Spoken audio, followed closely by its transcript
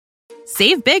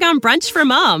Save big on brunch for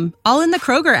mom, all in the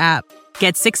Kroger app.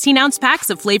 Get 16-ounce packs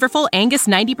of flavorful Angus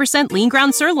 90% lean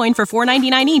ground sirloin for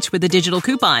 $4.99 each with a digital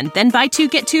coupon. Then buy 2,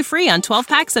 get 2 free on 12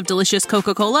 packs of delicious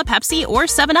Coca-Cola, Pepsi, or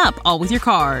 7-Up, all with your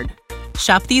card.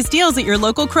 Shop these deals at your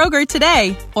local Kroger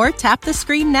today, or tap the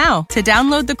screen now to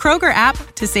download the Kroger app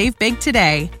to save big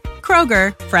today.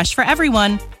 Kroger, fresh for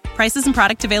everyone. Prices and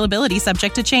product availability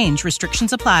subject to change.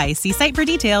 Restrictions apply. See site for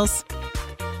details.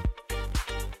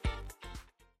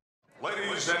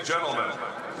 Ladies and gentlemen,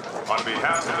 on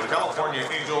behalf of the California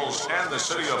Angels and the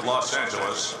city of Los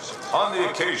Angeles, on the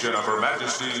occasion of Her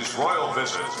Majesty's royal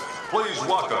visit, please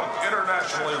welcome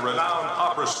internationally renowned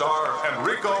opera star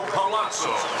Enrico Palazzo.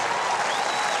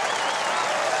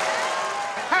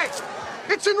 Hey,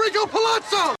 it's Enrico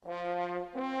Palazzo!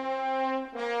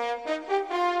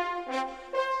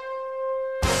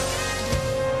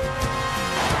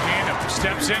 Hannum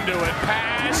steps into it,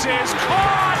 pass is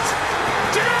caught!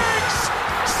 Diggs!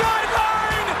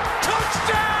 Sideline!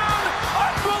 Touchdown!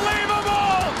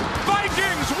 Unbelievable!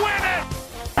 Vikings win it!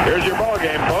 Here's your ball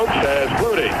game, folks, as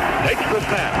Flutie takes the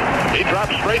snap. He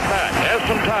drops straight back, has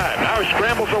some time. Now he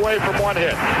scrambles away from one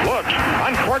hit. Looks,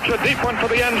 uncorks a deep one for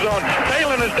the end zone.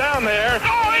 Phelan is down there.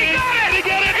 Oh, he got it! He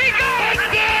got it! He got it!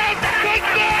 Touchdown!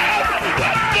 Touchdown!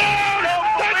 Touchdown!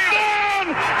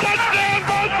 Touchdown! Touchdown,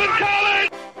 Boston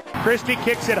College! Christie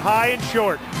kicks it high and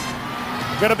short.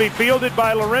 Going to be fielded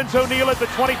by Lorenzo Neal at the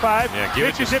 25.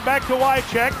 Pitches it back to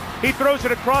Wycheck. He throws it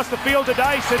across the field to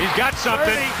Dyson. He's got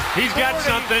something. 30, He's got 40,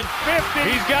 something. 50,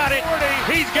 He's got it. 40,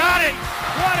 He's got it.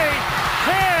 20,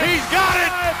 10. He's got it.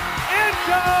 End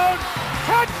zone.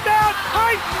 Touchdown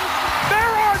Titans.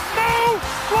 There are no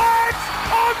flags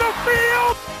on the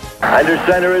field. Under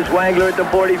center is Wangler at the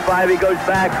 45. He goes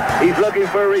back. He's looking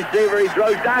for a receiver. He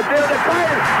throws downfield to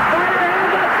Carter. Carter hands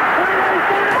up.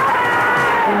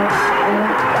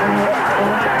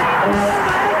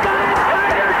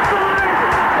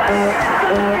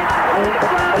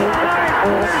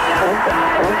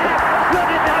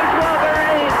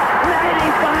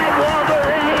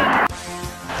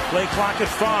 Play clock at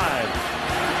 5.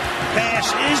 Pass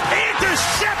is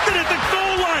intercepted at the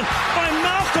goal line by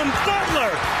Malcolm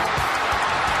Butler.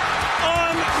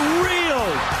 Unreal.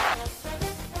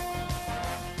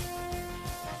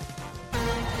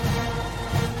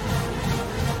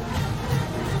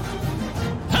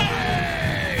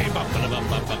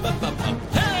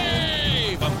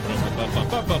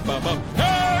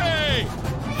 Hey!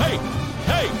 Hey!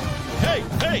 Hey! Hey!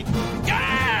 Hey!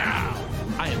 Yeah!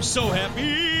 I am so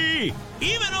happy!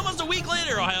 Even almost a week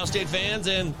later, Ohio State fans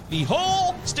and the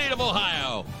whole state of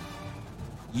Ohio,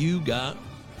 you got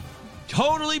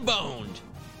totally boned.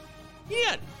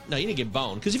 Yeah, no, you didn't get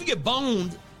boned, because if you get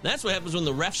boned, that's what happens when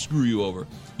the refs screw you over.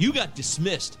 You got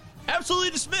dismissed.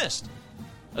 Absolutely dismissed.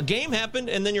 A game happened,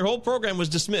 and then your whole program was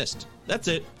dismissed. That's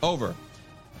it. Over.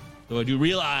 Though I do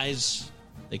realize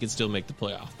they can still make the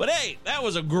playoff. But hey, that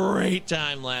was a great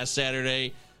time last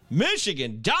Saturday.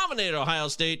 Michigan dominated Ohio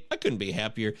State. I couldn't be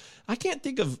happier. I can't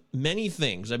think of many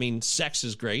things. I mean, sex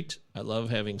is great. I love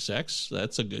having sex.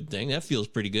 That's a good thing. That feels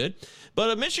pretty good.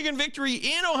 But a Michigan victory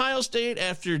in Ohio State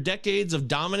after decades of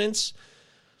dominance,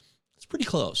 it's pretty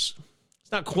close.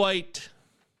 It's not quite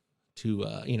to,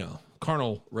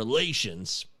 carnal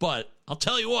relations, but I'll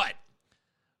tell you what,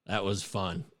 that was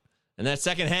fun. And that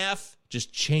second half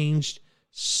just changed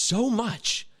so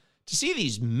much. To see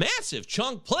these massive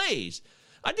chunk plays,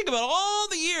 I think about all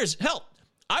the years. Hell,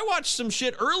 I watched some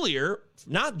shit earlier,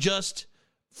 not just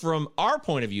from our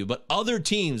point of view, but other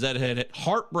teams that had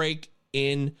heartbreak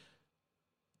in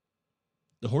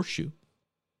the Horseshoe,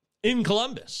 in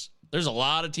Columbus. There's a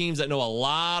lot of teams that know a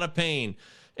lot of pain,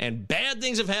 and bad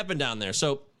things have happened down there.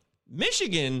 So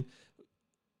Michigan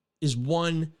is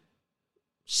one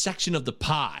section of the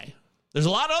pie. There's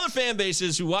a lot of other fan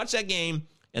bases who watched that game,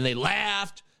 and they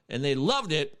laughed, and they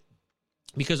loved it,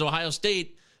 because Ohio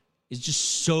State is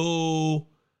just so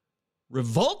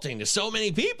revolting to so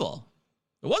many people.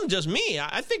 It wasn't just me.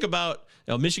 I think about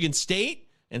Michigan State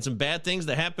and some bad things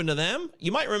that happened to them.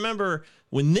 You might remember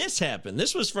when this happened.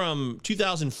 This was from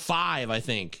 2005, I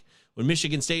think, when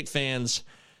Michigan State fans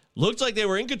looked like they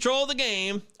were in control of the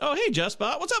game. Oh, hey, Just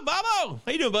Bob. What's up, Bobo?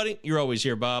 How you doing, buddy? You're always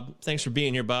here, Bob. Thanks for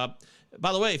being here, Bob.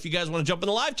 By the way, if you guys want to jump in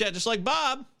the live chat just like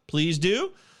Bob, please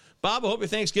do. Bob, I hope your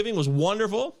Thanksgiving was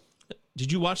wonderful. Did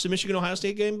you watch the Michigan-Ohio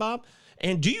State game, Bob?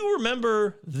 And do you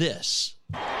remember this?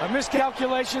 A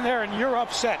miscalculation there, and you're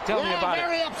upset. Tell me about it.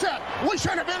 Very upset. We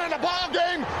should have been in a ball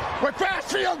game with fast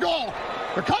field goal.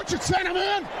 The coach had sent him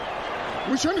in.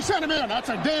 We shouldn't have sent him in. That's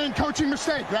a dang coaching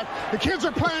mistake. The kids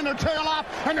are playing their tail off,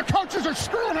 and the coaches are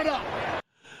screwing it up.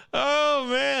 Oh,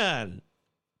 man.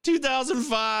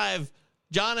 2005,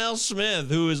 John L. Smith,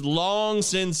 who has long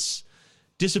since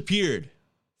disappeared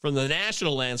from the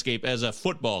national landscape as a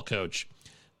football coach.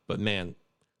 But man,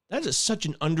 that is such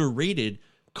an underrated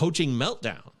coaching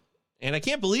meltdown. And I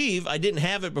can't believe I didn't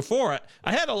have it before.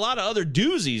 I had a lot of other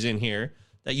doozies in here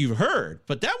that you've heard,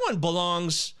 but that one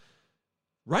belongs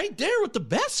right there with the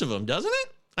best of them, doesn't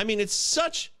it? I mean, it's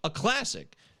such a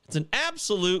classic. It's an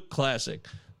absolute classic.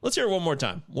 Let's hear it one more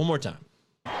time. One more time.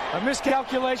 A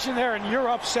miscalculation there, and you're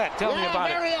upset. Tell me about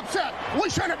it. Very upset. We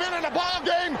should have been in a ball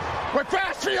game with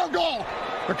fast field goal.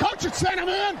 The coach had sent him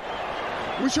in.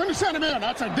 We shouldn't have sent him in.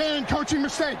 That's a dang coaching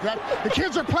mistake. The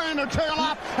kids are playing their tail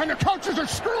off, and the coaches are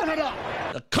screwing it up.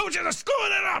 The coaches are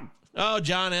screwing it up. Oh,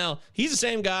 John L. He's the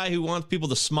same guy who wants people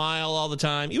to smile all the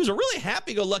time. He was a really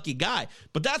happy-go-lucky guy,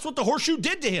 but that's what the horseshoe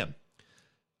did to him.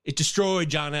 It destroyed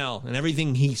John L. and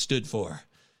everything he stood for.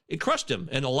 It crushed him,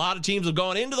 and a lot of teams have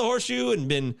gone into the horseshoe and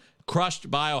been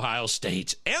crushed by Ohio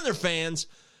State and their fans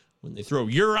when they throw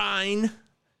urine.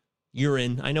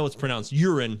 I know it's pronounced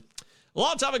urine. A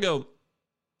long time ago,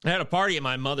 I had a party at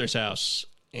my mother's house,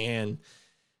 and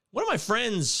one of my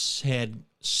friends had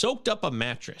soaked up a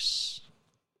mattress.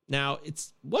 Now, it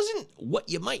wasn't what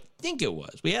you might think it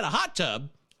was. We had a hot tub.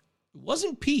 It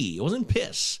wasn't pee. It wasn't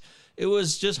piss. It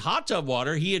was just hot tub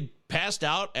water. He had passed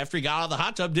out after he got out of the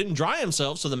hot tub, didn't dry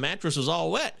himself, so the mattress was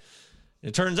all wet.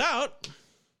 It turns out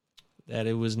that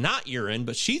it was not urine,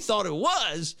 but she thought it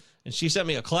was, and she sent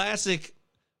me a classic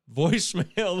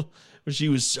voicemail where she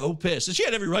was so pissed. And she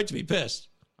had every right to be pissed.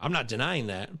 I'm not denying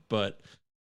that, but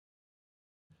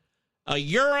a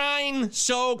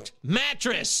urine-soaked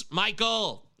mattress,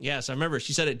 Michael. Yes, I remember.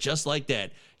 She said it just like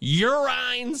that.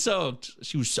 Urine-soaked.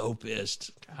 She was so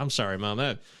pissed. I'm sorry, Mom.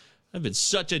 I've been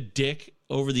such a dick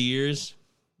over the years.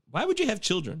 Why would you have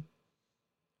children?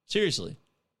 Seriously.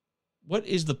 What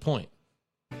is the point?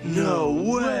 No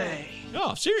way.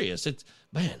 Oh, serious.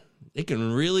 Man, they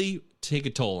can really take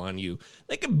a toll on you.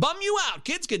 They can bum you out.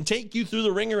 Kids can take you through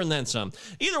the ringer and then some.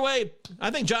 Either way, I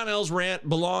think John L's rant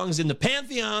belongs in the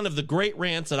pantheon of the great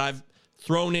rants that I've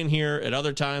thrown in here at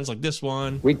other times, like this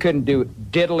one. We couldn't do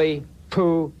diddly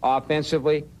poo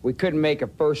offensively. We couldn't make a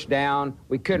first down.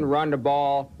 We couldn't run the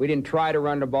ball. We didn't try to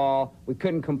run the ball. We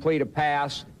couldn't complete a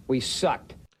pass. We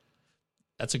sucked.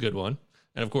 That's a good one.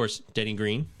 And, of course, Denny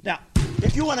Green. Now,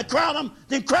 if you want to crown them,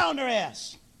 then crown their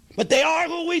ass. But they are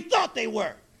who we thought they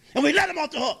were. And we let them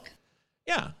off the hook.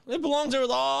 Yeah, it belongs there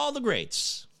with all the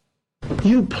greats.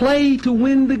 You play to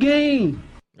win the game.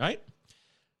 Right?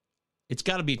 It's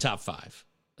got to be top 5.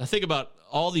 I think about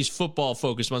all these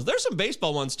football-focused ones. There's some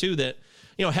baseball ones, too, that,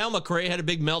 Hal McRae had a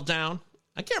big meltdown.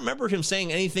 I can't remember him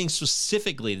saying anything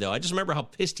specifically, though. I just remember how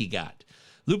pissed he got.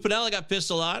 Lou Piniella got pissed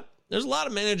a lot. There's a lot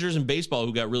of managers in baseball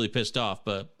who got really pissed off,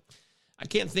 but I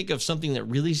can't think of something that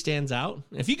really stands out.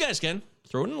 If you guys can,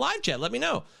 throw it in live chat. Let me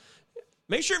know.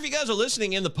 Make sure if you guys are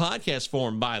listening in the podcast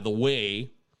form, by the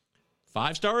way,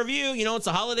 5-star review. It's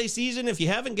the holiday season. If you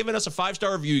haven't given us a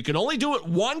 5-star review, you can only do it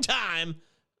one time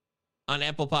on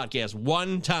Apple Podcasts.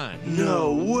 One time.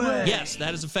 No way. Yes,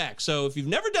 that is a fact. So if you've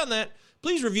never done that,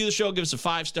 please review the show. Give us a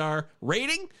 5-star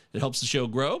rating. It helps the show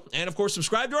grow. And, of course,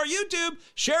 subscribe to our YouTube.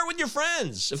 Share it with your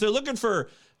friends. If they're looking for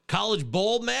College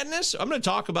Bowl madness, I'm going to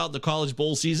talk about the College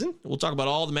Bowl season. We'll talk about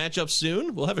all the matchups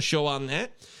soon. We'll have a show on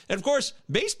that. And, of course,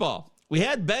 baseball. We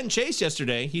had Ben Chase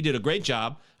yesterday. He did a great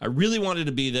job. I really wanted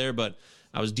to be there, but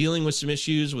I was dealing with some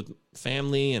issues with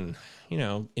family and,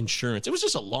 insurance. It was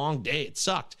just a long day. It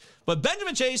sucked. But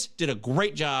Benjamin Chase did a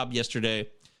great job yesterday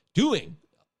doing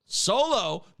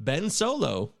Ben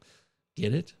Solo.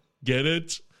 Get it? Get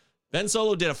it? Ben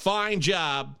Solo did a fine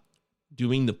job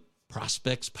doing the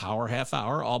Prospects Power Half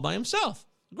Hour all by himself.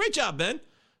 Great job, Ben. I'm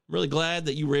really glad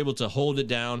that you were able to hold it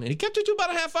down. And he kept it to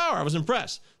about a half hour. I was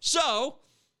impressed. So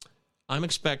I'm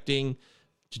expecting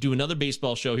to do another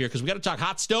baseball show here because we got to talk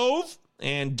Hot Stove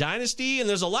and Dynasty, and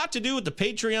there's a lot to do with the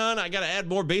Patreon. I got to add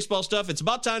more baseball stuff. It's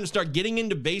about time to start getting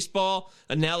into baseball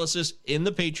analysis in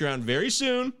the Patreon very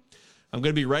soon. I'm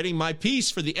going to be writing my piece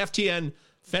for the FTN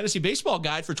Fantasy Baseball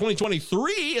Guide for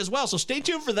 2023 as well, so stay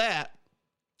tuned for that.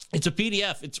 It's a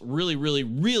PDF. It's really, really,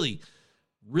 really,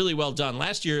 really well done.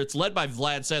 Last year, it's led by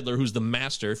Vlad Sedler, who's the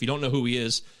master. If you don't know who he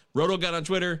is, RotoGuy on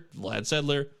Twitter, Vlad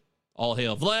Sedler. All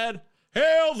hail Vlad.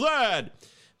 Hail Vlad!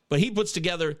 But he puts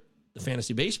together the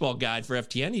Fantasy Baseball Guide for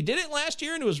FTN. He did it last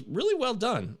year, and it was really well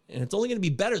done. And it's only going to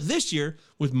be better this year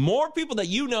with more people that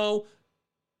you know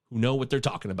who know what they're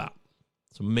talking about.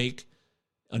 So make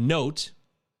a note,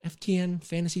 FTN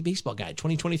Fantasy Baseball Guide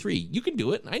 2023. You can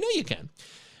do it. I know you can.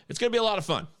 It's going to be a lot of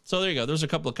fun. So there you go. There's a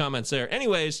couple of comments there.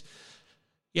 Anyways,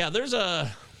 yeah, there's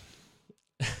a...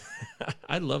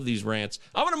 I love these rants.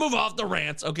 I'm going to move off the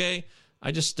rants, okay?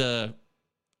 I just...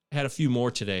 had a few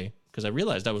more today because I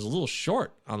realized I was a little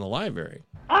short on the library.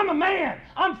 I'm a man.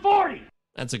 I'm 40.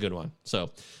 That's a good one.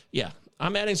 So, yeah,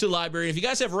 I'm adding to the library. If you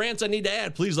guys have rants I need to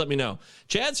add, please let me know.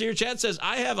 Chad's here. Chad says,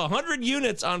 I have 100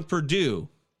 units on Purdue.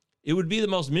 It would be the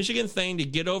most Michigan thing to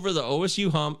get over the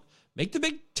OSU hump, make the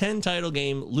Big Ten title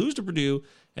game, lose to Purdue,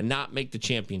 and not make the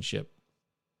championship.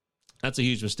 That's a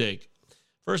huge mistake.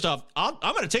 First off, I'm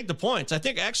going to take the points. I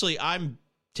think actually I'm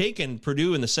taking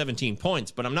Purdue in the 17 points,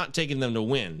 but I'm not taking them to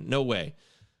win. No way.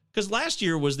 Because last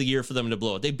year was the year for them to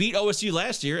blow it. They beat OSU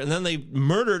last year, and then they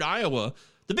murdered Iowa.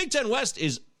 The Big Ten West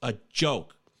is a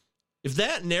joke. If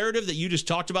that narrative that you just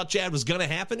talked about, Chad, was going to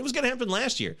happen, it was going to happen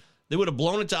last year. They would have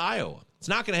blown it to Iowa. It's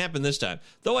not going to happen this time.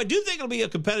 Though I do think it'll be a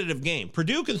competitive game.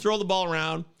 Purdue can throw the ball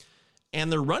around,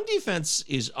 and their run defense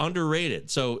is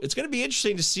underrated. So it's going to be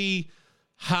interesting to see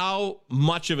how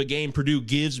much of a game Purdue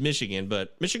gives Michigan.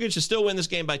 But Michigan should still win this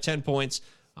game by 10 points.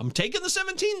 I'm taking the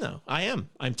 17, though. I am.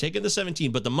 I'm taking the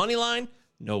 17. But the money line,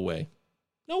 no way.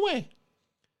 No way.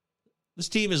 This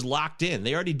team is locked in.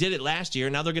 They already did it last year,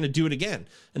 and now they're going to do it again.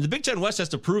 And the Big Ten West has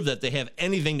to prove that they have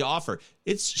anything to offer.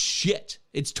 It's shit.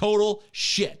 It's total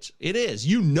shit. It is.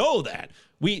 You know that.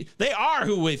 They are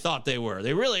who we thought they were.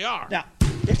 They really are. Now,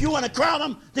 if you want to crown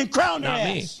them, then crown their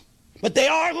ass. But they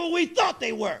are who we thought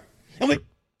they were.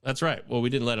 That's right. Well,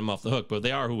 we didn't let them off the hook, but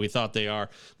they are who we thought they are.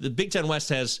 The Big Ten West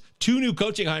has 2 new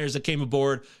coaching hires that came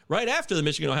aboard right after the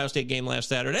Michigan-Ohio State game last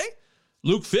Saturday.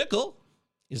 Luke Fickell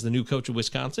is the new coach of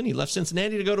Wisconsin. He left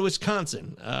Cincinnati to go to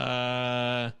Wisconsin.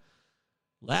 Lateral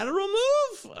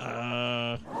move?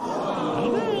 I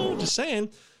don't know. Just saying.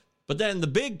 But then the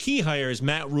big key hire is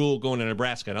Matt Rule going to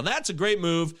Nebraska. Now, that's a great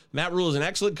move. Matt Rule is an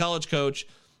excellent college coach.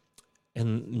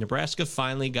 And Nebraska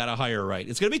finally got a hire right.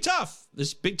 It's going to be tough.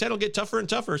 This Big Ten will get tougher and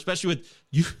tougher, especially with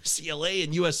UCLA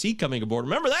and USC coming aboard.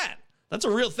 Remember that. That's a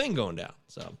real thing going down.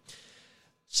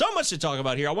 So much to talk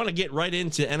about here. I want to get right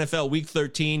into NFL Week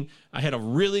 13. I had a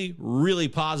really, really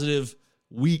positive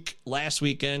week last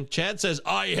weekend. Chad says,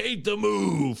 I hate the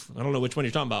move. I don't know which one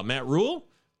you're talking about, Matt Rule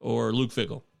or Luke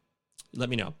Fickell. Let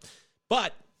me know.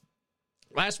 But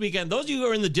last weekend, those of you who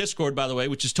are in the Discord, by the way,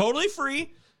 which is totally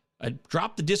free, I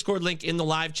dropped the Discord link in the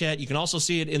live chat. You can also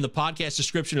see it in the podcast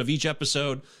description of each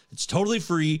episode. It's totally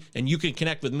free, and you can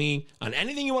connect with me on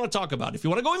anything you want to talk about. If you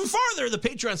want to go even farther, the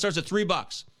Patreon starts at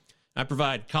 $3. I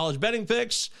provide college betting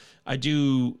picks. I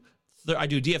do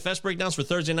DFS breakdowns for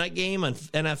Thursday night game on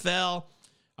NFL.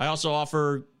 I also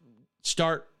offer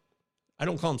I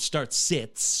don't call them start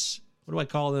sits. What do I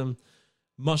call them?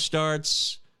 Must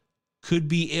starts. Could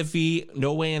be iffy.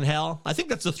 No way in hell. I think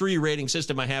that's the 3 rating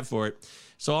system I have for it.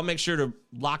 So I'll make sure to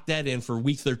lock that in for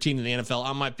Week 13 in the NFL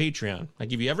on my Patreon. I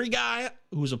give you every guy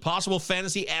who's a possible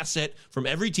fantasy asset from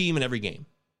every team and every game.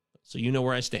 So you know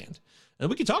where I stand.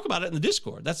 And we can talk about it in the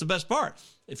Discord. That's the best part.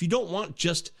 If you don't want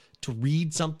just to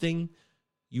read something,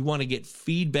 you want to get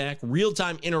feedback,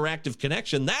 real-time interactive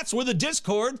connection, that's where the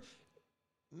Discord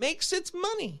makes its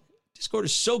money. Discord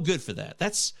is so good for that.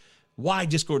 That's why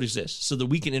Discord exists, so that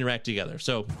we can interact together.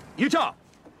 So Utah.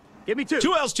 Give me 2.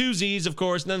 2 L's, 2 Z's, of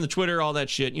course, and then the Twitter, all that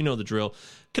shit. You know the drill.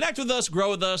 Connect with us, grow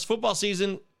with us. Football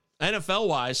season,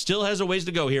 NFL-wise, still has a ways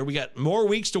to go here. We got more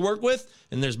weeks to work with,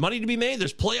 and there's money to be made.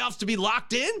 There's playoffs to be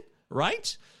locked in,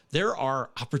 right? There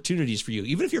are opportunities for you.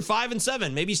 Even if you're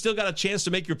 5-7, maybe you still got a chance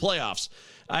to make your playoffs.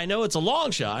 I know it's a long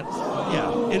shot.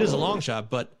 Yeah, it is a long shot,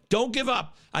 but don't give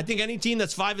up. I think any team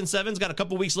that's 5-7's got a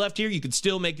couple weeks left here, you can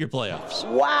still make your playoffs.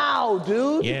 Wow,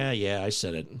 dude. Yeah, I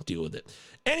said it. Deal with it.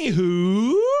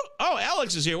 Anywho,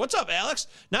 Alex is here. What's up, Alex?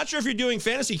 Not sure if you're doing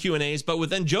fantasy Q&As, but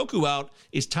with Njoku out,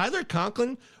 is Tyler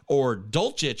Conklin or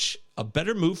Dulcich a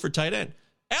better move for tight end?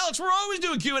 Alex, we're always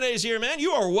doing Q&As here, man.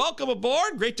 You are welcome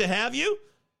aboard. Great to have you.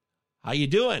 How you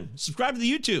doing? Subscribe to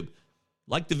the YouTube.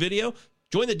 Like the video.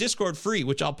 Join the Discord free,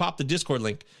 which I'll pop the Discord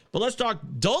link. But let's talk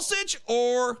Dulcich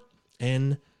or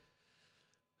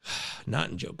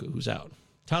not Njoku, who's out.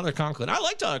 Tyler Conklin. I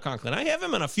like Tyler Conklin. I have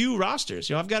him on a few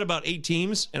rosters. I've got about 8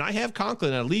 teams, and I have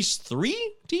Conklin on at least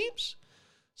 3 teams.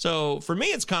 So for me,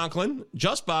 it's Conklin.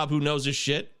 Just Bob, who knows his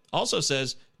shit, also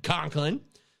says Conklin.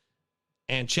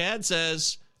 And Chad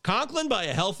says Conklin by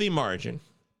a healthy margin.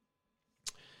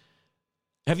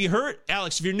 Have you heard,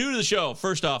 Alex, if you're new to the show,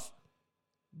 first off,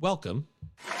 welcome.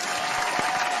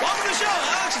 Welcome to the show,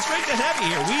 Alex. It's great to have you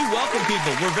here. We welcome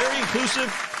people. We're very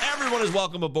inclusive. Everyone is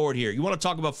welcome aboard here. You want to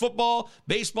talk about football,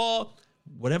 baseball,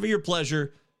 whatever your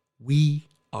pleasure, we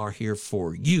are here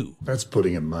for you. That's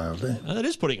putting it mildly. That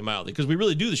is putting it mildly, because we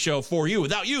really do the show for you.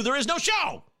 Without you, there is no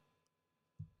show.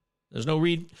 There's no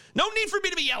need for me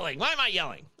to be yelling. Why am I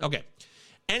yelling? Okay.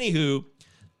 Anywho,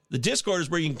 the Discord is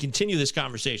where you can continue this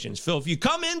conversation. Phil, if you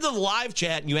come into the live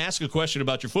chat and you ask a question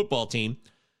about your football team,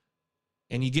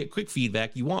 and you get quick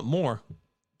feedback, you want more,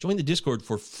 join the Discord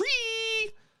for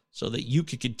free so that you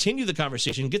can continue the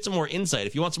conversation, get some more insight.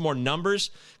 If you want some more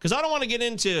numbers, because I don't want to get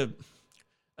into,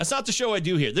 that's not the show I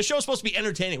do here. This show is supposed to be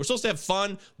entertaining. We're supposed to have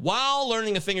fun while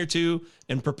learning a thing or two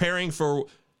and preparing for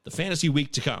the fantasy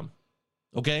week to come.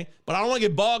 Okay? But I don't want to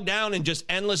get bogged down in just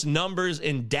endless numbers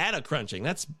and data crunching.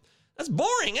 That's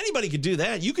boring. Anybody could do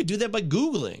that. You could do that by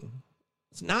Googling.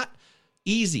 It's not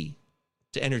easy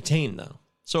to entertain, though.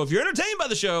 So if you're entertained by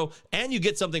the show and you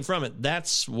get something from it,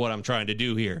 that's what I'm trying to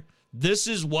do here. This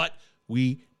is what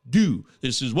we do.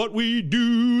 This is what we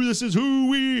do. This is who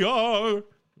we are.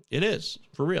 It is,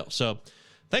 for real. So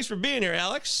thanks for being here,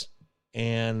 Alex.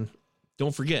 And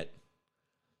don't forget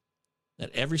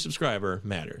that every subscriber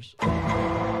matters.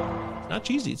 It's not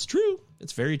cheesy. It's true.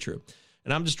 It's very true.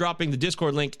 And I'm just dropping the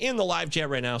Discord link in the live chat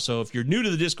right now. So if you're new to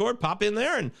the Discord, pop in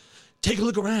there and take a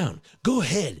look around. Go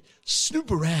ahead.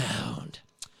 Snoop around.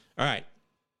 All right.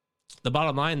 The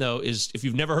bottom line, though, is if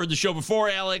you've never heard the show before,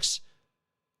 Alex,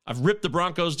 I've ripped the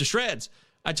Broncos to shreds.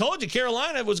 I told you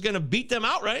Carolina was going to beat them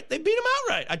outright. They beat them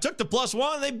outright. I took the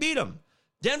 +1. They beat them.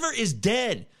 Denver is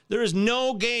dead. There is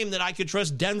no game that I could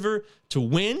trust Denver to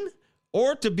win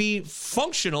or to be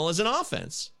functional as an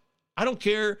offense. I don't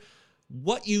care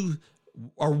what you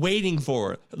are waiting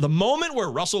for. The moment where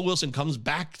Russell Wilson comes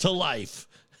back to life.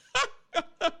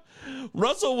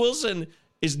 Russell Wilson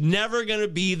is never going to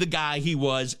be the guy he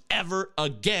was ever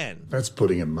again. That's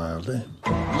putting it mildly.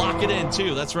 Lock it in,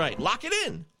 too. That's right. Lock it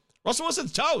in. Russell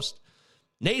Wilson's toast.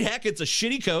 Nate Hackett's a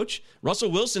shitty coach.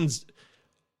 Russell Wilson's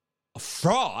a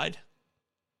fraud.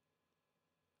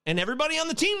 And everybody on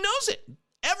the team knows it.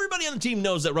 Everybody on the team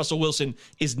knows that Russell Wilson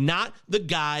is not the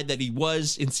guy that he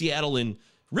was in Seattle in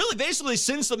really basically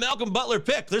since the Malcolm Butler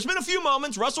pick. There's been a few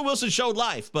moments Russell Wilson showed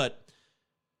life, but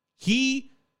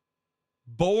he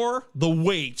bore the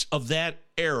weight of that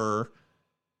error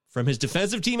from his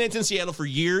defensive teammates in Seattle for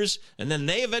years, and then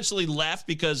they eventually left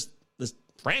because the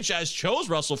franchise chose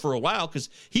Russell for a while because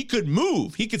he could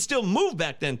move. He could still move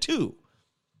back then, too.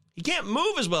 He can't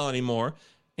move as well anymore,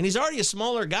 and he's already a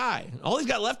smaller guy. All he's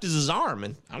got left is his arm,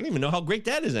 and I don't even know how great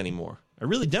that is anymore. I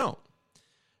really don't.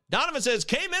 Donovan says,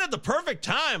 came in at the perfect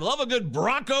time. Love a good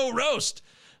Bronco roast.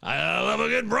 I love a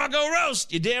good Bronco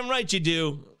roast. You're damn right you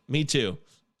do. Me too.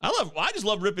 I just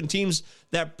love ripping teams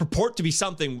that purport to be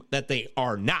something that they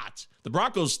are not. The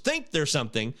Broncos think they're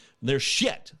something. They're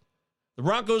shit. The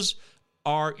Broncos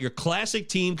are your classic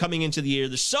team coming into the year.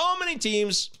 There's so many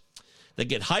teams that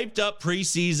get hyped up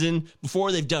preseason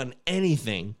before they've done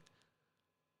anything.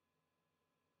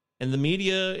 And the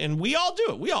media, and we all do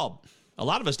it. A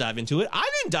lot of us dive into it. I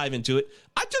didn't dive into it.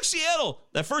 I took Seattle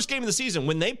that first game of the season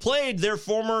when they played their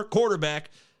former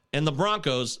quarterback and the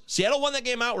Broncos. Seattle won that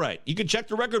game outright. You can check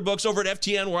the record books over at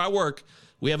FTN where I work.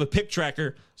 We have a pick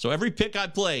tracker. So every pick I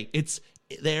play, it's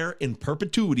there in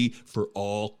perpetuity for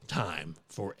all time,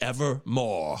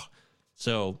 forevermore.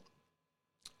 So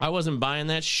I wasn't buying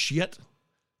that shit,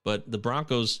 but the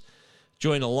Broncos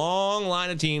joined a long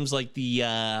line of teams like the,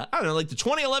 like the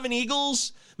 2011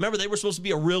 Eagles. Remember, they were supposed to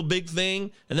be a real big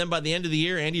thing. And then by the end of the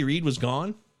year, Andy Reid was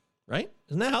gone, right?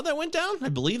 Isn't that how that went down? I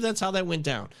believe that's how that went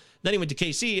down. Then he went to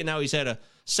KC, and now he's had a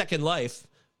second life,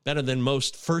 better than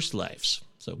most first lives.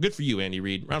 So good for you, Andy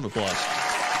Reid. Round of applause.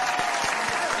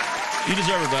 You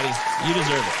deserve it, buddy. You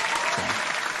deserve it.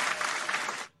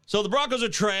 So the Broncos are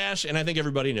trash, and I think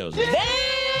everybody knows it.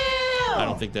 Damn! I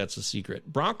don't think that's a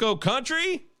secret. Bronco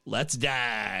country, let's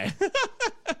die.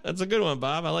 That's a good one,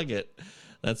 Bob. I like it.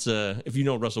 That's if you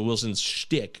know Russell Wilson's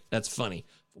shtick, that's funny.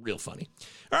 Real funny.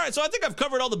 All right, so I think I've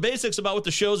covered all the basics about what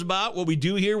the show's about, what we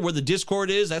do here, where the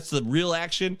Discord is. That's the real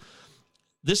action.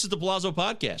 This is the Palazzo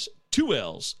Podcast. 2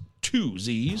 L's, 2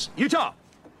 Z's. Utah,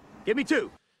 give me 2.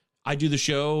 I do the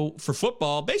show for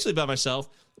football, basically by myself.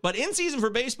 But in season for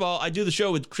baseball, I do the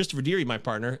show with Christopher Deary, my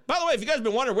partner. By the way, if you guys have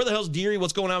been wondering, where the hell's Deary?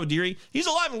 What's going on with Deary? He's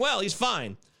alive and well. He's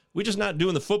fine. We're just not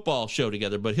doing the football show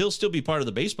together, but he'll still be part of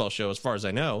the baseball show as far as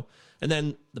I know. And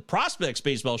then the Prospects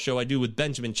baseball show I do with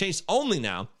Benjamin Chase only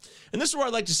now. And this is where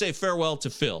I'd like to say farewell to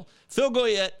Phil. Phil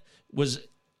Goyette was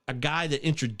a guy that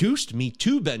introduced me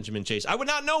to Benjamin Chase. I would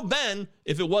not know Ben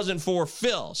if it wasn't for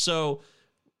Phil. So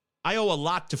I owe a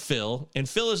lot to Phil, and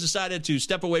Phil has decided to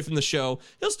step away from the show.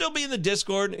 He'll still be in the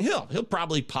Discord. He'll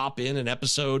probably pop in an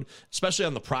episode, especially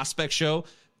on the Prospect show,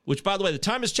 which, by the way, the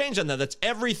time has changed on that. That's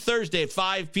every Thursday at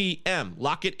 5 p.m.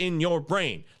 Lock it in your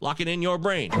brain. Lock it in your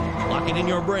brain. Lock it in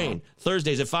your brain.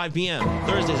 Thursdays at 5 p.m.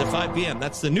 Thursdays at 5 p.m.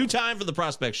 That's the new time for the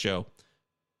Prospect show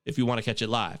if you want to catch it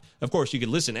live. Of course, you can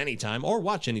listen anytime or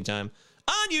watch anytime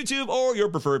on YouTube or your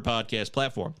preferred podcast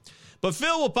platform. But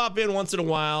Phil will pop in once in a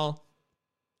while.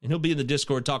 And he'll be in the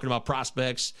Discord talking about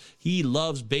prospects. He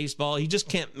loves baseball. He just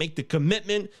can't make the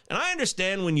commitment. And I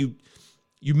understand when you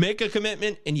make a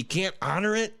commitment and you can't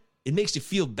honor it, it makes you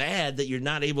feel bad that you're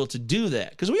not able to do that.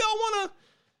 Because we all want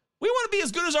to be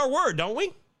as good as our word, don't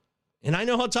we? And I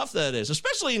know how tough that is,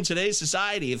 especially in today's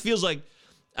society. It feels like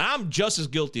I'm just as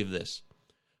guilty of this.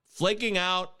 Flaking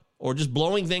out or just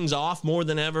blowing things off more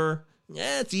than ever.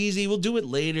 Yeah, it's easy. We'll do it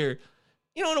later.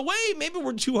 In a way, maybe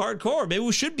we're too hardcore. Maybe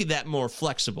we should be that more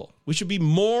flexible. We should be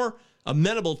more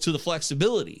amenable to the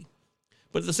flexibility.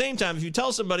 But at the same time, if you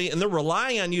tell somebody and they're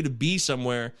relying on you to be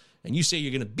somewhere and you say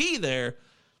you're going to be there,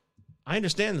 I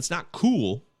understand it's not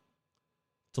cool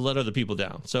to let other people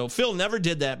down. So Phil never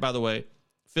did that, by the way.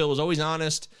 Phil was always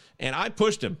honest, and I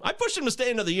pushed him. I pushed him to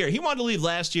stay another year. He wanted to leave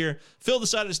last year. Phil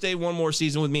decided to stay one more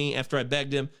season with me after I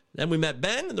begged him. Then we met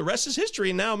Ben, and the rest is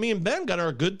history. And now me and Ben got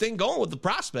our good thing going with the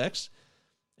prospects.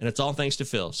 And it's all thanks to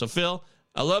Phil. So, Phil,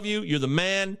 I love you. You're the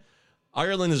man.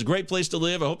 Ireland is a great place to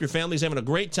live. I hope your family's having a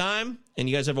great time. And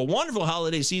you guys have a wonderful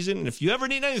holiday season. And if you ever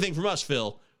need anything from us,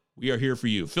 Phil, we are here for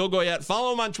you. Phil Goyette.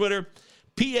 Follow him on Twitter.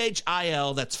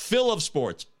 PHIL. That's Phil of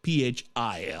Sports.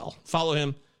 PHIL. Follow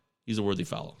him. He's a worthy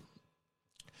follow.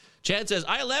 Chad says,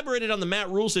 I elaborated on the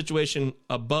Matt Rule situation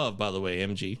above, by the way,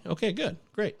 MG. Okay, good.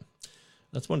 Great.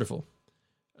 That's wonderful.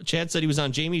 Chad said he was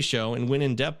on Jamie's show and went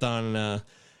on depth on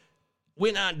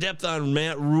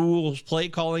Matt Rule's play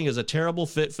calling is a terrible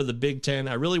fit for the Big Ten.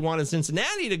 I really wanted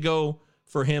Cincinnati to go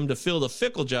for him to fill the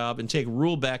Fickle job and take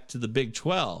Rule back to the Big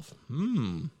 12.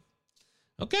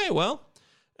 Okay, well,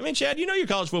 Chad, you know your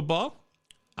college football.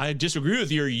 I disagree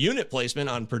with your unit placement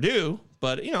on Purdue,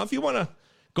 but, if you want to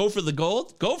go for the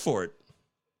gold, go for it.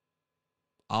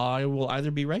 I will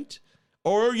either be right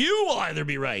or you will either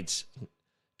be right.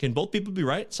 Can both people be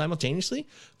right simultaneously?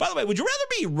 By the way, would you rather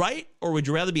be right or would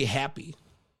you rather be happy?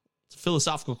 It's a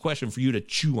philosophical question for you to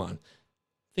chew on.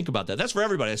 Think about that. That's for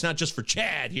everybody. It's not just for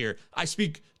Chad here. I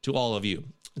speak to all of you.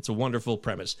 It's a wonderful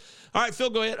premise. All right, Phil,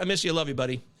 go ahead. I miss you. I love you,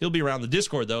 buddy. He'll be around the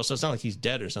Discord, though, so it's not like he's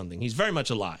dead or something. He's very much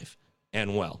alive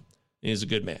and well. He's a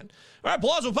good man. All right,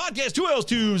 Palazzo Podcast, 2 L's,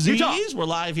 2 Z's. We're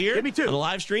live here on the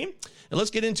live stream. And let's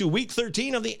get into Week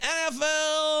 13 of the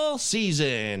NFL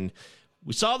season.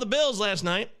 We saw the Bills last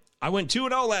night. I went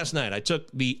 2-0 last night. I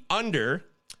took the under.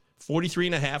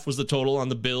 43.5 was the total on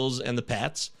the Bills and the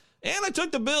Pats. And I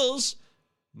took the Bills.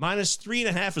 Minus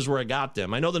 3.5 is where I got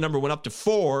them. I know the number went up to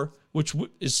 4, which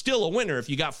is still a winner. If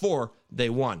you got 4,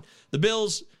 they won. The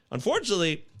Bills,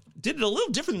 unfortunately, did it a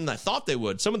little different than I thought they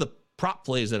would. Some of the prop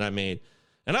plays that I made.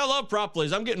 And I love prop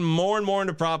plays. I'm getting more and more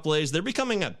into prop plays. They're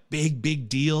becoming a big, big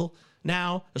deal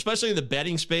now, especially in the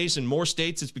betting space. In more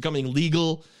states, it's becoming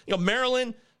legal.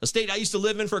 Maryland, a state I used to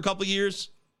live in for a couple of years.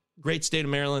 Great state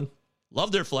of Maryland.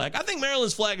 Love their flag. I think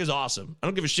Maryland's flag is awesome. I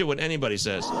don't give a shit what anybody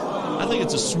says. I think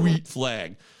it's a sweet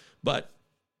flag. But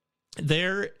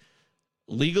they're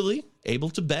legally able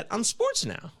to bet on sports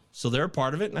now. So they're a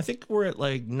part of it. And I think we're at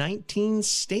like 19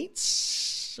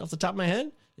 states off the top of my head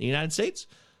in the United States.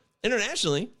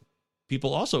 Internationally,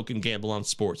 people also can gamble on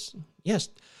sports. Yes.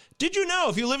 Did you know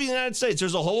if you live in the United States,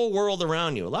 there's a whole world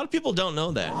around you? A lot of people don't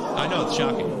know that. I know it's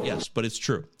shocking. Yes, but it's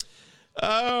true.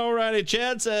 All righty.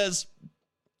 Chad says,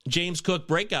 James Cook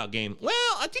breakout game. Well,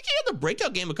 I think he had the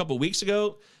breakout game a couple weeks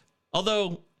ago,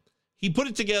 although he put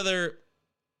it together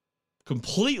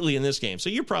completely in this game.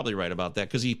 So you're probably right about that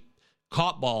because he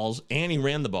caught balls and he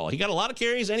ran the ball. He got a lot of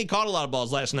carries and he caught a lot of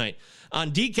balls last night.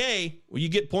 On DK, where you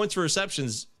get points for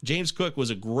receptions, James Cook was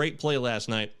a great play last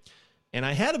night. And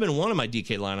I had him in one of my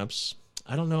DK lineups.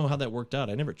 I don't know how that worked out.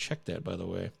 I never checked that, by the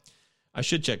way. I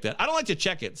should check that. I don't like to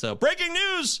check it. So breaking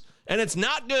news, and it's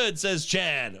not good, says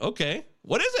Chad. Okay.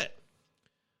 What is it?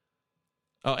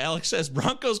 Oh, Alex says,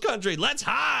 Broncos country, let's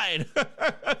hide.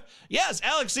 Yes,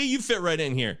 Alex, see, you fit right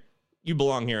in here. You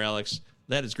belong here, Alex.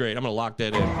 That is great. I'm going to lock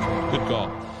that in. Good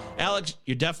call. Alex,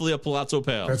 you're definitely a Palazzo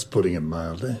pal. That's putting it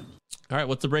mildly. All right,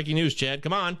 what's the breaking news, Chad?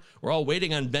 Come on. We're all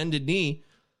waiting on bended knee.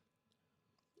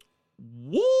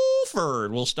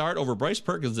 Wolford will start over Bryce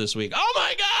Perkins this week. Oh,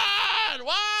 my God.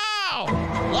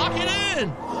 Wow. Lock it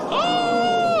in.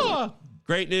 Oh.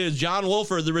 Great news. John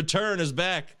Wolford, the return is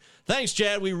back. Thanks,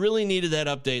 Chad. We really needed that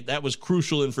update. That was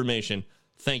crucial information.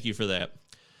 Thank you for that.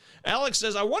 Alex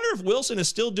says, I wonder if Wilson is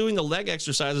still doing the leg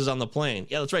exercises on the plane.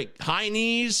 Yeah, that's right. High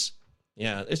knees.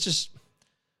 Yeah, it's just,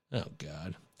 oh,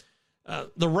 God.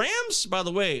 The Rams, by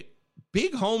the way,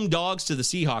 big home dogs to the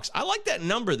Seahawks. I like that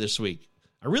number this week.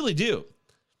 I really do.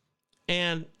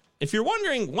 And if you're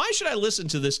wondering, why should I listen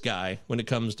to this guy when it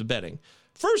comes to betting?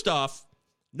 First off,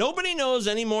 nobody knows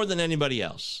any more than anybody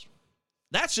else.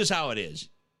 That's just how it is.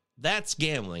 That's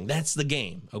gambling. That's the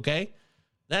game, okay?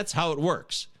 That's how it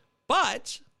works.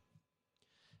 But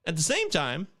At the same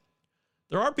time,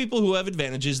 there are people who have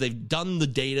advantages. They've done the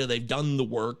data. They've done the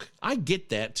work. I get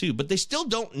that too, but they still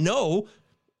don't know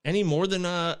any more than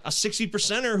a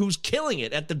 60%er who's killing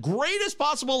it at the greatest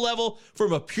possible level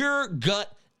from a pure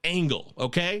gut angle,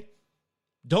 okay?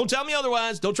 Don't tell me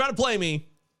otherwise. Don't try to play me.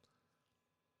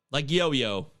 Like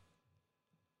yo-yo.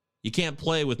 You can't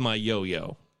play with my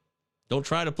yo-yo. Don't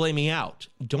try to play me out.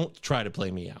 Don't try to play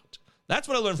me out. That's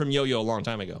what I learned from yo-yo a long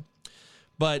time ago.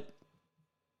 But,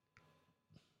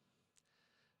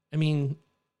 I mean,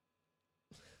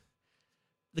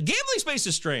 the gambling space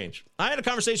is strange. I had a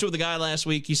conversation with a guy last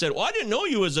week. He said, well, I didn't know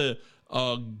you was a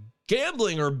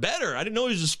gambling or bettor. I didn't know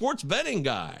he was a sports betting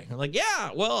guy. I'm like,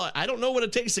 yeah, well, I don't know what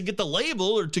it takes to get the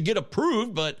label or to get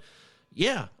approved, but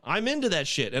yeah, I'm into that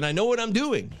shit, and I know what I'm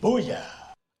doing. Booyah.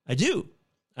 I do.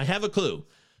 I have a clue.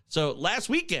 So last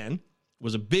weekend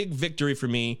was a big victory for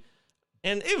me,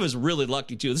 and it was really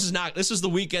lucky too. This is the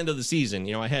weekend of the season.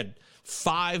 You know, I had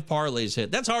 5 parlays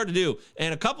hit. That's hard to do,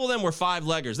 and a couple of them were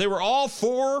 5-leggers. They were all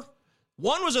 4.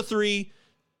 One was a 3,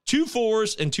 2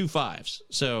 4s, and 2 5s.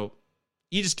 So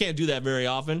you just can't do that very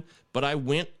often, but I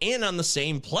went in on the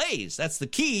same plays. That's the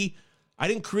key. I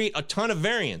didn't create a ton of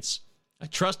variance. I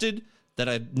trusted that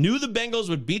I knew the Bengals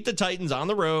would beat the Titans on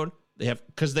the road.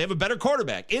 Because they have a better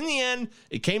quarterback. In the end,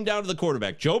 it came down to the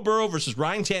quarterback. Joe Burrow versus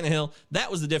Ryan Tannehill. That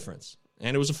was the difference.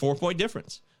 And it was a 4-point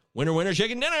difference. Winner, winner,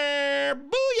 chicken dinner.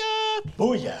 Booyah.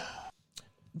 Booyah.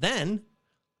 Then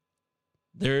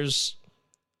there's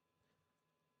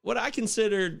what I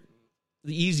considered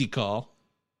the easy call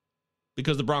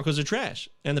because the Broncos are trash.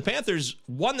 And the Panthers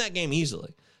won that game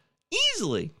easily.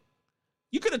 Easily.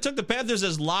 You could have took the Panthers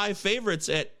as live favorites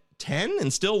at 10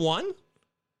 and still won.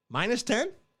 Minus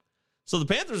 10. So the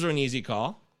Panthers are an easy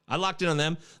call. I locked in on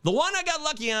them. The one I got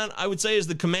lucky on, I would say, is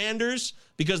the Commanders,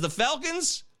 because the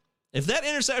Falcons, if that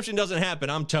interception doesn't happen,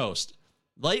 I'm toast.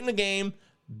 Late in the game,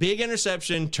 big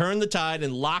interception, turned the tide,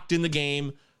 and locked in the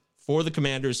game for the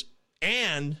Commanders.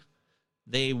 And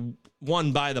they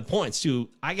won by the points, too.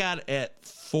 I got at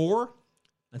 4.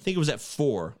 I think it was at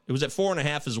 4. It was at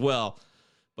 4.5 as well.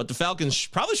 But the Falcons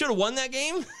probably should have won that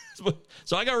game.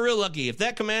 So I got real lucky. If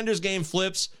that Commanders game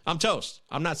flips, I'm toast.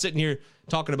 I'm not sitting here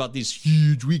talking about these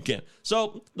huge weekend.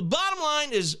 So the bottom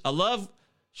line is I love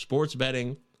sports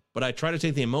betting, but I try to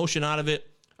take the emotion out of it.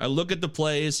 I look at the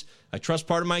plays. I trust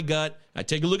part of my gut. I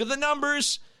take a look at the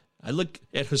numbers. I look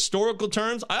at historical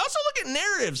terms. I also look at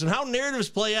narratives and how narratives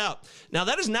play out. Now,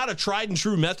 that is not a tried and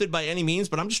true method by any means,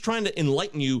 but I'm just trying to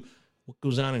enlighten you what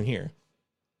goes on in here.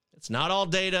 It's not all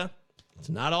data. It's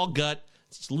not all gut.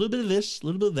 It's just a little bit of this, a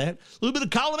little bit of that, a little bit of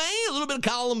column A, a little bit of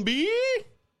column B.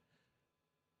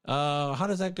 How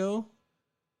does that go?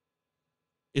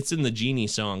 It's in the Genie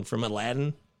song from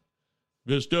Aladdin.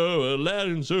 Mr.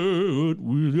 Aladdin, sir, what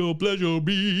will your pleasure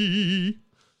be?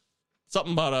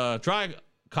 Something about try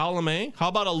column A. How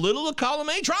about a little of column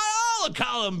A? Try all of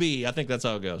column B. I think that's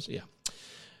how it goes.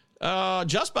 Yeah.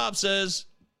 Just Bob says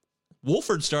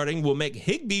Wolford starting will make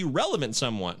Higbee relevant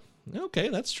somewhat. Okay,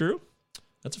 that's true.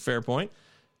 That's a fair point.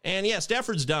 And yeah,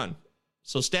 Stafford's done.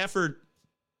 So Stafford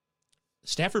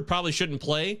probably shouldn't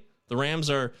play. The Rams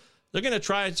they're going to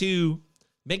try to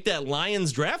make that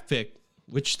Lions draft pick,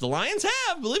 which the Lions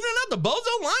have. Believe it or not, the Bozo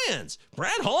Lions.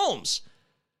 Brad Holmes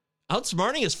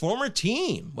outsmarting his former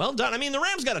team. Well done. I mean, the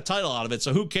Rams got a title out of it,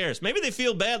 so who cares? Maybe they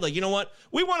feel bad. Like, you know what?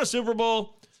 We won a Super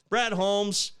Bowl. Brad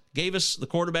Holmes gave us the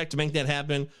quarterback to make that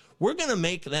happen. We're going to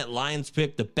make that Lions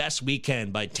pick the best we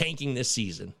can by tanking this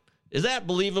season. Is that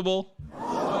believable?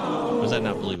 Or is that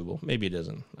not believable? Maybe it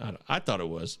isn't. I thought it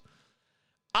was.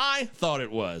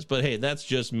 But hey, that's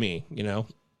just me, you know.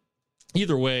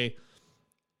 Either way,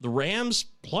 the Rams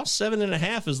plus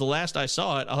 7.5 is the last I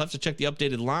saw it. I'll have to check the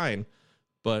updated line,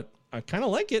 but I kind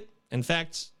of like it. In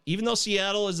fact, even though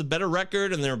Seattle is a better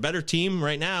record and they're a better team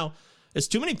right now, it's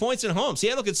too many points at home.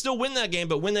 Seattle could still win that game,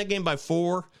 but win that game by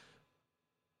 4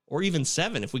 or even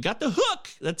 7. If we got the hook,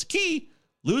 that's key.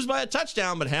 Lose by a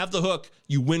touchdown, but have the hook.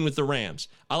 You win with the Rams.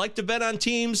 I like to bet on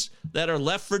teams that are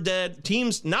left for dead.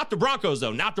 Teams, not the Broncos,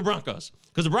 though. Not the Broncos.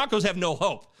 Because the Broncos have no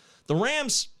hope. The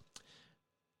Rams,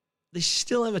 they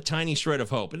still have a tiny shred of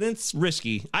hope. And it's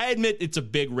risky. I admit it's a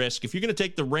big risk. If you're going to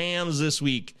take the Rams this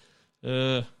week,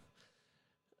 I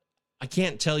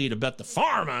can't tell you to bet the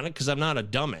farm on it because I'm not a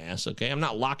dumbass, okay? I'm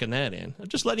not locking that in. I'm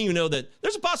just letting you know that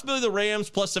there's a possibility the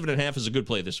Rams plus 7.5 is a good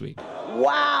play this week.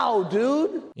 Wow,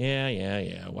 dude.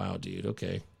 Yeah. Wow, dude.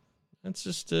 Okay. That's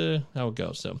just how it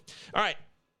goes. So, all right.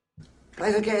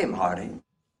 Play the game, Hardy.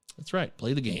 That's right.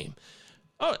 Play the game.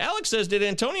 Oh, Alex says, did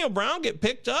Antonio Brown get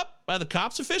picked up by the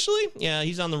cops officially? Yeah,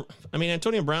 he's on the... I mean,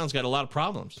 Antonio Brown's got a lot of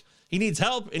problems. He needs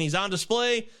help, and he's on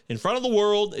display in front of the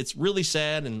world. It's really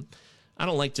sad, and I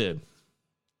don't like to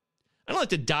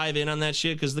dive in on that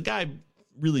shit because the guy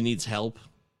really needs help.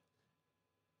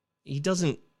 He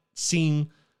doesn't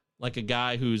seem like a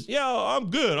guy who's,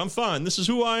 I'm good, I'm fine, this is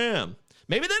who I am.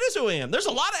 Maybe that is who I am. There's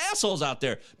a lot of assholes out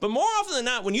there. But more often than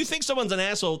not, when you think someone's an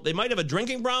asshole, they might have a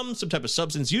drinking problem, some type of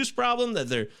substance use problem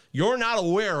that you're not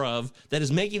aware of that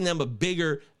is making them a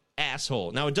bigger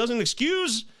asshole. Now, it doesn't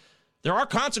excuse, there are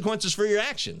consequences for your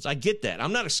actions. I get that.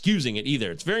 I'm not excusing it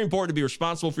either. It's very important to be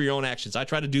responsible for your own actions. I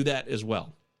try to do that as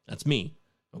well. That's me.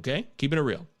 Okay? Keeping it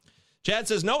real. Chad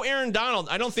says, no Aaron Donald.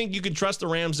 I don't think you can trust the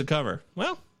Rams to cover.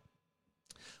 Well,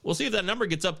 we'll see if that number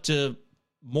gets up to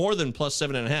more than plus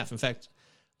 7.5. In fact,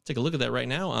 take a look at that right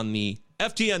now on the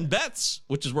FTN Bets,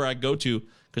 which is where I go to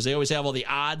because they always have all the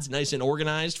odds nice and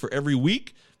organized for every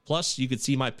week. Plus, you could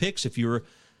see my picks if you're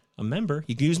a member.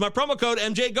 You can use my promo code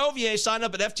MJGovier. Sign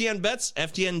up at FTN Bets,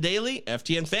 FTN Daily,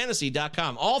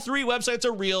 FTNFantasy.com. All three websites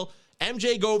are real.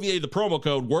 MJ Govier, the promo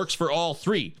code, works for all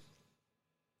three.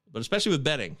 But especially with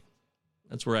betting,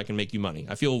 that's where I can make you money.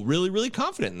 I feel really, really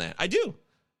confident in that. I do.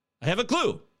 I have a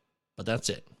clue, but that's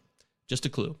it. Just a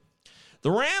clue.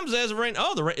 The Rams, as of right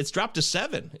now, it's dropped to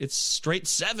 7. It's straight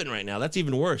 7 right now. That's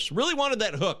even worse. Really wanted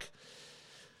that hook.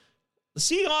 The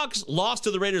Seahawks lost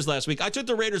to the Raiders last week. I took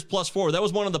the Raiders plus 4. That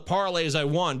was one of the parlays I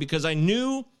won because I didn't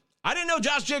know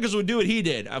Josh Jacobs would do what he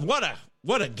did. What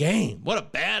a game. What a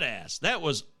badass. That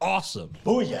was awesome.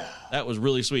 Booyah. That was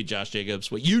really sweet, Josh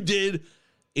Jacobs. What you did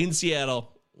in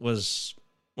Seattle was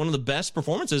one of the best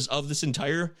performances of this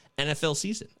entire NFL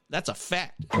season. That's a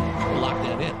fact. We'll lock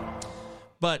that in.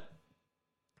 But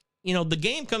the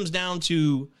game comes down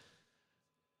to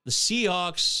the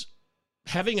Seahawks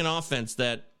having an offense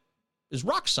that is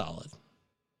rock solid.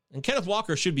 And Kenneth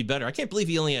Walker should be better. I can't believe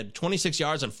he only had 26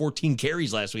 yards on 14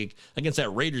 carries last week against that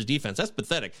Raiders defense. That's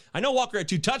pathetic. I know Walker had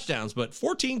 2 touchdowns, but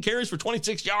 14 carries for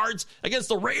 26 yards against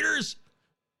the Raiders?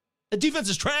 The defense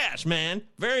is trash, man.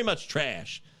 Very much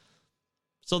trash.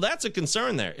 So that's a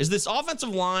concern there. Is this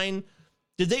offensive line,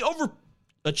 did they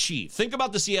overachieve? Think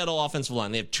about the Seattle offensive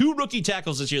line. They have 2 rookie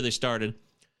tackles this year they started.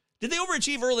 Did they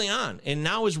overachieve early on? And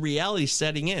now is reality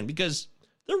setting in? Because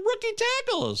they're rookie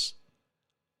tackles.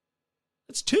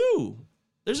 That's 2.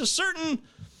 There's a certain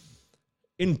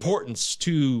importance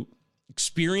to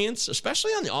experience,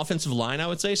 especially on the offensive line, I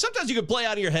would say. Sometimes you could play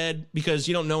out of your head because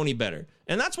you don't know any better.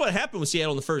 And that's what happened with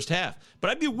Seattle in the first half. But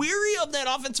I'd be weary of that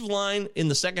offensive line in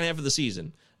the second half of the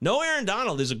season. No Aaron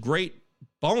Donald is a great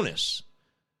bonus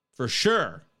for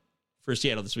sure for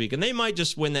Seattle this week. And they might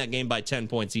just win that game by 10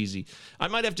 points easy. I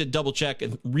might have to double check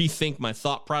and rethink my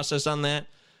thought process on that.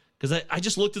 Because I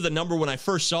just looked at the number when I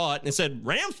first saw it and it said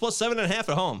Rams plus 7.5 at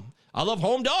home. I love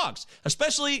home dogs,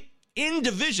 especially in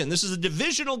division. This is a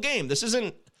divisional game. This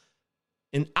isn't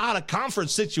an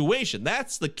out-of-conference situation.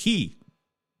 That's the key.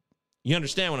 You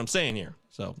understand what I'm saying here?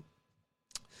 So,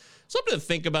 something to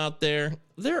think about there.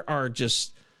 There are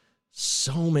just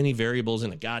so many variables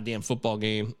in a goddamn football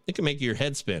game. It can make your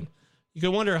head spin. You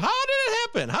can wonder, how did it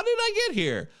happen? How did I get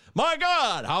here? My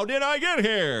God, how did I get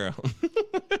here?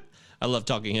 I love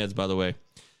talking heads, by the way.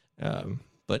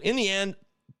 But in the end,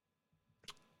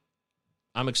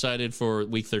 I'm excited for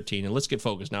week 13. And let's get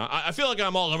focused now. I feel like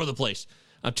I'm all over the place.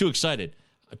 I'm too excited.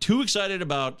 I'm too excited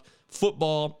about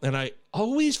football. And I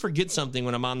always forget something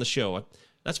when I'm on the show.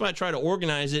 That's why I try to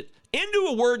organize it into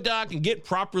a Word doc and get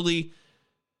properly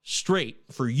straight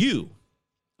for you.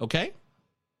 Okay?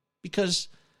 Because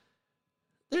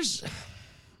there's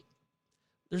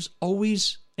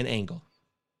always an angle.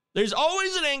 There's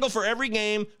always an angle for every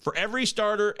game, for every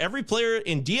starter, every player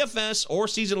in DFS or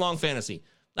season-long fantasy.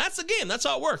 That's the game. That's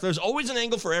how it works. There's always an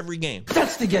angle for every game.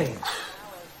 That's the game.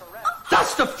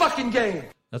 That's the fucking game.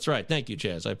 That's right. Thank you,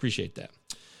 Chaz. I appreciate that.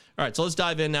 All right, so let's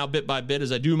dive in now bit by bit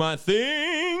as I do my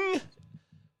thing.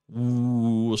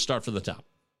 We'll start from the top.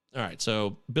 All right,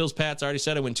 so Bills-Pats, I already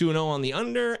said I went 2-0 on the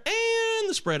under and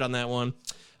the spread on that one.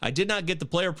 I did not get the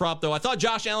player prop, though. I thought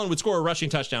Josh Allen would score a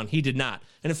rushing touchdown. He did not.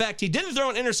 And, in fact, he didn't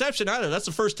throw an interception either. That's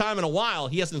the first time in a while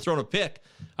he hasn't thrown a pick.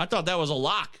 I thought that was a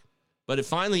lock, but it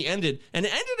finally ended. And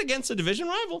it ended against a division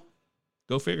rival.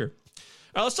 Go figure.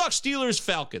 All right, let's talk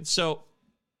Steelers-Falcons. So,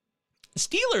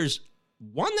 Steelers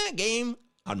won that game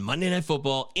on Monday Night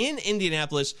Football in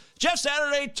Indianapolis. Jeff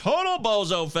Saturday, total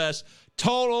bozo fest.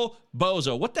 Total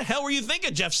bozo. What the hell were you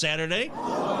thinking, Jeff Saturday?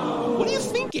 What are you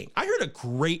thinking? I heard a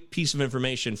great piece of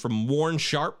information from Warren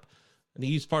Sharp. And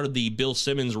he's part of the Bill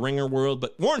Simmons ringer world.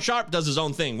 But Warren Sharp does his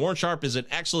own thing. Warren Sharp is an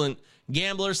excellent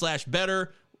gambler /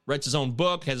 bettor. Writes his own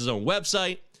book. Has his own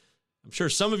website. I'm sure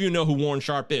some of you know who Warren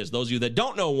Sharp is. Those of you that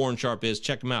don't know who Warren Sharp is,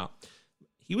 check him out.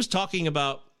 He was talking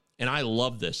about, and I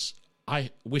love this. I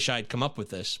wish I'd come up with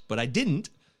this, but I didn't,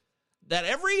 that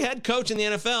every head coach in the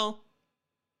NFL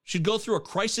should go through a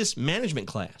crisis management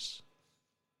class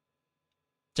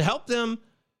to help them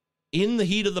in the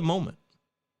heat of the moment.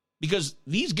 Because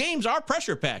these games are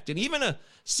pressure-packed, and even a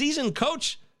seasoned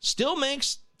coach still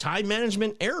makes time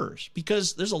management errors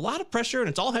because there's a lot of pressure and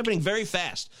it's all happening very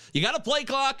fast. You got a play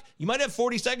clock. You might have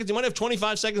 40 seconds. You might have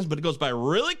 25 seconds, but it goes by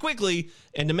really quickly.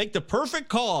 And to make the perfect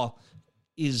call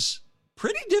is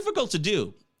pretty difficult to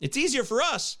do. It's easier for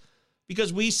us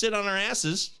because we sit on our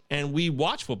asses and we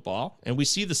watch football and we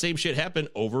see the same shit happen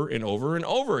over and over and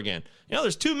over again. You know,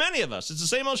 there's too many of us. It's the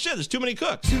same old shit. There's too many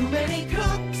cooks. Too many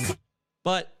cooks.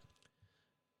 But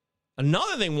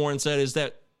another thing Warren said is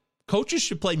that coaches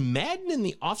should play Madden in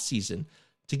the offseason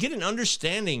to get an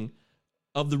understanding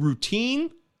of the routine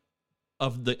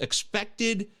of the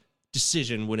expected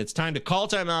decision when it's time to call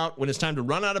timeout, when it's time to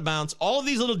run out of bounds, all of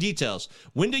these little details,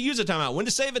 when to use a timeout, when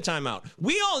to save a timeout.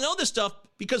 We all know this stuff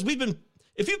because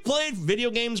if you played video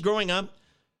games growing up,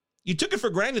 you took it for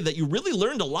granted that you really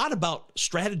learned a lot about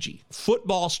strategy,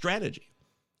 football strategy.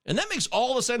 And that makes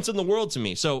all the sense in the world to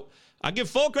me. So I give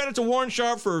full credit to Warren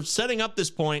Sharp for setting up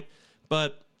this point,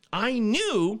 but I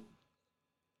knew,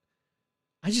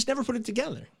 I just never put it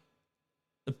together.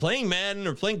 Playing Madden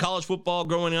or playing college football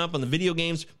growing up on the video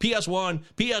games, PS1,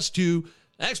 PS2,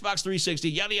 Xbox 360,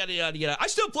 yada, yada, yada, yada. I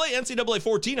still play NCAA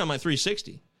 14 on my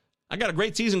 360. I got a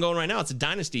great season going right now. It's a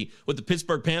dynasty with the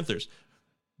Pittsburgh Panthers.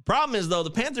 Problem is, though,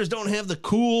 the Panthers don't have the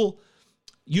cool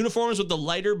uniforms with the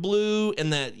lighter blue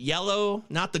and that yellow,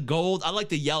 not the gold. I like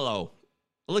the yellow.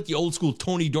 I like the old school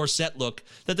Tony Dorsett look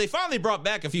that they finally brought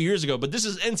back a few years ago, but this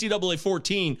is NCAA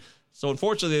 14, so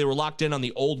unfortunately they were locked in on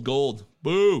the old gold.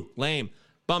 Boo, lame,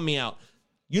 bum me out.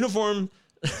 Uniform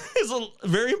is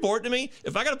very important to me.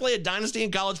 If I got to play a dynasty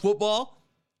in college football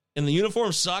and the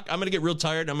uniforms suck, I'm going to get real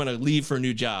tired and I'm going to leave for a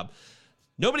new job.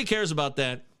 Nobody cares about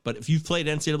that, but if you've played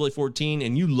NCAA 14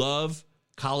 and you love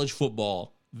college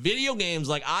football, video games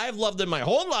like I've loved them my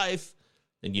whole life,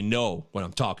 then you know what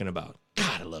I'm talking about.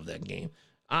 God, I love that game.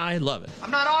 I love it.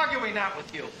 I'm not arguing that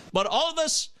with you. But all of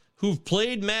us who've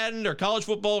played Madden or college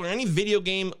football or any video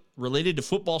game related to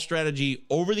football strategy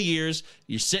over the years,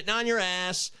 you're sitting on your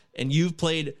ass and you've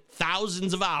played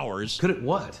thousands of hours. Good at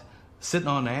what? Sitting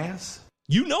on ass?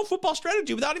 You know football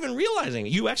strategy without even realizing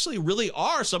it. You actually really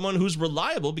are someone who's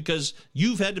reliable because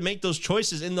you've had to make those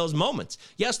choices in those moments.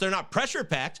 Yes, they're not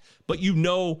pressure-packed, but you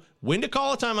know when to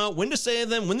call a timeout, when to save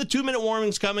them, when the 2-minute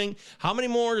warning's coming, how many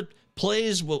more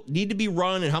plays will need to be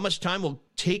run and how much time will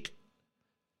take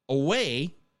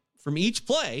away from each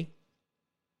play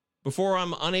before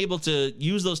I'm unable to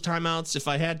use those timeouts if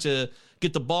I had to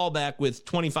get the ball back with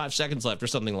 25 seconds left or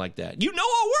something like that. You know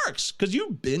how it works because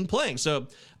you've been playing. So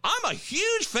I'm a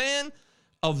huge fan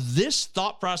of this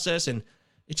thought process, and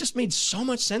it just made so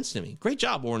much sense to me. Great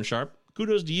job, Warren Sharp.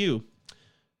 Kudos to you.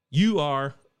 You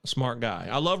are a smart guy.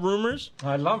 I love rumors.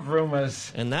 I love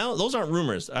rumors. And now those aren't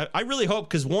rumors. I really hope,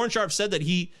 because Warren Sharp said that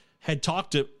he had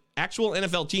talked to actual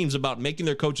NFL teams about making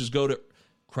their coaches go to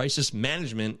crisis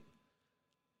management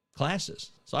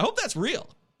classes. So I hope that's real.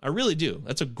 I really do.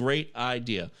 That's a great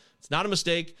idea. It's not a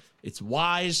mistake. It's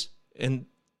wise. And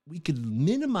we could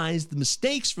minimize the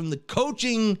mistakes from the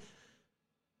coaching.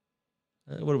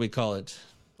 What do we call it?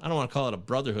 I don't want to call it a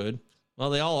brotherhood.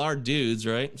 Well, they all are dudes,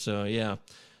 right? So, yeah.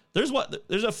 There's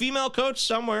a female coach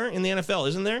somewhere in the NFL,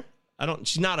 isn't there?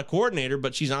 She's not a coordinator,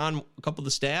 but she's on a couple of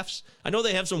the staffs. I know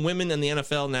they have some women in the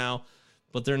NFL now,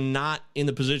 but they're not in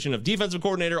the position of defensive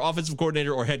coordinator, offensive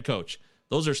coordinator, or head coach.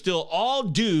 Those are still all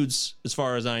dudes as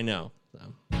far as I know. So.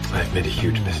 I've made a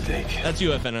huge mistake. That's you,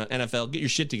 NFL. Get your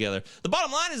shit together. The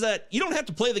bottom line is that you don't have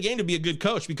to play the game to be a good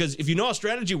coach, because if you know how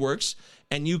strategy works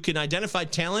and you can identify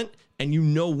talent and you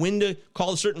know when to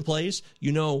call certain plays,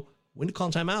 you know when to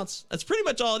call timeouts, that's pretty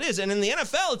much all it is. And in the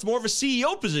NFL, it's more of a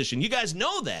CEO position. You guys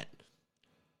know that.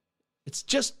 It's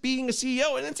just being a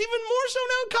CEO, and it's even more so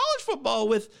now in college football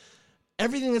with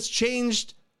everything that's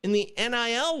changed in the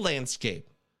NIL landscape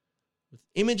with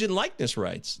image and likeness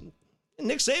rights. And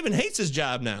Nick Saban hates his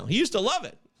job now. He used to love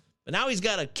it, but now he's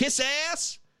got to kiss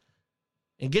ass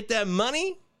and get that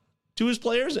money to his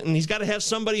players, and he's got to have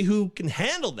somebody who can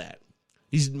handle that.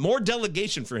 He's more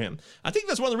delegation for him. I think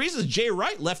that's one of the reasons Jay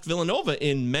Wright left Villanova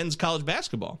in men's college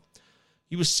basketball.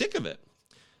 He was sick of it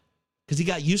because he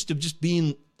got used to just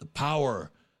being the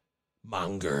power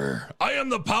monger. I am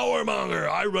the power monger.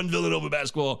 I run Villanova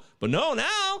basketball. But no,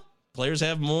 now players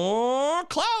have more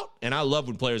clout, and I love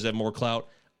when players have more clout.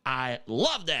 I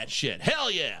love that shit. Hell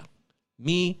yeah.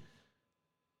 Me,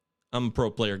 I'm a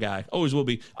pro player guy. Always will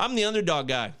be. I'm the underdog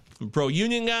guy. I'm a pro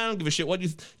union guy. I don't give a shit what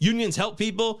unions help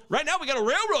people. Right now we got a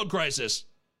railroad crisis.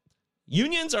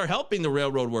 Unions are helping the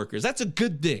railroad workers. That's a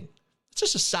good thing. It's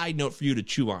just a side note for you to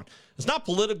chew on. It's not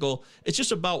political. It's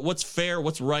just about what's fair,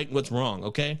 what's right, and what's wrong,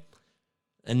 okay?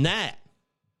 And that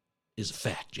is a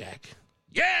fact, Jack.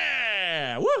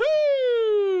 Yeah!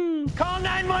 Woohoo! Call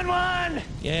 911!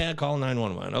 Yeah, call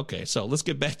 911. Okay, so let's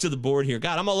get back to the board here.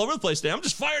 God, I'm all over the place today. I'm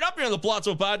just fired up here on the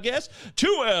Palazzo Podcast.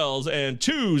 2 L's and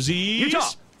 2 Z's. Utah.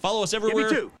 Follow us everywhere.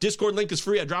 Give me 2. Discord link is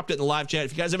free. I dropped it in the live chat.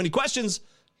 If you guys have any questions,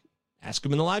 ask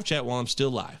them in the live chat while I'm still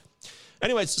live.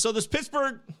 Anyways, so this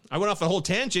Pittsburgh, I went off a whole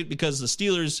tangent because the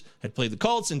Steelers had played the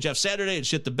Colts and Jeff Saturday had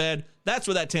shit the bed. That's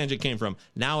where that tangent came from.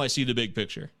 Now I see the big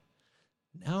picture.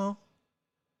 Now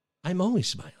I'm always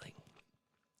smiling.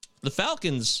 The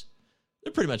Falcons,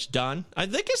 they're pretty much done. I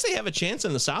guess they have a chance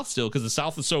in the South still because the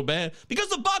South is so bad. Because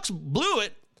the Bucs blew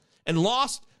it and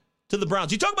lost to the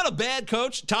Browns. You talk about a bad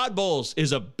coach? Todd Bowles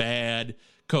is a bad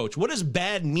coach. What does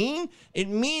bad mean? It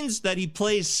means that he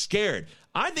plays scared.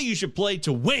 I think you should play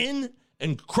to win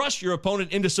and crush your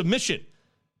opponent into submission.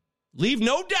 Leave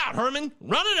no doubt, Herman.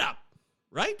 Run it up.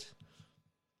 Right?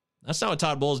 That's not what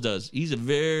Todd Bowles does.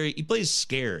 He plays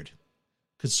scared.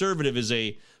 Conservative is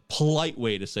a polite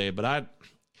way to say it, but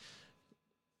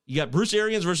you got Bruce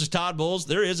Arians versus Todd Bowles.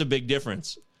 There is a big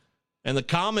difference. And the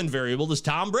common variable is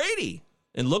Tom Brady.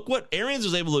 And look what Arians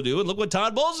was able to do, and look what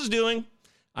Todd Bowles is doing.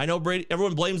 I know Brady,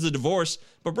 everyone blames the divorce,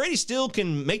 but Brady still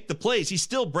can make the plays. He's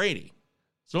still Brady.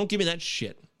 So don't give me that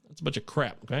shit. That's a bunch of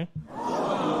crap, okay?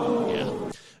 Yeah.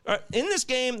 All right, in this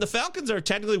game, the Falcons are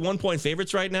technically 1-point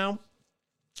favorites right now.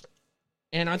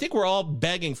 And I think we're all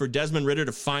begging for Desmond Ridder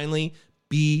to finally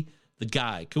be the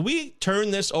guy. Could we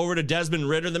turn this over to Desmond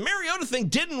Ridder? The Mariota thing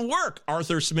didn't work.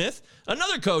 Arthur Smith,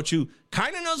 another coach who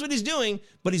kind of knows what he's doing,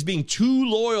 but he's being too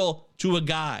loyal to a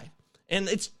guy. And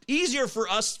it's easier for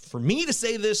me to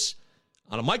say this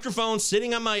on a microphone,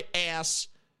 sitting on my ass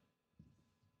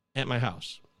at my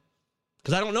house.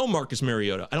 Because I don't know Marcus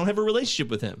Mariota. I don't have a relationship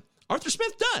with him. Arthur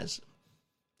Smith does.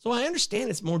 So I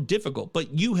understand it's more difficult,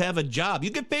 but you have a job.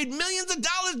 You get paid millions of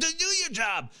dollars to do your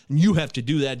job. And you have to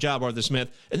do that job, Arthur Smith.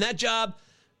 And that job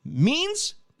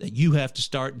means that you have to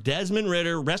start Desmond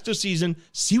Ridder, rest of season,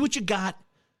 see what you got.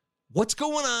 What's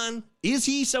going on? Is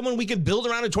he someone we can build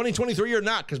around in 2023 or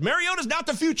not? Because Mariota's not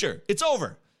the future. It's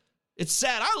over. It's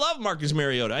sad. I love Marcus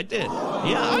Mariota. I did.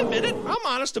 Yeah, I admit it. I'm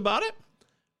honest about it.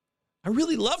 I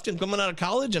really loved him coming out of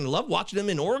college and loved watching him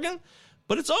in Oregon,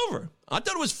 but it's over. I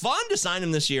thought it was fun to sign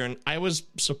him this year, and I was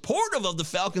supportive of the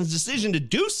Falcons' decision to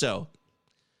do so.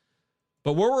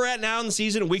 But where we're at now in the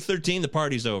season, in Week 13, the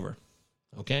party's over.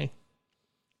 Okay?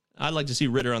 I'd like to see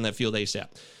Ridder on that field ASAP.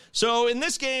 So in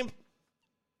this game,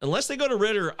 unless they go to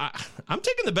Ridder, I'm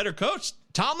taking the better coach.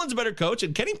 Tomlin's a better coach,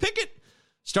 and Kenny Pickett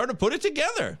started to put it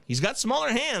together. He's got smaller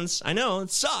hands. I know,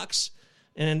 it sucks.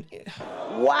 And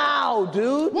wow,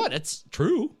 dude. What? It's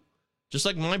true. Just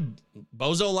like my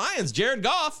bozo Lions, Jared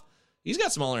Goff, he's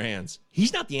got smaller hands.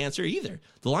 He's not the answer either.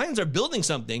 The Lions are building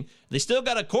something. They still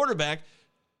got a quarterback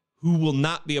who will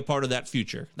not be a part of that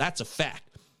future. That's a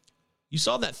fact. You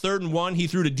saw that 3rd and 1 he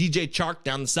threw to DJ Chark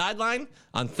down the sideline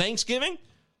on Thanksgiving?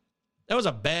 That was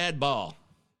a bad ball.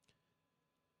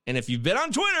 And if you've been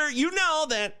on Twitter, you know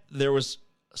that there was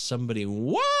somebody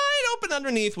wide open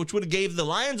underneath, which would have gave the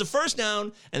Lions a first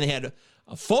down, and they had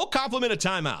a full complement of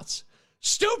timeouts.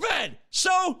 Stupid!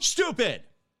 So stupid!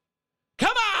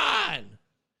 Come on!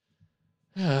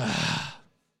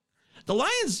 The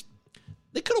Lions,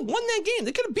 they could have won that game.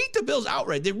 They could have beat the Bills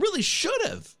outright. They really should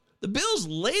have. The Bills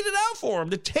laid it out for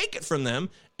them to take it from them,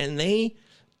 and they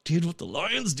did what the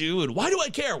Lions do. And why do I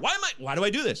care? Why do I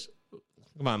do this?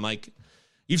 Come on, Mike.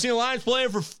 You've seen the Lions play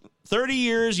for 30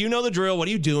 years. You know the drill. What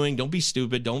are you doing? Don't be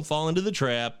stupid. Don't fall into the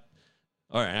trap.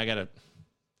 All right,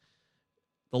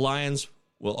 the Lions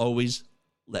will always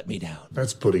let me down.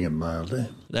 That's putting it mildly.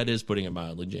 That is putting it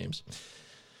mildly, James.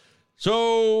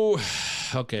 So,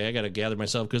 okay, I got to gather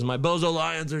myself because my bozo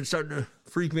Lions are starting to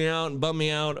freak me out and bum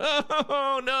me out.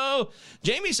 Oh, no.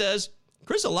 Jamie says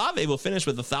Chris Olave will finish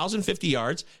with 1,050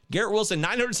 yards, Garrett Wilson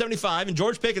 975, and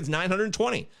George Pickens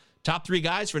 920. Top 3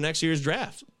 guys for next year's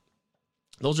draft.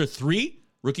 Those are 3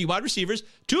 rookie wide receivers.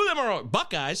 2 of them are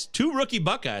Buckeyes, 2 rookie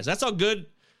Buckeyes. That's how good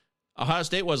Ohio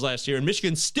State was last year, and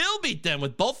Michigan still beat them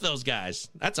with both those guys.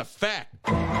 That's a fact.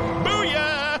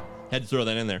 Booyah! Had to throw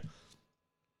that in there.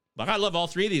 But I love all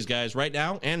 3 of these guys right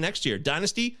now and next year.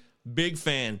 Dynasty, big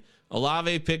fan.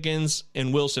 Olave, Pickens,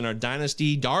 and Wilson are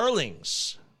dynasty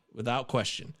darlings, without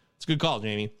question. It's a good call,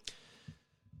 Jamie.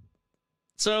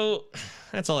 So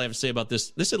that's all I have to say about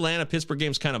this. This Atlanta-Pittsburgh game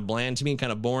is kind of bland to me,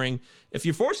 kind of boring. If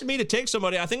you're forcing me to take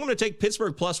somebody, I think I'm going to take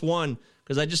Pittsburgh +1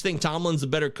 because I just think Tomlin's the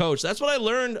better coach. That's what I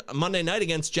learned Monday night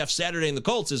against Jeff Saturday and the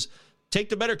Colts is take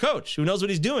the better coach who knows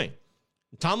what he's doing.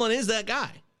 Tomlin is that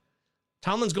guy.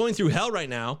 Tomlin's going through hell right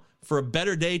now for a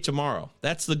better day tomorrow.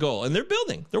 That's the goal. And they're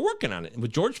building. They're working on it. And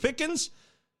with George Pickens,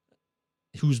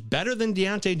 who's better than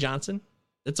Deontay Johnson,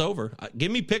 it's over.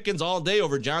 Give me Pickens all day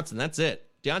over Johnson. That's it.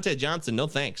 Deontay Johnson, no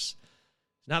thanks.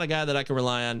 Not a guy that I can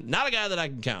rely on. Not a guy that I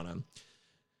can count on.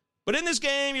 But in this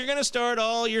game, you're going to start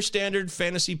all your standard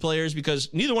fantasy players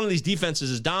because neither one of these defenses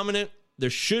is dominant.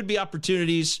 There should be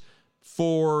opportunities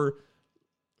for...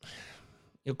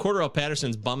 Cordarrelle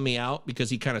Patterson's bummed me out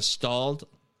because he kind of stalled.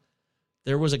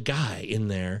 There was a guy in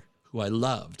there who I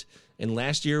loved, and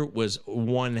last year was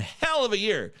one hell of a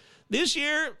year. This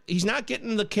year, he's not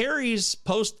getting the carries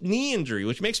post-knee injury,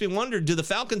 which makes me wonder, do the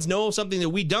Falcons know something that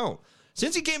we don't?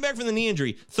 Since he came back from the knee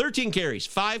injury, 13 carries,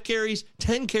 5 carries,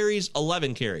 10 carries,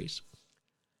 11 carries.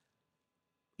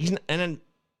 And then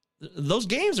those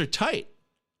games are tight.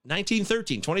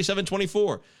 19-13,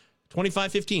 27-24.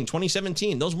 25-15,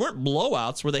 2017. Those weren't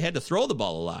blowouts where they had to throw the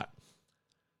ball a lot.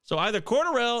 So either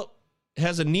Cordarrelle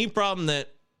has a knee problem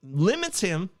that limits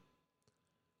him,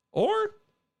 or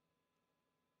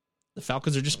the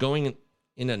Falcons are just going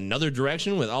in another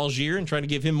direction with Algier and trying to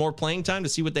give him more playing time to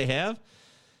see what they have.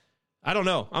 I don't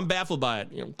know. I'm baffled by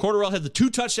it. Cordarrelle had the 2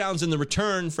 touchdowns in the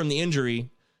return from the injury,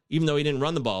 even though he didn't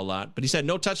run the ball a lot. But he's had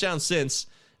no touchdowns since.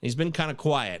 He's been kind of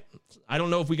quiet. I don't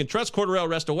know if we can trust Cordarrelle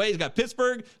rest away. He's got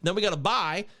Pittsburgh, then we got a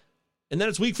bye, and then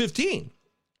it's week 15.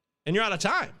 And you're out of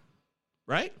time,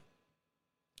 right?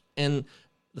 And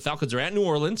the Falcons are at New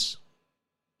Orleans.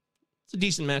 It's a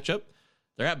decent matchup.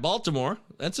 They're at Baltimore.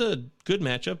 That's a good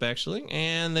matchup, actually.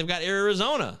 And they've got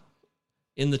Arizona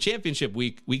in the championship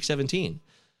week 17.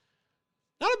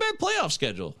 Not a bad playoff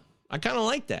schedule. I kind of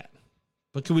like that.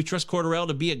 But can we trust Cordarrelle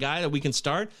to be a guy that we can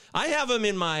start? I have him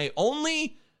in my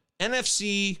only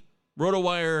NFC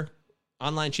RotoWire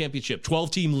online championship,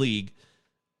 12-team league.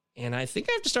 And I think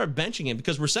I have to start benching him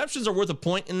because receptions are worth a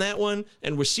point in that one.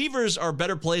 And receivers are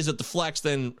better plays at the flex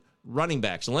than running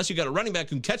backs. Unless you got a running back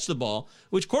who can catch the ball,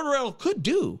 which Cordarrelle could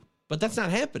do, but that's not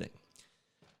happening.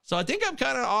 So I think I'm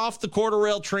kind of off the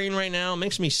Cordarrelle train right now. It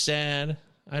makes me sad.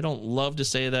 I don't love to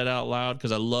say that out loud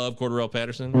because I love Cordarrelle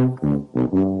Patterson.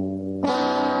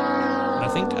 I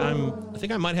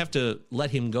think I might have to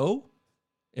let him go.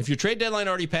 If your trade deadline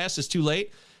already passed, it's too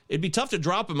late. It'd be tough to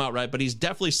drop him outright, but he's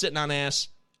definitely sitting on ass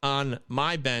on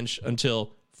my bench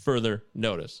until further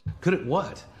notice. Good at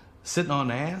what? Sitting on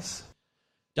ass?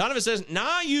 Donovan says,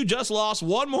 nah, you just lost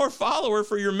one more follower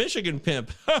for your Michigan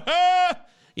pimp.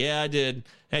 Yeah, I did.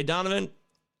 Hey, Donovan,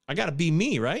 I got to be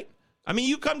me, right? I mean,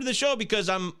 you come to the show because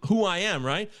I'm who I am,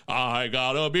 right? I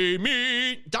gotta be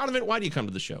me. Donovan, why do you come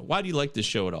to the show? Why do you like this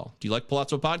show at all? Do you like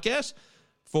Palazzo Podcast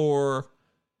for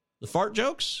the fart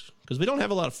jokes? Because we don't have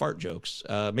a lot of fart jokes.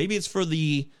 Maybe it's for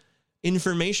the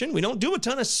information. We don't do a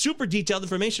ton of super detailed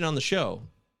information on the show.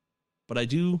 But I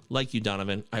do like you,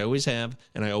 Donovan. I always have,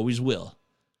 and I always will.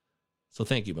 So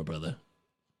thank you, my brother.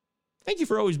 Thank you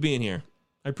for always being here.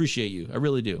 I appreciate you. I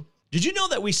really do. Did you know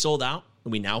that we sold out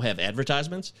and we now have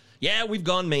advertisements? Yeah, we've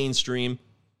gone mainstream.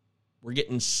 We're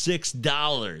getting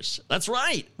 $6. That's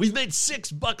right. We've made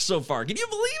 $6 so far. Can you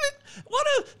believe it? What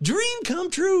a dream come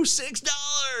true.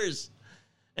 $6.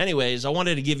 Anyways, I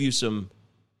wanted to give you some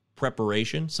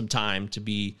preparation, some time to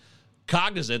be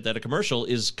cognizant that a commercial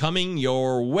is coming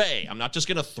your way. I'm not just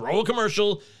going to throw a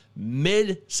commercial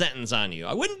mid-sentence on you.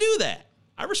 I wouldn't do that.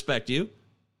 I respect you,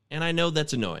 and I know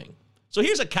that's annoying. So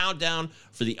here's a countdown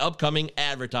for the upcoming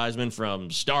advertisement from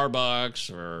Starbucks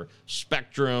or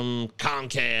Spectrum,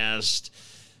 Comcast,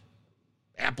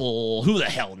 Apple, who the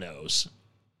hell knows.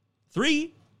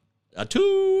 3,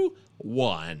 2,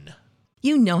 1.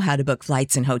 You know how to book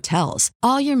flights and hotels.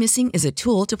 All you're missing is a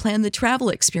tool to plan the travel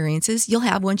experiences you'll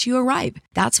have once you arrive.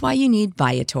 That's why you need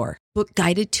Viator. Book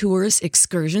guided tours,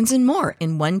 excursions, and more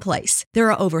in one place. There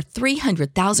are over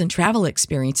 300,000 travel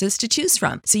experiences to choose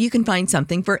from, so you can find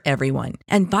something for everyone.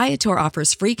 And Viator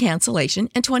offers free cancellation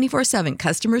and 24/7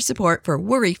 customer support for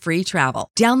worry-free travel.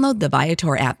 Download the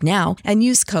Viator app now and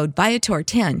use code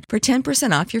Viator10 for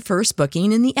 10% off your first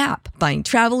booking in the app. Find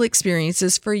travel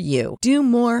experiences for you. Do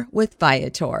more with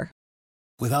Viator.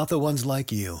 Without the ones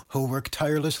like you, who work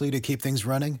tirelessly to keep things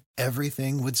running,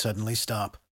 everything would suddenly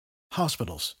stop.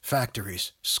 Hospitals,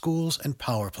 factories, schools, and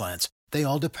power plants, they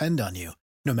all depend on you.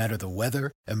 No matter the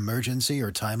weather, emergency,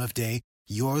 or time of day,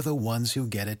 you're the ones who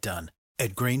get it done.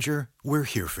 At Grainger, we're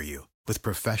here for you with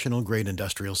professional-grade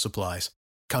industrial supplies.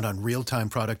 Count on real-time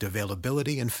product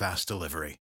availability and fast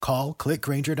delivery. Call,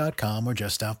 clickgrainger.com, or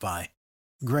just stop by.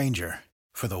 Grainger,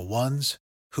 for the ones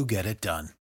who get it done.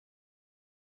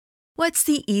 What's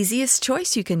the easiest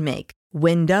choice you can make?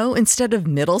 Window instead of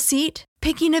middle seat?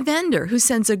 Picking a vendor who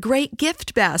sends a great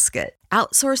gift basket?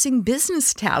 outsourcing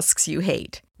business tasks you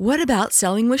hate? What about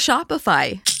selling with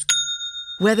Shopify?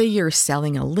 Whether you're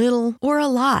selling a little or a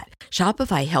lot,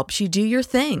 Shopify helps you do your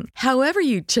thing, however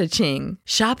you cha-ching.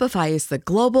 Shopify is the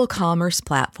global commerce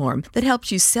platform that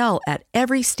helps you sell at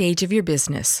every stage of your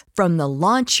business. From the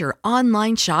launch your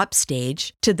online shop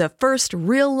stage to the first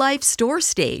real-life store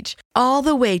stage, all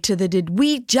the way to the did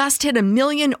we just hit 1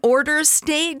 million orders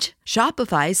stage.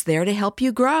 Shopify's there to help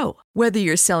you grow. Whether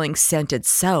you're selling scented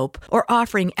soap or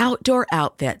offering outdoor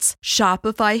outfits,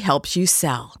 Shopify helps you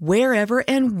sell. Wherever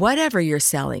and whatever you're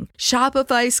selling,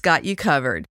 Shopify's got you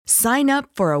covered. Sign up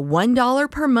for a $1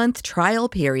 per month trial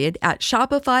period at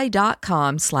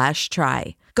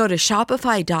shopify.com/try. Go to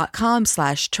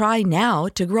shopify.com/try now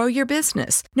to grow your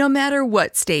business, no matter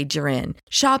what stage you're in.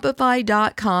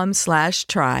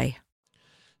 Shopify.com/try.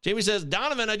 Jamie says,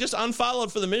 Donovan, I just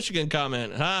unfollowed for the Michigan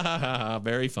comment. Ha, ha, ha, ha.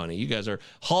 Very funny. You guys are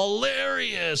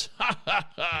hilarious. Ha, ha,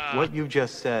 ha. What you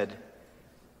just said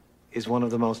is one of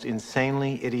the most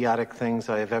insanely idiotic things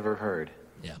I have ever heard.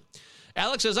 Yeah.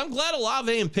 Alex says, I'm glad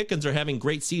Olave and Pickens are having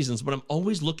great seasons, but I'm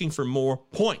always looking for more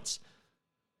points,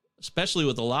 especially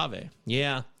with Olave.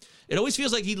 Yeah. It always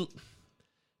feels like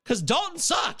because Dalton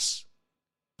sucks.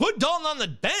 Put Dalton on the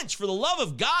bench, for the love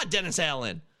of God, Dennis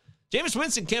Allen. Jameis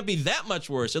Winston can't be that much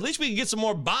worse. At least we can get some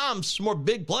more bombs, some more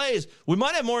big plays. We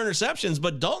might have more interceptions,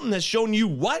 but Dalton has shown you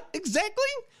what exactly?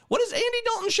 What has Andy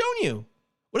Dalton shown you?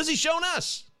 What has he shown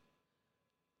us?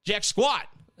 Jack squat.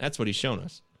 That's what he's shown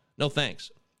us. No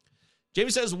thanks. Jamie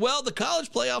says, well, the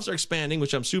college playoffs are expanding,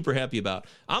 which I'm super happy about.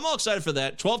 I'm all excited for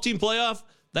that. 12-team playoff,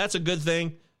 that's a good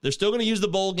thing. They're still going to use the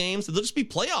bowl games. They'll just be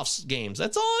playoffs games.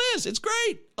 That's all it is. It's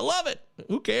great. I love it.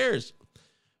 Who cares?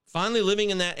 Finally living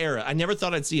in that era. I never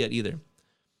thought I'd see it either.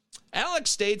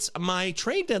 Alex states, my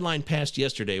trade deadline passed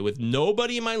yesterday with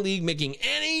nobody in my league making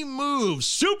any moves.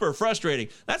 Super frustrating.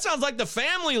 That sounds like the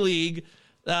family league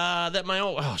that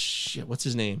what's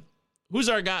his name? Who's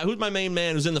our guy? Who's my main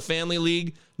man who's in the family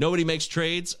league? Nobody makes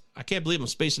trades. I can't believe I'm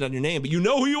spacing on your name, but you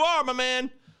know who you are, my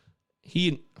man.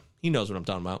 He knows what I'm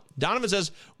talking about. Donovan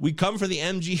says, we come for the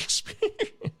MG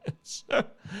experience.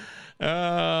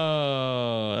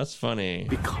 Oh, that's funny.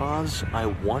 Because I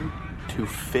want to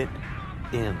fit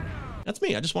in. That's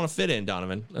me. I just want to fit in,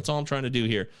 Donovan. That's all I'm trying to do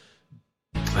here.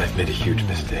 I've made a huge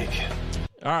mistake.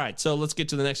 All right, so let's get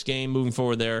to the next game. Moving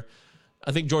forward there.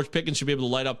 I think George Pickens should be able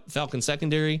to light up Falcon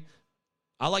secondary.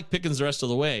 I like Pickens the rest of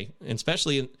the way, and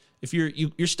especially if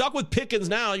you're stuck with Pickens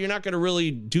now, you're not going to really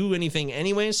do anything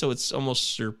anyway, so it's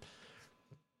almost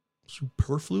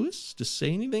superfluous to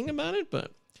say anything about it,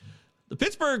 but the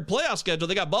Pittsburgh playoff schedule,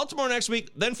 they got Baltimore next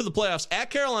week, then for the playoffs at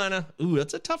Carolina. Ooh,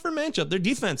 that's a tougher matchup. Their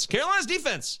defense, Carolina's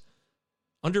defense,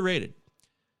 underrated.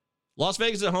 Las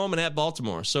Vegas at home and at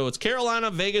Baltimore. So it's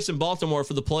Carolina, Vegas, and Baltimore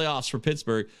for the playoffs for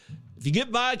Pittsburgh. If you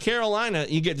get by Carolina,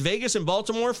 you get Vegas and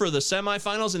Baltimore for the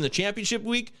semifinals in the championship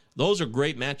week. Those are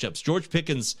great matchups. George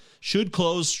Pickens should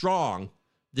close strong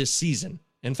this season.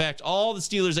 In fact, all the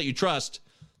Steelers that you trust,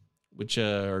 which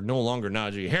are no longer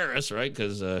Najee Harris, right?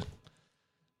 Because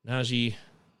Najee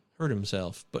hurt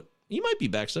himself, but he might be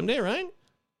back someday, right?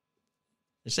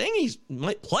 They're saying he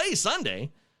might play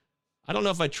Sunday. I don't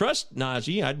know if I trust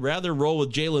Najee. I'd rather roll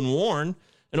with Jaylen Warren.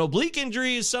 An oblique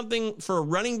injury is something for a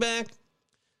running back.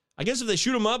 I guess if they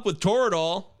shoot him up with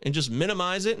Toradol and just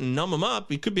minimize it and numb him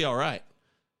up, he could be all right.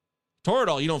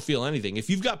 Toradol, you don't feel anything. If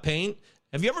you've got pain,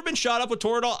 have you ever been shot up with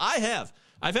Toradol? I have.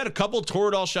 I've had a couple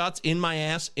Toradol shots in my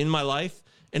ass in my life,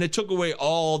 and it took away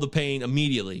all the pain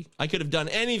immediately. I could have done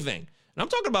anything. And I'm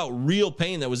talking about real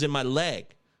pain that was in my leg,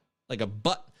 like a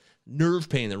butt nerve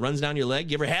pain that runs down your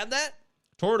leg. You ever had that?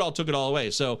 Toradol took it all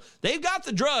away. So they've got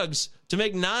the drugs to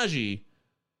make Najee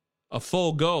a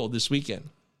full go this weekend.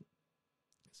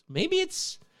 Maybe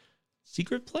it's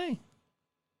secret play.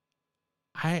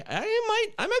 I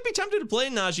might be tempted to play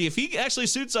Najee. If he actually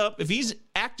suits up, if he's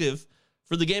active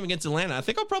for the game against Atlanta, I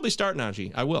think I'll probably start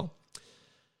Najee. I will.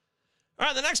 All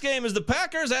right, the next game is the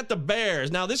Packers at the Bears.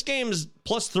 Now, this game is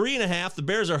plus 3.5. The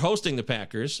Bears are hosting the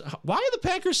Packers. Why are the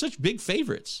Packers such big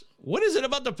favorites? What is it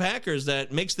about the Packers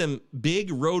that makes them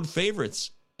big road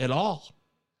favorites at all?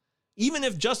 Even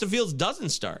if Justin Fields doesn't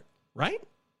start, right?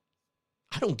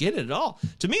 I don't get it at all.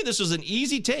 To me, this was an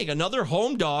easy take. Another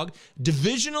home dog,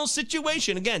 divisional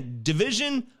situation. Again,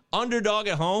 division underdog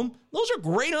at home. Those are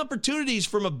great opportunities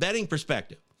from a betting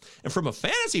perspective. And from a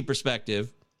fantasy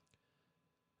perspective,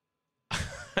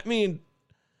 I mean,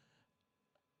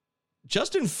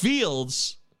 Justin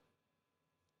Fields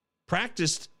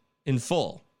practiced in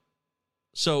full.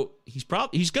 So he's going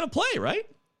to play, right?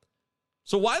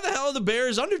 So why the hell are the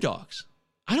Bears underdogs?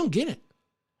 I don't get it.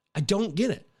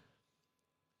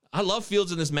 I love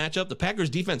Fields in this matchup. The Packers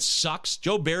defense sucks.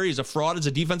 Joe Barry is a fraud as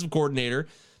a defensive coordinator,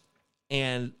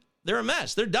 and they're a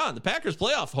mess. They're done. The Packers'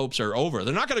 playoff hopes are over.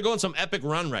 They're not going to go on some epic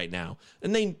run right now.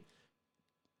 And they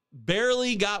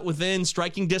barely got within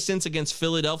striking distance against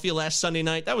Philadelphia last Sunday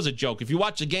night. That was a joke. If you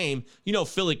watch the game, you know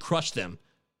Philly crushed them.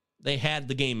 They had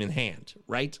the game in hand,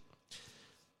 right?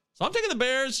 So I'm taking the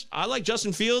Bears. I like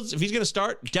Justin Fields. If he's going to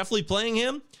start, definitely playing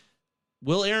him.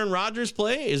 Will Aaron Rodgers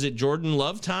play? Is it Jordan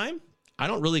Love time? I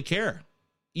don't really care.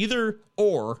 Either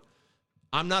or.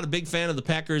 I'm not a big fan of the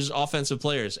Packers' offensive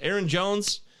players. Aaron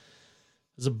Jones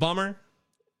is a bummer.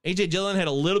 A.J. Dillon had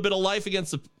a little bit of life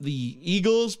against the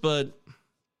Eagles, but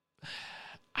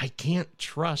I can't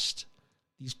trust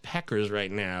these Packers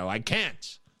right now. I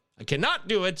can't. I cannot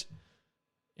do it.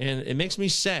 And it makes me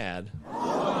sad.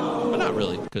 But not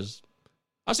really, because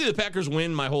I'll see the Packers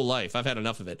win my whole life. I've had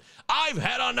enough of it. I've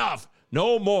had enough.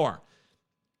 No more.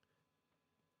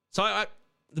 So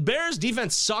the Bears'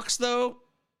 defense sucks, though.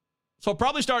 So I'll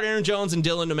probably start Aaron Jones and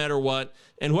Dillon no matter what.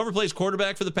 And whoever plays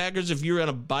quarterback for the Packers, if you're in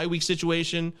a bye week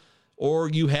situation or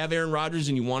you have Aaron Rodgers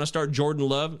and you want to start Jordan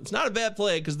Love, it's not a bad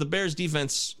play because the Bears'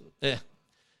 defense,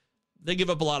 they give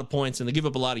up a lot of points and they give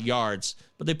up a lot of yards.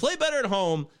 But they play better at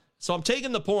home, so I'm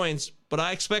taking the points, but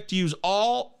I expect to use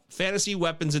all fantasy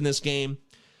weapons in this game.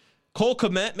 Cole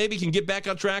Kmet maybe can get back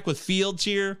on track with Fields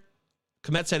here.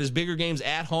 Kmet's had his bigger games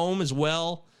at home as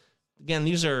well. Again,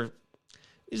 these are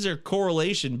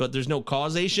correlation, but there's no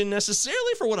causation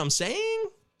necessarily for what I'm saying.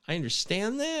 I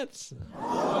understand that.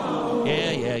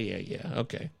 Yeah.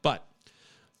 Okay. But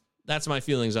that's my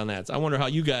feelings on that. I wonder how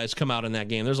you guys come out in that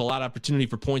game. There's a lot of opportunity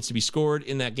for points to be scored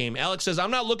in that game. Alex says,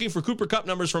 I'm not looking for Cooper Kupp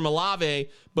numbers from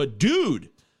Olave, but dude,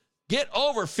 get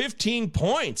over 15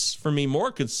 points for me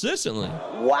more consistently.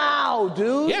 Wow,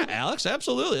 dude. Yeah, Alex,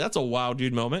 absolutely. That's a wow,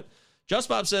 dude moment. Just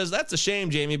Bob says, that's a shame,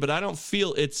 Jamie, but I don't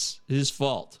feel it's his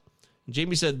fault.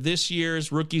 Jamie said this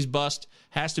year's rookie's bust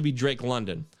has to be Drake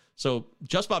London. So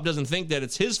Just Bob doesn't think that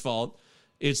it's his fault.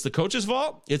 It's the coach's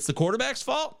fault. It's the quarterback's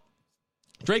fault.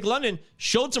 Drake London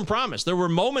showed some promise. There were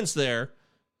moments there,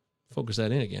 focus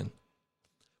that in again,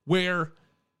 where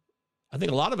I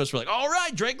think a lot of us were like, all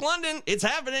right, Drake London, it's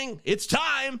happening. It's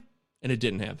time. And it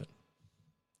didn't happen.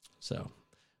 So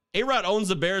A-Rod owns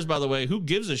the Bears, by the way. Who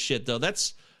gives a shit, though?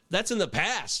 That's in the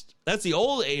past. That's the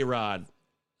old A-Rod,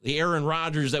 the Aaron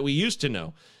Rodgers that we used to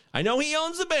know. I know he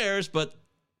owns the Bears, but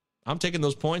I'm taking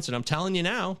those points, and I'm telling you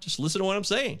now, just listen to what I'm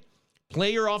saying.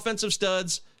 Play your offensive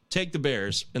studs, take the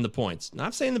Bears and the points.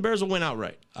 Not saying the Bears will win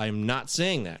outright. I am not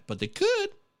saying that, but they could.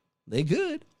 They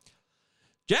could.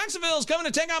 Jacksonville is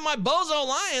coming to take on my Bozo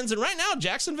Lions, and right now,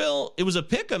 Jacksonville, it was a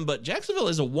pick'em, but Jacksonville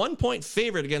is a 1-point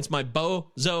favorite against my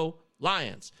Bozo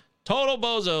Lions. Total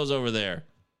bozos over there.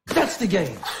 That's the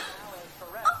game.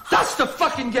 That's the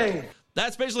fucking game.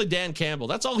 That's basically Dan Campbell.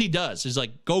 That's all he does. He's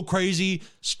like, go crazy,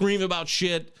 scream about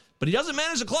shit, but he doesn't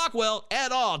manage the clock well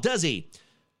at all, does he?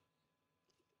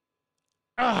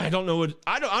 I don't know.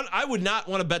 I would not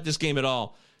want to bet this game at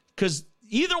all because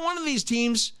either one of these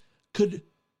teams could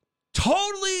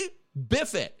totally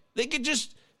biff it. They could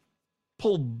just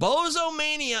pull Bozo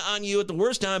Mania on you at the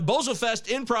worst time. Bozo Fest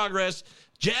in progress.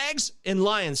 Jags and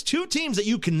Lions, two teams that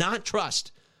you cannot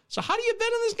trust. So how do you bet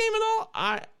on this game at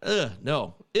all?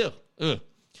 No.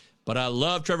 But I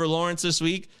love Trevor Lawrence this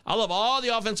week. I love all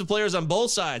the offensive players on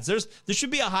both sides. There should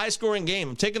be a high-scoring game.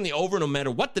 I'm taking the over no matter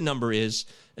what the number is,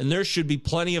 and there should be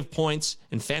plenty of points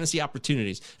and fantasy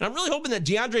opportunities. And I'm really hoping that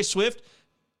DeAndre Swift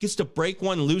gets to break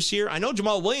one loose here. I know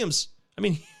Jamal Williams, it's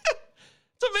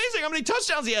amazing how many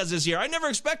touchdowns he has this year. I never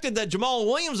expected that Jamal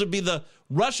Williams would be the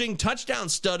rushing touchdown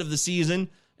stud of the season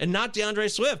and not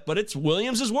DeAndre Swift, but it's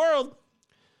Williams' world.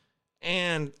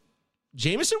 And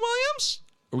Jameson Williams?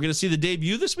 Are we going to see the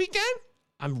debut this weekend?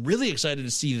 I'm really excited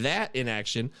to see that in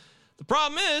action. The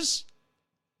problem is,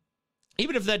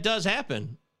 even if that does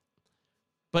happen,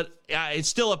 but it's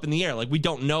still up in the air. Like, we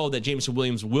don't know that Jameson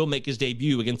Williams will make his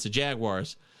debut against the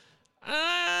Jaguars.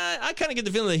 I kind of get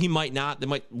the feeling that he might not. They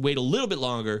might wait a little bit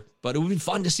longer, but it would be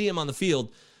fun to see him on the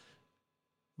field.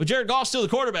 But Jared Goff's still the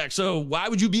quarterback, so why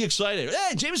would you be excited?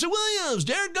 Hey, Jameson Williams,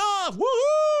 Jared Goff, woohoo,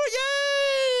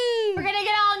 yay! We're going to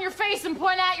get all in your face and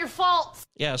point out your faults.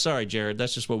 Yeah, sorry, Jared.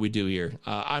 That's just what we do here.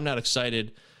 I'm not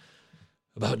excited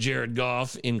about Jared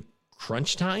Goff in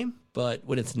crunch time, but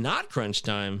when it's not crunch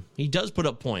time, he does put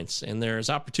up points, and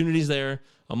there's opportunities there.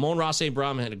 Amon-Ra St.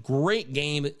 Brown had a great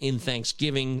game in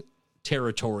Thanksgiving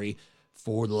territory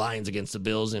for the Lions against the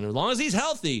Bills, and as long as he's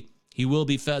healthy, he will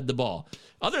be fed the ball.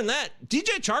 Other than that,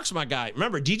 DJ Chark's my guy.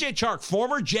 Remember, DJ Chark,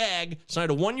 former Jag,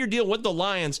 signed a 1-year deal with the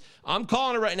Lions. I'm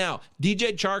calling it right now.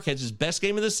 DJ Chark has his best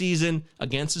game of the season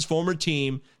against his former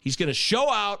team. He's going to show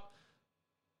out.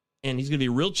 and he's going to be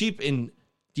real cheap in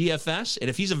DFS. And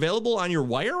if he's available on your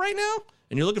wire right now,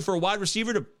 and you're looking for a wide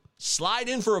receiver to slide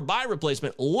in for a bye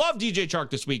replacement, love DJ Chark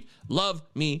this week. Love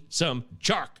me some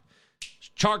Chark.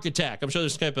 Chark Attack. I'm sure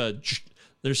there's kind of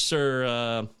there's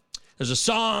a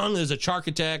song, there's a Chark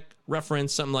Attack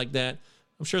reference, something like that.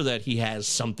 I'm sure that he has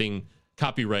something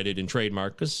copyrighted and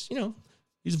trademarked because,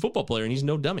 he's a football player and he's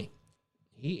no dummy.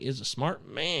 He is a smart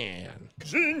man.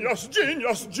 Genius,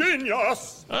 genius,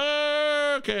 genius.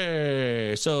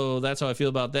 Okay, so that's how I feel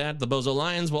about that. The Bozo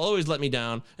Lions will always let me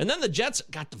down. And then the Jets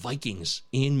got the Vikings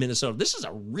in Minnesota. This is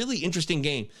a really interesting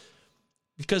game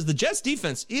because the Jets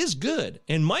defense is good.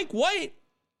 And Mike White,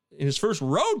 in his first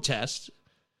road test,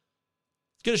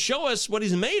 is going to show us what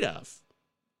he's made of.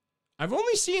 I've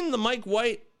only seen the Mike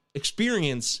White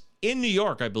experience in New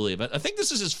York, I believe. I think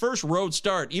this is his first road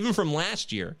start, even from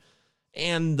last year.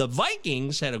 And the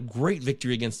Vikings had a great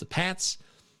victory against the Pats.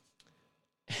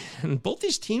 And both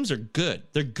these teams are good.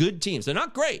 They're good teams. They're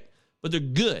not great, but they're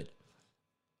good.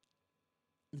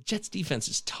 The Jets defense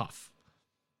is tough.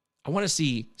 I want to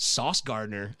see Sauce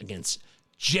Gardner against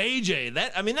JJ.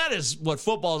 That is what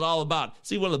football is all about.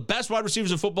 See one of the best wide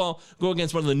receivers in football go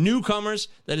against one of the newcomers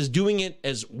that is doing it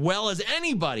as well as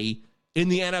anybody in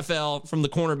the NFL from the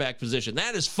cornerback position.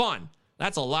 That is fun.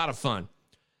 That's a lot of fun.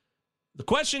 The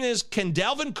question is, can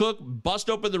Dalvin Cook bust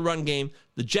open the run game?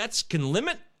 The Jets can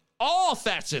limit all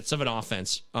facets of an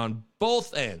offense on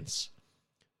both ends.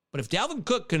 But if Dalvin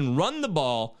Cook can run the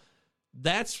ball,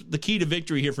 that's the key to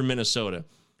victory here for Minnesota.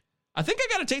 I think I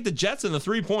got to take the Jets and the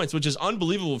 3 points, which is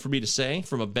unbelievable for me to say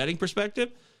from a betting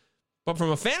perspective. But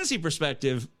from a fantasy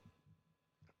perspective,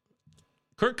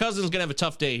 Kirk Cousins is going to have a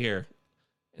tough day here.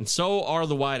 And so are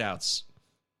the wideouts.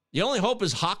 The only hope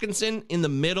is Hawkinson in the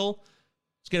middle.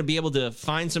 He's going to be able to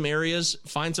find some areas,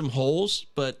 find some holes,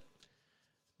 but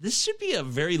this should be a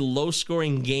very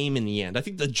low-scoring game in the end. I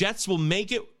think the Jets will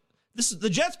make it. The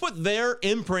Jets put their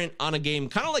imprint on a game,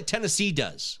 kind of like Tennessee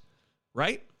does,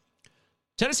 right?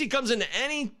 Tennessee comes into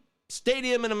any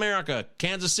stadium in America,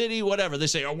 Kansas City, whatever. They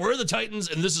say, we're the Titans,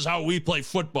 and this is how we play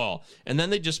football. And then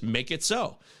they just make it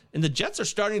so. And the Jets are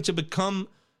starting to become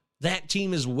that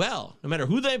team as well. No matter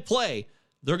who they play,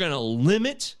 they're going to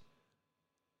limit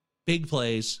big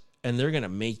plays, and they're going to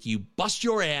make you bust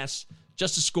your ass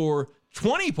just to score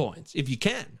 20 points if you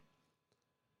can.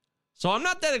 So I'm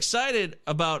not that excited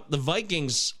about the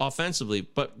Vikings offensively,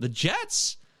 but the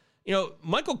Jets,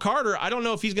 Michael Carter, I don't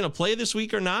know if he's going to play this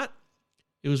week or not.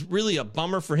 It was really a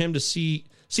bummer for him to see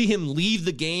him leave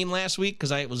the game last week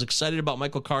because I was excited about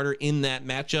Michael Carter in that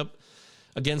matchup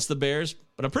against the Bears.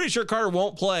 But I'm pretty sure Carter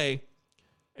won't play,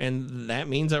 and that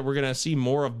means that we're going to see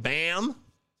more of Bam.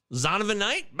 Zonovan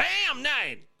Knight? Bam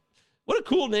Knight. What a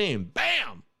cool name.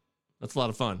 Bam. That's a lot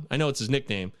of fun. I know it's his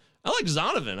nickname. I like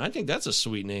Zonovan. I think that's a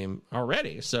sweet name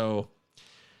already. So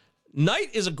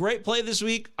Knight is a great play this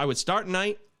week. I would start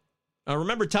Knight.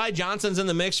 Remember, Ty Johnson's in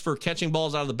the mix for catching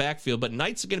balls out of the backfield, but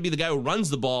Knight's going to be the guy who runs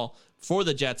the ball for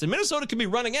the Jets. And Minnesota can be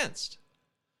run against.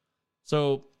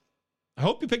 So I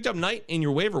hope you picked up Knight in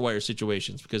your waiver wire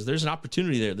situations because there's an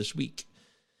opportunity there this week.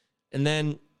 And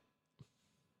then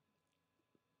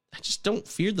I just don't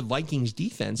fear the Vikings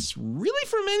defense really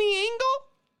from any angle.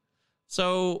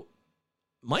 So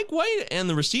Mike White and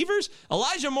the receivers,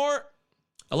 Elijah Moore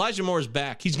is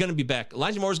back. He's going to be back.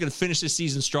 Elijah Moore is going to finish this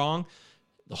season strong.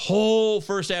 The whole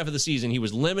first half of the season, he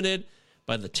was limited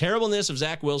by the terribleness of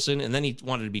Zach Wilson, and then he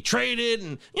wanted to be traded,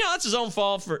 and that's his own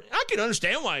fault. I can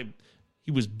understand why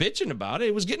he was bitching about it.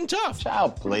 It was getting tough.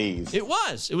 Child, please. It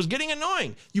was getting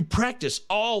annoying. You practice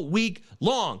all week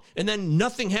long, and then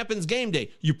nothing happens game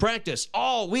day. You practice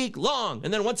all week long,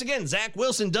 and then once again, Zach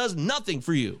Wilson does nothing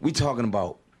for you. We talking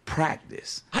about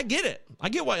practice. I get it. I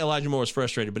get why Elijah Moore was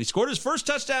frustrated, but he scored his first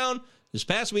touchdown this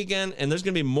past weekend, and there's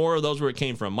going to be more of those where it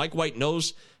came from. Mike White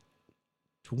knows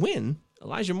to win,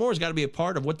 Elijah Moore's got to be a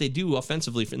part of what they do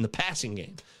offensively in the passing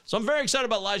game. So I'm very excited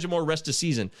about Elijah Moore rest of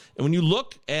season. And when you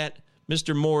look at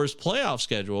Mr. Moore's playoff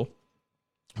schedule,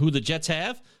 who the Jets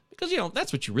have, because,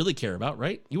 that's what you really care about,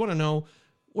 right? You want to know,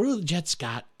 what do the Jets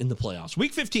got in the playoffs?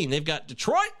 Week 15, they've got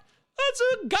Detroit. That's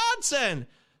a godsend.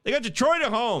 They got Detroit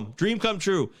at home. Dream come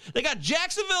true. They got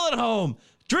Jacksonville at home.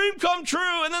 Dream come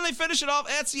true. And then they finish it off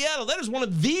at Seattle. That is one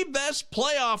of the best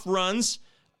playoff runs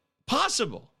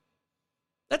possible.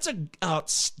 That's an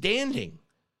outstanding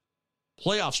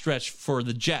playoff stretch for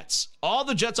the Jets. All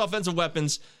the Jets' offensive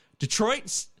weapons.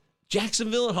 Detroit,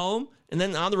 Jacksonville at home, and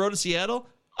then on the road to Seattle.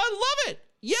 I love it.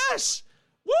 Yes.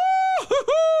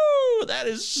 Woo-hoo-hoo! That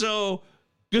is so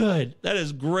good. That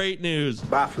is great news.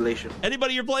 Bye, Felicia.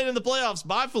 Anybody you're playing in the playoffs,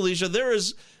 bye, Felicia. There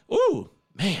is,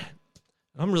 man.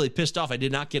 I'm really pissed off I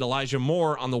did not get Elijah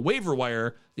Moore on the waiver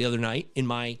wire the other night in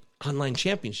my online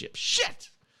championship. Shit.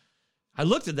 I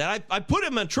looked at that. I put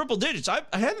him in triple digits. I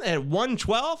hadn't had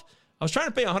 112. I was trying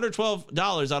to pay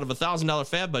 $112 out of a $1,000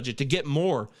 fab budget to get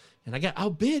more, and I got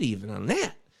outbid even on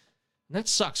that. And that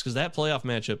sucks because that playoff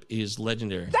matchup is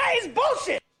legendary. That is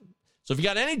bullshit. So if you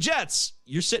got any Jets,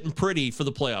 you're sitting pretty for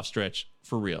the playoff stretch,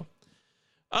 for real.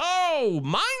 Oh,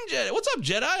 mine, Jedi. What's up,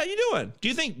 Jedi? How you doing? Do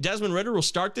you think Desmond Ridder will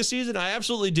start this season? I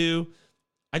absolutely do.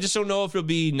 I just don't know if it'll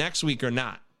be next week or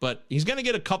not. But he's going to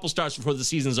get a couple starts before the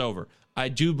season's over. I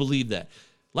do believe that.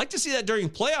 Like to see that during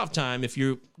playoff time if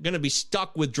you're going to be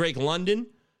stuck with Drake London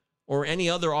or any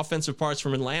other offensive parts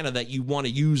from Atlanta that you want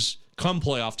to use come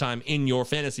playoff time in your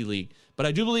fantasy league. But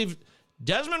I do believe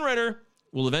Desmond Ridder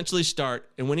will eventually start,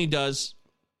 and when he does,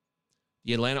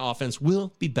 the Atlanta offense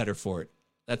will be better for it.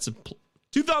 That's a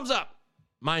 2 thumbs up.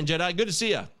 Mine, Jedi. Good to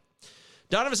see you.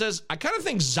 Donovan says, I kind of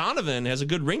think Zonovan has a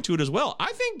good ring to it as well.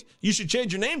 I think you should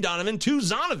change your name, Donovan, to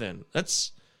Zonovan. That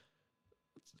says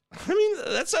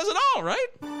it all, right?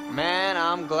 Man,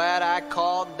 I'm glad I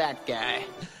called that guy.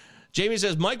 Jamie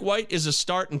says, Mike White is a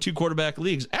start in 2 quarterback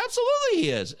leagues. Absolutely he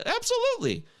is.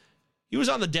 Absolutely. He was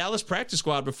on the Dallas practice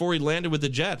squad before he landed with the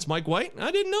Jets. Mike White?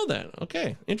 I didn't know that.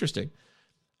 Okay, interesting.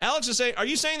 Alex is saying, are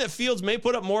you saying that Fields may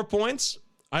put up more points?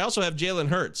 I also have Jalen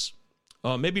Hurts.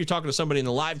 Maybe you're talking to somebody in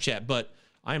the live chat, but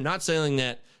I am not saying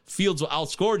that Fields will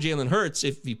outscore Jalen Hurts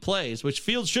if he plays, which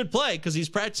Fields should play because he's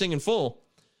practicing in full.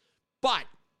 But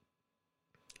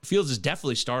Fields is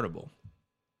definitely startable.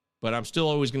 But I'm still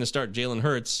always going to start Jalen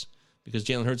Hurts because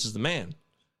Jalen Hurts is the man.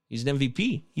 He's an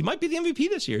MVP. He might be the MVP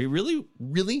this year. He really,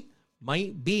 really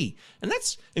might be. And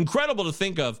that's incredible to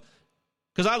think of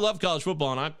because I love college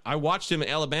football, and I watched him at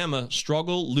Alabama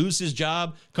struggle, lose his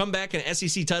job, come back in an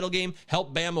SEC title game,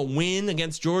 help Bama win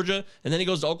against Georgia, and then he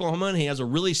goes to Oklahoma, and he has a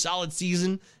really solid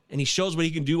season, and he shows what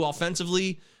he can do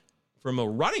offensively from a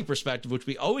running perspective, which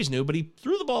we always knew, but he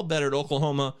threw the ball better at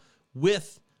Oklahoma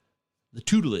with the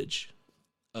tutelage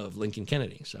of Lincoln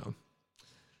Kennedy. So,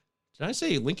 did I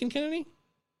say Lincoln Kennedy?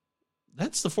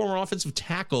 That's the former offensive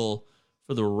tackle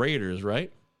for the Raiders,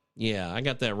 right? Yeah, I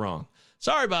got that wrong.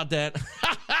 Sorry about that.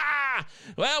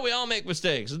 Well, we all make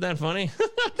mistakes. Isn't that funny?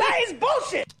 That is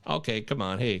bullshit. Okay, come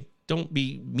on. Hey, don't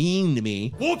be mean to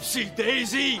me. Whoopsie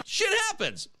daisy. Shit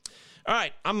happens. All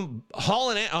right, I'm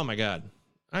hauling it. Oh, my God.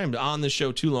 I am on this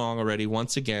show too long already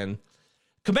once again.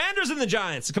 Commanders and the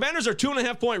Giants. The Commanders are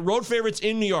 2.5-point road favorites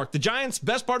in New York. The Giants'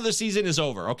 best part of the season is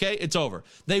over, okay? It's over.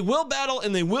 They will battle,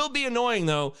 and they will be annoying,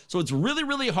 though, so it's really,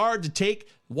 really hard to take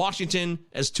Washington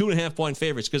as 2.5-point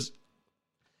favorites because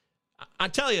I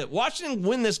tell you, Washington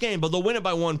win this game, but they'll win it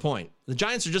by 1 point. The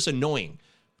Giants are just annoying.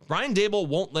 Brian Daboll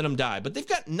won't let them die, but they've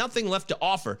got nothing left to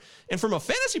offer. And from a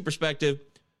fantasy perspective,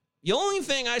 the only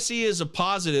thing I see as a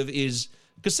positive is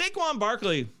because Saquon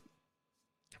Barkley,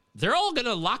 they're all going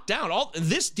to lock down.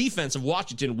 This defense of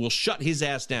Washington will shut his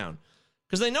ass down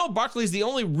because they know Barkley's the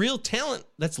only real talent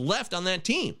that's left on that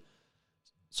team.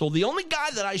 So the only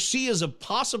guy that I see as a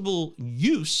possible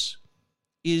use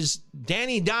is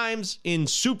Danny Dimes in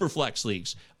Superflex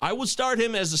leagues. I would start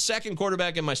him as the second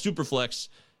quarterback in my Superflex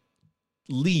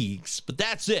leagues, but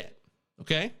that's it,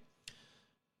 okay?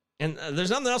 And there's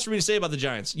nothing else for me to say about the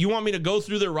Giants. You want me to go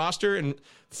through their roster and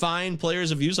find players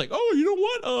of use like, oh, you know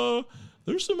what?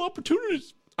 There's some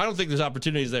opportunities. I don't think there's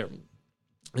opportunities there.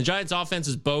 The Giants' offense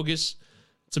is bogus.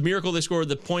 It's a miracle they scored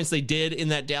the points they did in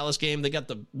that Dallas game. They got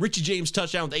the Richie James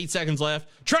touchdown with 8 seconds left.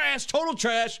 Trash, total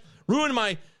trash. Ruined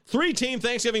my 3-team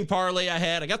Thanksgiving parlay I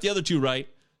had. I got the other 2 right.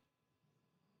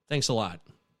 Thanks a lot.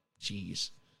 Jeez.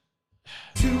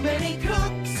 Too many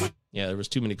cooks. Yeah, there was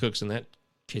too many cooks in that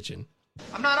kitchen.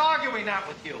 I'm not arguing that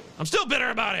with you. I'm still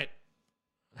bitter about it.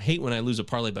 I hate when I lose a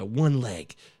parlay by 1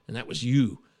 leg, and that was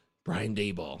you, Brian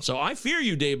Daboll. So I fear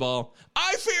you, Daboll.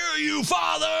 I fear you,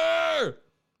 Father!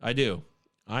 I do.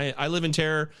 I live in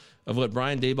terror of what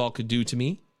Brian Daboll could do to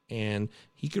me, and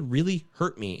he could really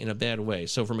hurt me in a bad way.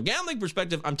 So from a gambling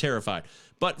perspective, I'm terrified.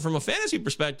 But from a fantasy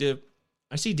perspective,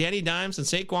 I see Danny Dimes and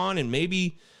Saquon, and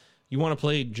maybe you want to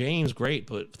play James, great,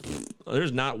 but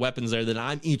there's not weapons there that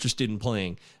I'm interested in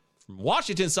playing. From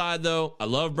Washington side, though, I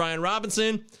love Brian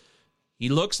Robinson. He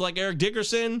looks like Eric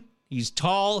Dickerson. He's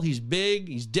tall, he's big,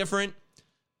 he's different,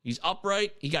 he's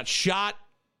upright. He got shot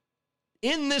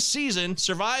in this season,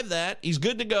 survived that. He's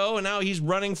good to go, and now he's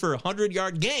running for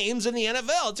 100-yard games in the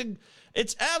NFL.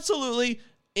 It's absolutely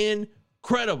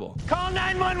incredible. Call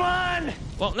 911.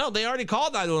 Well, no, they already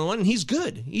called 911, and he's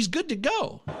good. He's good to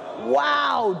go.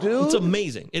 Wow, dude. It's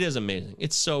amazing. It is amazing.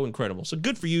 It's so incredible. So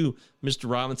good for you, Mr.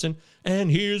 Robinson.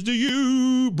 And here's to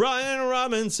you, Brian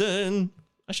Robinson.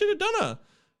 I should have done a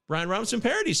Brian Robinson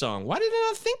parody song. Why did I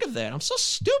not think of that? I'm so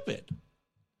stupid.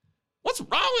 What's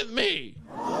wrong with me?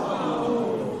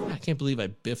 I can't believe I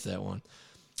biffed that one.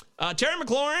 Terry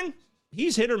McLaurin,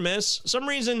 he's hit or miss. Some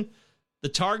reason the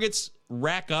targets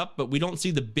rack up, but we don't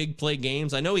see the big play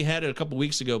games. I know he had it a couple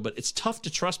weeks ago, but it's tough to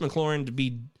trust McLaurin to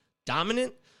be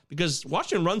dominant because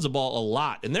Washington runs the ball a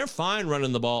lot, and they're fine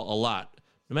running the ball a lot.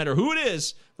 No matter who it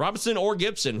is, Robinson or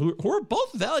Gibson, who are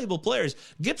both valuable players.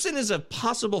 Gibson is a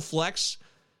possible flex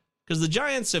because the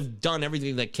Giants have done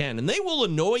everything they can, and they will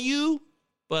annoy you,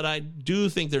 but I do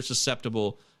think they're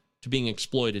susceptible to being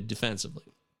exploited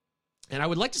defensively. And I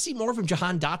would like to see more from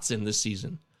Jahan Dotson this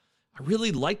season. I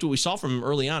really liked what we saw from him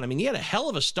early on. I mean, he had a hell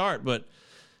of a start, but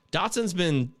Dotson's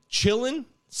been chilling,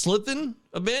 slipping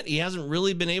a bit. He hasn't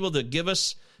really been able to give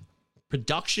us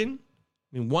production.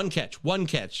 I mean, one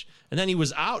catch. And then he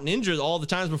was out and injured all the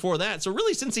times before that. So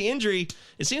really, since the injury,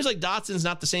 it seems like Dotson's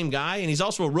not the same guy, and he's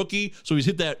also a rookie, so he's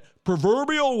hit that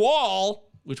proverbial wall,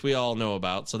 which we all know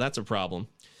about, so that's a problem.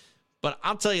 But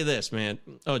I'll tell you this, man.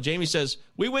 Oh, Jamie says,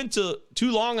 we went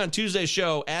too long on Tuesday's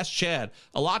show. Ask Chad.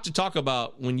 A lot to talk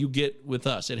about when you get with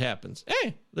us. It happens.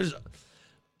 Hey,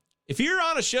 if you're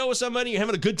on a show with somebody, you're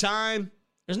having a good time,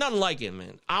 there's nothing like it,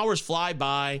 man. Hours fly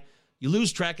by. You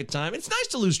lose track of time. It's nice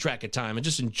to lose track of time and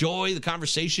just enjoy the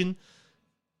conversation.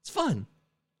 It's fun.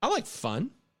 I like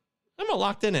fun. I'm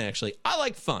locked in, actually. I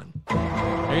like fun.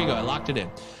 There you go. I locked it in.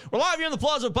 We're live here on the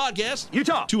Plaza Podcast.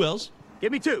 Utah. 2 L's.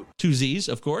 Give me 2. 2 Z's,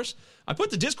 of course. I put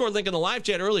the Discord link in the live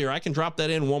chat earlier. I can drop that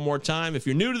in one more time. If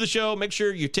you're new to the show, make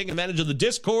sure you're taking advantage of the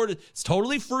Discord. It's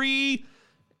totally free.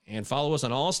 And follow us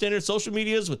on all standard social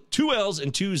medias with 2 L's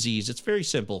and 2 Z's. It's very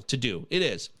simple to do. It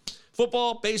is.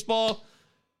 Football, baseball,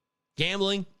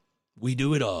 gambling, we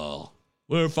do it all.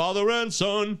 We're father and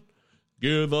son.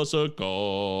 Give us a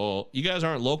call. You guys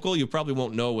aren't local. You probably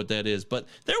won't know what that is. But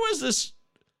there was this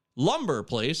lumber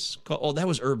place called, that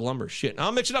was Herb Lumber. Shit.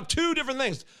 I'll mix it up. 2 different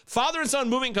things. Father and Son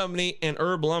Moving Company and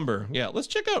Herb Lumber. Yeah, let's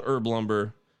check out Herb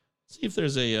Lumber. See if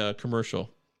there's a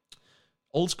commercial.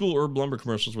 Old school Herb Lumber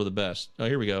commercials were the best. Oh,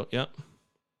 here we go. Yep.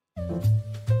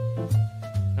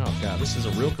 Oh, God. This is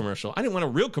a real commercial. I didn't want a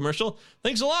real commercial.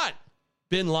 Thanks a lot,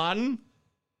 Bin Laden.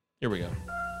 Here we go.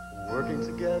 Working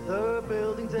together,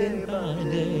 building day by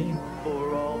day,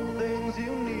 for all the things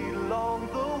you need along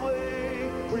the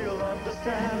way. We'll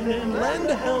understand and lend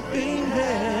a helping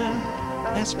hand.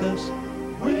 Ask us,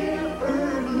 we're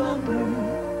Herb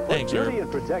Lumber. Thanks, Put beauty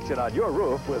and protection on your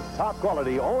roof with top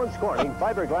quality Owens Corning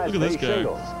fiberglass-based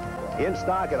shingles. In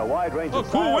stock in a wide range of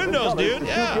cool styles windows, and colors dude. to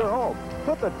suit your home.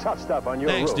 Put the tough stuff on your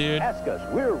Thanks, roof. dude. Ask us,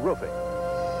 we're roofing.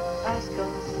 Ask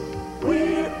us,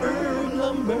 we're Herb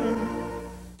Lumber.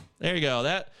 There you go.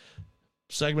 That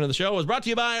segment of the show was brought to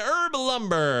you by Herb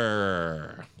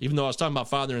Lumber. Even though I was talking about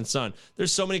father and son,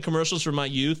 there's so many commercials from my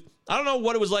youth. I don't know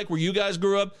what it was like where you guys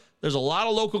grew up. There's a lot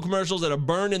of local commercials that are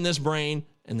burned in this brain,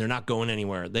 and they're not going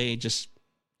anywhere. They just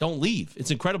don't leave.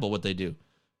 It's incredible what they do.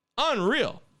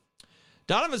 Unreal.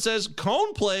 Donovan says,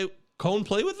 Cone play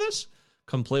with us?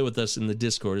 Come play with us in the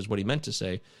Discord is what he meant to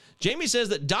say. Jamie says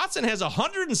that Dotson has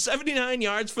 179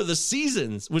 yards for the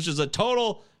seasons, which is a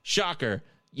total shocker.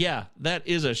 Yeah, that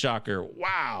is a shocker.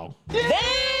 Wow.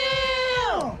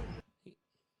 Damn! He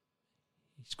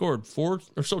scored 4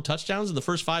 or so touchdowns in the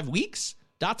first 5 weeks.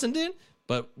 Dotson did.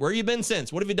 But where you been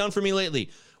since? What have you done for me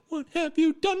lately? What have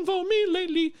you done for me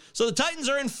lately? So the Titans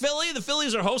are in Philly. The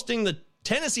Phillies are hosting the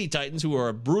Tennessee Titans, who are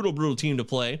a brutal, brutal team to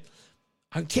play.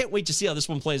 I can't wait to see how this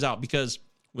one plays out because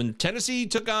when Tennessee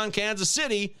took on Kansas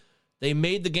City, they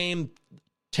made the game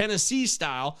Tennessee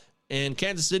style, and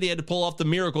Kansas City had to pull off the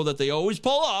miracle that they always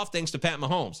pull off thanks to Pat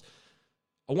Mahomes.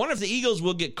 I wonder if the Eagles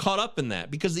will get caught up in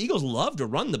that because the Eagles love to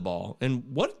run the ball. And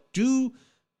what do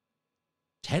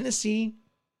Tennessee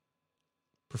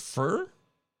prefer?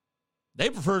 They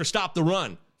prefer to stop the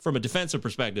run from a defensive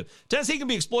perspective. Tennessee can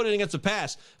be exploited against the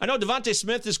pass. I know Devontae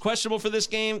Smith is questionable for this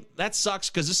game. That sucks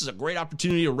because this is a great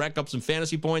opportunity to rack up some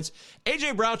fantasy points.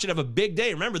 A.J. Brown should have a big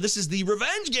day. Remember, this is the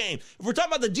revenge game. If we're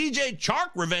talking about the DJ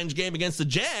Chark revenge game against the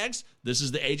Jags, this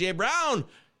is the A.J. Brown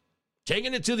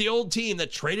taking it to the old team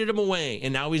that traded him away,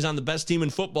 and now he's on the best team in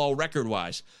football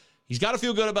record-wise. He's got to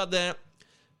feel good about that,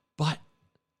 but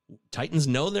Titans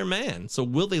know their man. So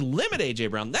will they limit A.J.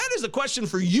 Brown? That is the question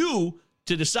for you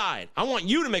to decide. I want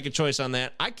you to make a choice on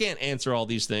that. I can't answer all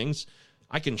these things.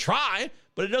 I can try,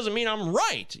 but it doesn't mean I'm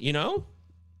right, you know?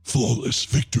 Flawless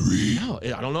victory. No,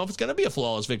 I don't know if it's going to be a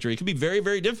flawless victory. It could be very,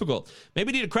 very difficult.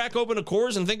 Maybe you need to crack open a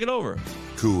Coors and think it over.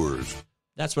 Coors.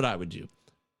 That's what I would do.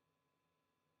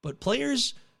 But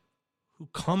players who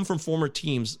come from former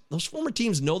teams. Those former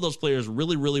teams know those players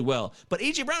really, really well. But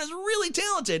A.J. Brown is really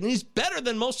talented, and he's better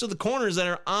than most of the corners that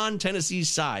are on Tennessee's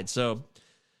side. So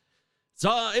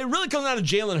it really comes down to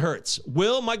Jalen Hurts.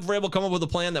 Will Mike Vrabel come up with a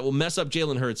plan that will mess up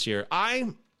Jalen Hurts here?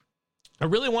 I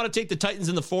really want to take the Titans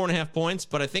in the 4.5 points,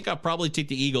 but I think I'll probably take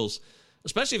the Eagles,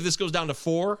 especially if this goes down to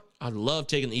 4. I'd love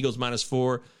taking the Eagles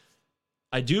 -4.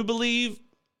 I do believe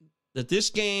that this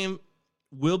game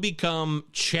will become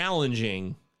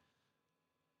challenging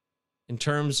in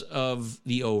terms of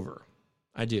the over.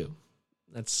 I do.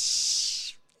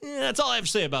 That's all I have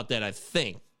to say about that, I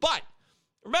think. But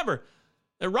remember,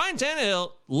 Ryan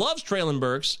Tannehill loves Treylon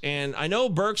Burks, and I know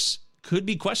Burks could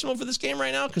be questionable for this game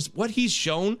right now because what he's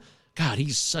shown, God,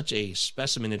 he's such a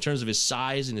specimen in terms of his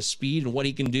size and his speed and what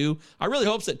he can do. I really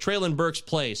hope that Treylon Burks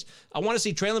plays. I want to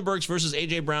see Treylon Burks versus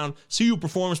A.J. Brown, see who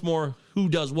performs more, who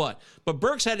does what. But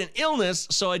Burks had an illness,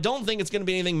 so I don't think it's going to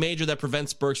be anything major that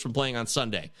prevents Burks from playing on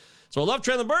Sunday. So I love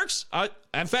Treylon Burks.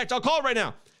 In fact, I'll call it right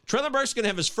now. Treylon Burks is going to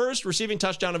have his first receiving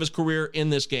touchdown of his career in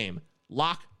this game.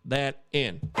 Lock that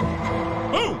in.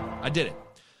 Boom! I did it.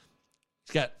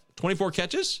 He's got 24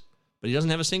 catches, but he doesn't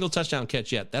have a single touchdown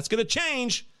catch yet. That's going to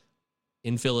change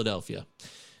in Philadelphia.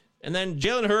 And then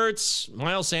Jalen Hurts,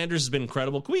 Miles Sanders has been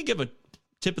incredible. Can we give a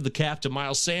tip of the cap to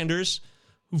Miles Sanders,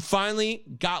 who finally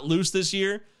got loose this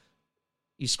year?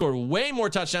 He scored way more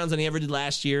touchdowns than he ever did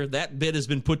last year. That bid has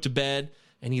been put to bed,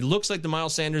 and he looks like the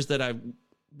Miles Sanders that I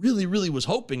really, really was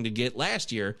hoping to get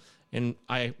last year. And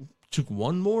I took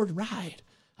one more ride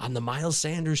on the Miles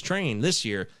Sanders train this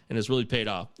year, and it's really paid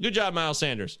off. Good job, Miles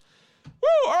Sanders.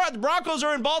 Woo! All right, the Broncos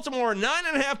are in Baltimore,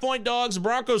 9.5-point dogs. The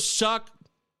Broncos suck.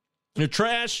 They're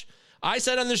trash. I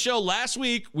said on the show last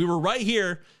week, we were right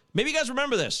here. Maybe you guys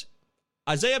remember this.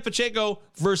 Isaiah Pacheco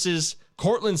versus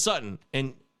Courtland Sutton.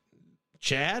 And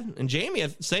Chad and Jamie, I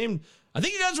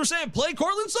think you guys were saying, play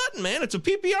Courtland Sutton, man. It's a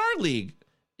PPR league.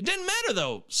 It didn't matter,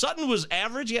 though. Sutton was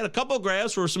average. He had a couple of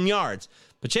grabs for some yards.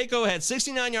 Pacheco had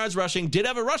 69 yards rushing, did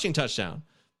have a rushing touchdown.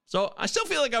 So I still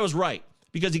feel like I was right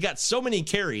because he got so many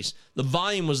carries. The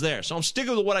volume was there. So I'm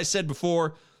sticking with what I said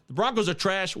before. The Broncos are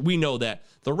trash. We know that.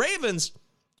 The Ravens,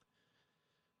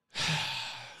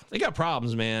 they got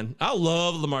problems, man. I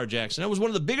love Lamar Jackson. I was one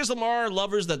of the biggest Lamar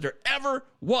lovers that there ever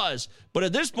was. But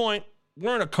at this point,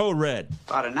 we're in a code red.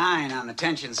 About a 9 on the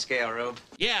tension scale, Rube.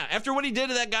 Yeah, after what he did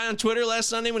to that guy on Twitter last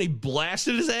Sunday when he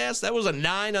blasted his ass, that was a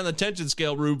 9 on the tension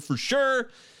scale, Rube, for sure.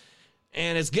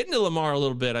 And it's getting to Lamar a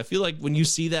little bit. I feel like when you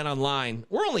see that online,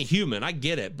 we're only human. I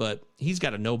get it, but he's got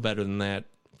to know better than that.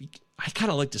 I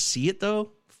kind of like to see it,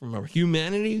 though, from a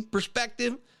humanity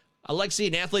perspective. I like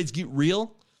seeing athletes get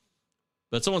real,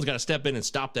 but someone's got to step in and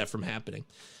stop that from happening.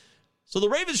 So the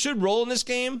Ravens should roll in this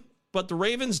game, but the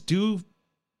Ravens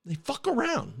they fuck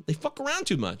around. They fuck around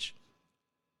too much.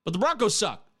 But the Broncos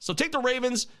suck. So take the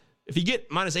Ravens. If you get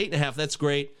 -8.5, that's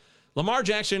great. Lamar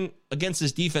Jackson against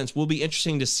this defense will be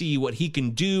interesting to see what he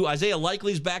can do. Isaiah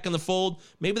Likely's back in the fold.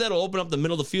 Maybe that'll open up the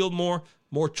middle of the field more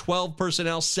 12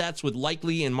 personnel sets with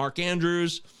Likely and Mark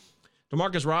Andrews.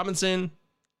 Demarcus Robinson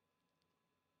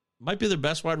might be their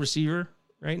best wide receiver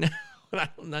right now.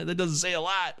 That doesn't say a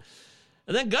lot.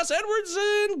 And then Gus Edwards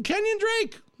and Kenyon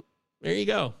Drake. There you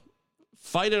go.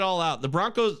 Fight it all out. The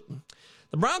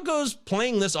Broncos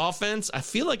playing this offense, I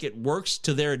feel like it works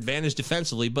to their advantage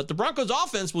defensively, but the Broncos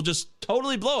offense will just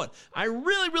totally blow it. I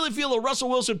really, really feel a Russell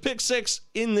Wilson pick 6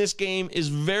 in this game is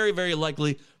very, very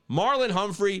likely. Marlon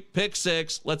Humphrey, pick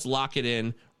 6. Let's lock it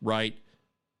in right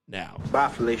now. Bye,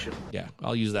 Felicia. Yeah,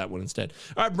 I'll use that one instead.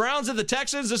 All right, Browns at the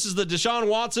Texans. This is the Deshaun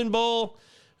Watson Bowl.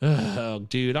 Oh,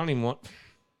 dude, I don't even want...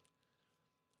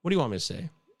 What do you want me to say?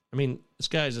 I mean, this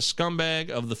guy is a scumbag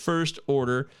of the first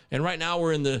order, and right now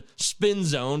we're in the spin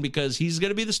zone because he's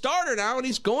going to be the starter now, and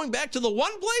he's going back to the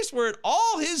one place where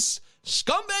all his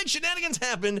scumbag shenanigans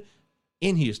happened,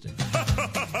 in Houston.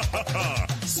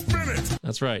 Spin it!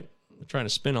 That's right. We're trying to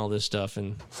spin all this stuff,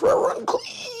 and forever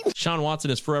unclean. Sean Watson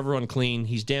is forever unclean.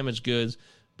 He's damaged goods,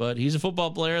 but he's a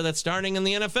football player that's starting in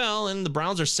the NFL, and the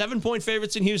Browns are 7-point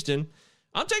favorites in Houston.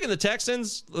 I'm taking the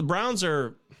Texans. The Browns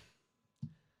are...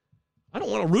 I don't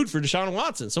want to root for Deshaun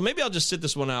Watson, so maybe I'll just sit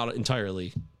this one out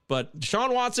entirely. But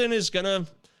Deshaun Watson is going to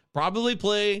probably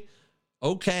play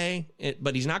okay,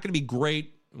 but he's not going to be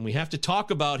great. And we have to talk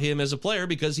about him as a player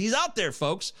because he's out there,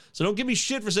 folks. So don't give me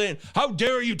shit for saying, how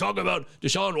dare you talk about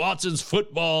Deshaun Watson's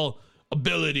football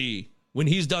ability when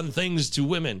he's done things to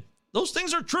women. Those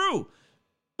things are true.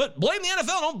 But blame the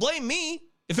NFL, don't blame me.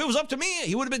 If it was up to me,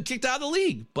 he would have been kicked out of the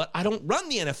league. But I don't run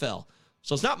the NFL.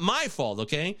 So it's not my fault,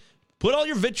 okay? Put all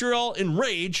your vitriol and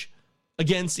rage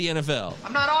against the NFL.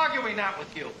 I'm not arguing that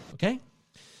with you. Okay?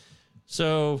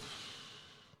 So,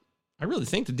 I really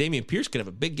think that Dameon Pierce could have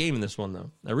a big game in this one,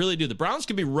 though. I really do. The Browns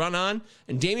could be run on,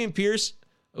 and Dameon Pierce,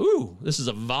 this is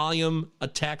a volume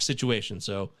attack situation.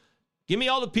 So give me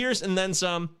all the Pierce and then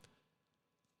some.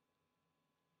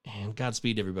 And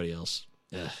Godspeed to everybody else.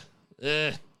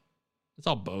 It's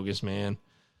all bogus, man.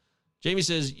 Jamie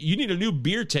says, you need a new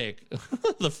beer take.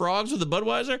 The frogs with the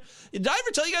Budweiser. Did I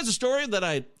ever tell you guys a story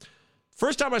that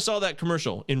first time I saw that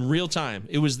commercial in real time,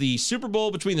 it was the Super Bowl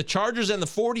between the Chargers and the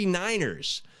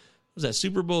 49ers. Was that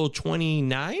Super Bowl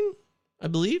 29, I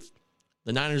believe?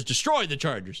 The Niners destroyed the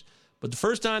Chargers. But the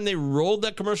first time they rolled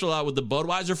that commercial out with the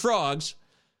Budweiser frogs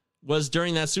was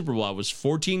during that Super Bowl. I was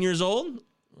 14 years old.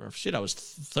 Or shit, I was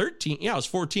 13. Yeah, I was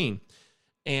 14.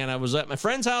 And I was at my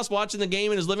friend's house watching the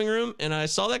game in his living room, and I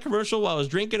saw that commercial while I was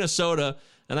drinking a soda,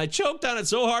 and I choked on it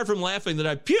so hard from laughing that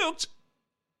I puked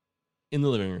in the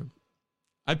living room.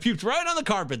 I puked right on the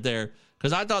carpet there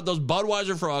because I thought those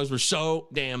Budweiser frogs were so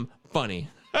damn funny.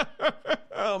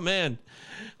 Oh, man.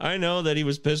 I know that he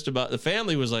was pissed about the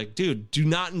family was like, dude, do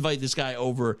not invite this guy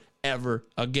over ever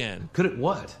again. Good at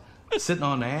what? Sitting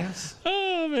on ass?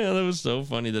 Oh, man, that was so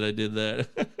funny that I did that.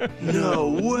 No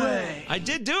way. I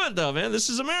did do it, though, man. This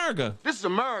is America. This is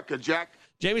America, Jack.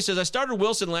 Jamie says, I started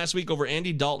Wilson last week over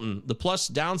Andy Dalton. The plus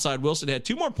downside, Wilson had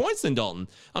 2 more points than Dalton.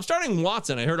 I'm starting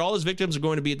Watson. I heard all his victims are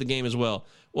going to be at the game as well.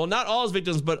 Well, not all his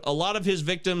victims, but a lot of his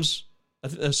victims,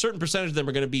 a certain percentage of them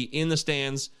are going to be in the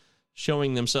stands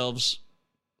showing themselves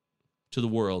to the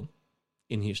world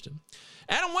in Houston.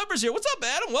 Adam Weber's here. What's up,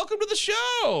 Adam? Welcome to the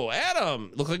show.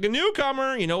 Adam, look like a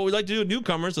newcomer. You know what we like to do with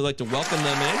newcomers? We like to welcome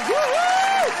them in.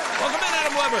 Woo-hoo! Welcome in,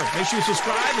 Adam Weber. Make sure you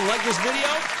subscribe and like this video.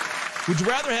 Would you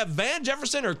rather have Van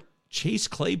Jefferson or Chase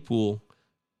Claypool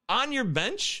on your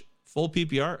bench? Full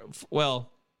PPR?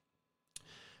 Well,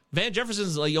 Van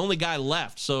Jefferson's the only guy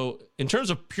left. So in terms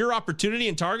of pure opportunity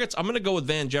and targets, I'm going to go with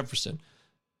Van Jefferson.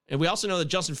 And we also know that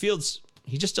Justin Fields,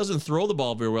 he just doesn't throw the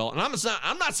ball very well. And I'm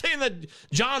not saying that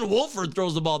John Wolford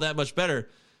throws the ball that much better.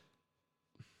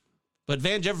 But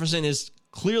Van Jefferson is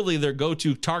clearly their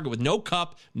go-to target with no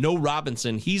Kupp, no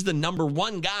Robinson. He's the number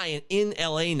 1 guy in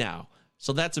LA now.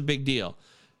 So that's a big deal.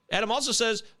 Adam also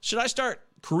says, should I start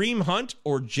Kareem Hunt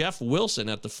or Jeff Wilson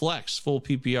at the flex, full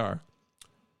PPR?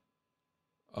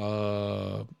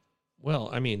 Well,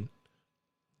 I mean,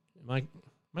 am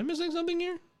I missing something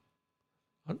here?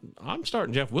 I'm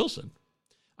starting Jeff Wilson.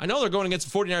 I know they're going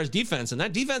against the 49ers defense, and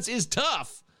that defense is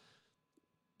tough.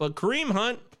 But Kareem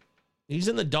Hunt, he's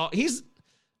in the dog. He's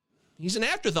an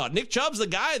afterthought. Nick Chubb's the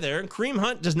guy there, and Kareem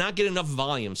Hunt does not get enough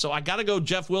volume. So I got to go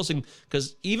Jeff Wilson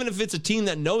because even if it's a team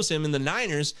that knows him in the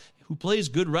Niners who plays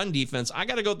good run defense, I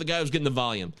got to go with the guy who's getting the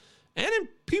volume. And in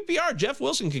PPR, Jeff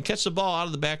Wilson can catch the ball out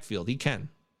of the backfield. He can.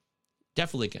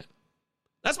 Definitely can.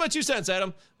 That's my 2 cents,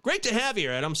 Adam. Great to have you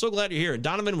here, Adam. I'm so glad you're here.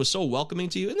 Donovan was so welcoming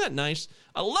to you. Isn't that nice?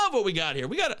 I love what we got here.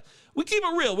 We keep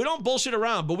it real. We don't bullshit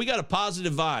around, but we got a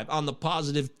positive vibe on the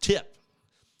positive tip.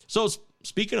 So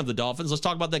speaking of the Dolphins, let's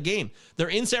talk about that game. They're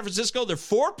in San Francisco. They're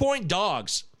 4-point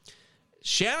dogs.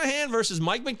 Shanahan versus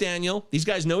Mike McDaniel. These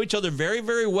guys know each other very,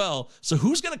 very well. So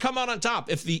who's going to come out on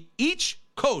top? If each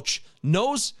coach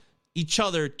knows each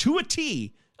other to a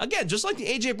T, again, just like the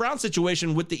A.J. Brown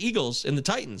situation with the Eagles and the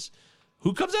Titans,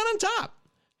 who comes out on top?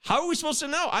 How are we supposed to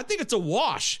know? I think it's a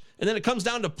wash. And then it comes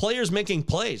down to players making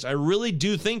plays. I really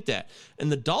do think that.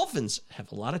 And the Dolphins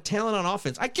have a lot of talent on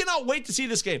offense. I cannot wait to see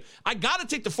this game. I got to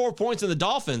take the 4 points in the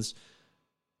Dolphins.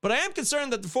 But I am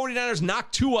concerned that the 49ers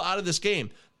knock Tua out of this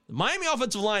game. The Miami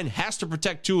offensive line has to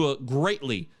protect Tua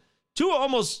greatly. Tua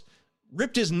almost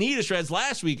ripped his knee to shreds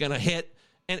last week on a hit.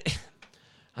 And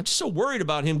I'm just so worried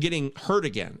about him getting hurt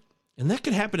again. And that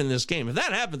could happen in this game. If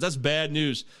that happens, that's bad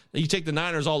news. You take the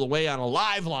Niners all the way on a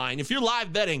live line. If you're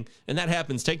live betting and that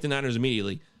happens, take the Niners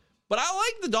immediately. But I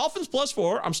like the Dolphins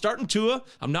 +4. I'm starting Tua.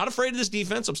 I'm not afraid of this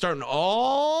defense. I'm starting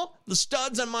all the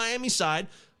studs on Miami's side.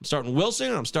 I'm starting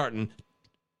Wilson. I'm starting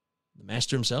the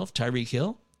master himself, Tyreek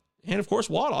Hill. And, of course,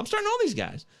 Waddle. I'm starting all these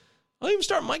guys. I'll even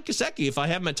start Mike Gesicki if I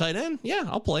have him at tight end. Yeah,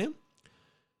 I'll play him.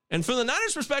 And from the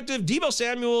Niners' perspective, Deebo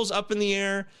Samuel's up in the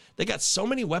air. They got so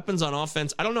many weapons on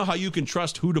offense. I don't know how you can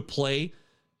trust who to play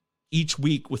each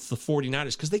week with the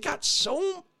 49ers because they got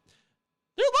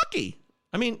they're lucky.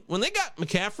 I mean, when they got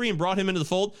McCaffrey and brought him into the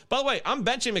fold, by the way, I'm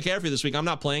benching McCaffrey this week. I'm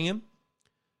not playing him.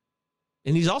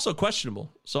 And he's also questionable.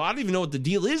 So I don't even know what the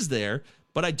deal is there,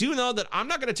 but I do know that I'm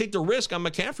not going to take the risk on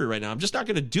McCaffrey right now. I'm just not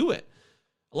going to do it.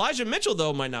 Elijah Mitchell,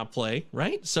 though, might not play,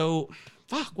 right? So,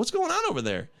 what's going on over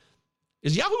there?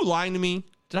 Is Yahoo lying to me?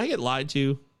 Did I get lied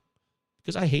to?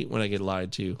 Because I hate when I get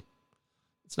lied to.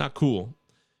 It's not cool.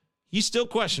 He's still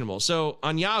questionable. So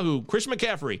on Yahoo, Chris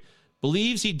McCaffrey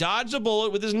believes he dodged a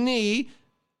bullet with his knee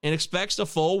and expects a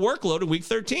full workload in Week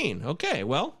 13. Okay,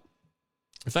 well,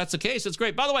 if that's the case, that's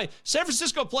great. By the way, San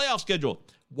Francisco playoff schedule.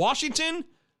 Washington,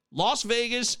 Las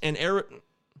Vegas, and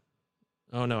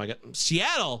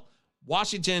Seattle,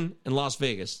 Washington, and Las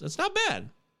Vegas. That's not bad.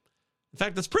 In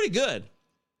fact, that's pretty good.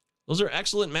 Those are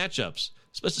excellent matchups.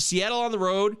 Especially Seattle on the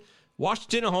road,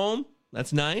 Washington at home.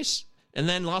 That's nice. And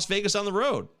then Las Vegas on the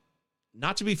road.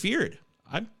 Not to be feared.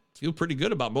 I feel pretty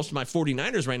good about most of my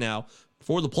 49ers right now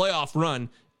for the playoff run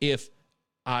if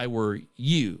I were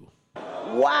you.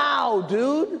 Wow,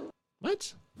 dude.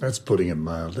 What? That's putting it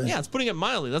mildly. Yeah, it's putting it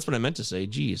mildly. That's what I meant to say.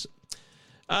 Jeez.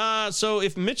 So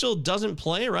if Mitchell doesn't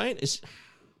play, right,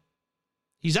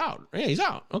 he's out. Yeah, he's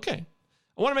out. Okay.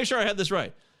 I want to make sure I had this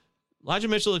right. Elijah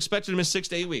Mitchell expected to miss 6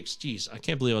 to 8 weeks. Jeez, I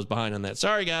can't believe I was behind on that.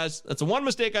 Sorry, guys. That's the one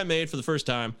mistake I made for the first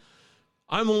time.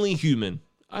 I'm only human.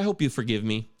 I hope you forgive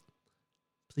me.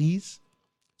 Please.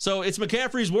 So it's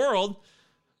McCaffrey's world.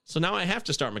 So now I have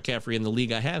to start McCaffrey in the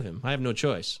league I have him. I have no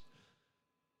choice.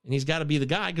 And he's got to be the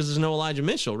guy because there's no Elijah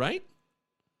Mitchell, right?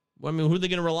 Well, I mean, who are they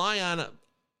going to rely on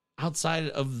outside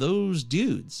of those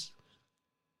dudes?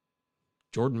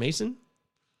 Jordan Mason?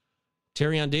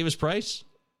 Terrion Davis-Price?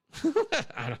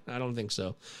 I don't think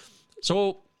so.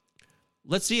 So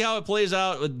let's see how it plays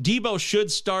out. Debo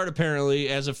should start apparently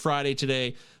as of Friday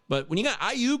today. But when you got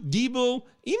Ayuk, Debo,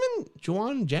 even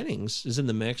Juwan Jennings is in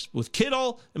the mix with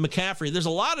Kittle and McCaffrey. There's a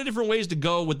lot of different ways to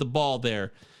go with the ball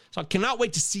there. So I cannot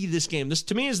wait to see this game. This,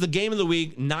 to me, is the game of the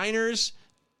week. Niners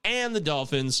and the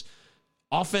Dolphins.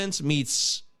 Offense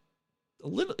meets a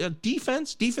little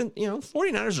defense.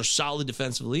 49ers are solid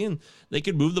defensively, and they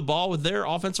could move the ball with their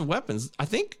offensive weapons. I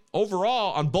think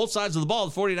overall, on both sides of the ball,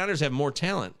 the 49ers have more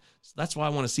talent. So that's why I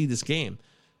want to see this game.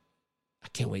 I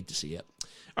can't wait to see it.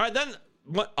 All right, then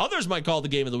what others might call the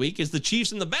game of the week is the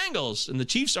Chiefs and the Bengals. And the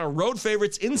Chiefs are road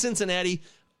favorites in Cincinnati.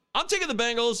 I'm taking the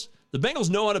Bengals. The Bengals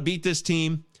know how to beat this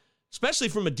team, especially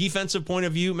from a defensive point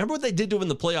of view. Remember what they did to them in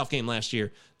the playoff game last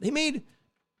year? They went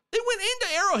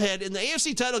into Arrowhead in the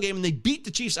AFC title game and they beat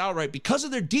the Chiefs outright because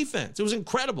of their defense. It was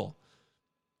incredible.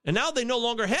 And now they no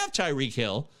longer have Tyreek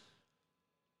Hill.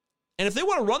 And if they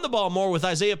want to run the ball more with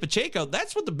Isaiah Pacheco,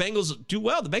 that's what the Bengals do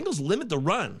well. The Bengals limit the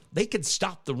run. They can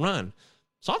stop the run.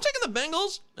 So I'm taking the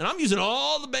Bengals, and I'm using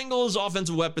all the Bengals'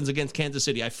 offensive weapons against Kansas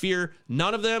City. I fear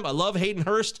none of them. I love Hayden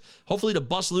Hurst, hopefully to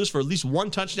bust loose for at least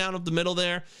one touchdown up the middle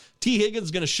there. T. Higgins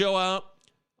is going to show out.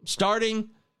 I'm starting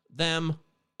them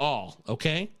all,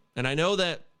 okay? And I know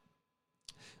that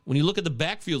when you look at the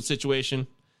backfield situation,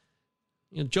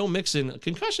 Joe Mixon,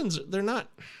 concussions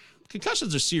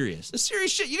are serious. It's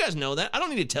serious shit. You guys know that. I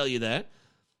don't need to tell you that.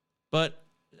 But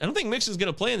I don't think Mixon's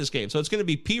going to play in this game. So it's going to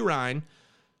be P. Ryan.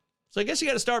 So I guess you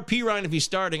got to start P. Ryan if he's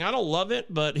starting. I don't love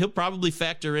it, but he'll probably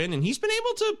factor in. And he's been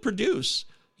able to produce.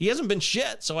 He hasn't been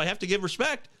shit, so I have to give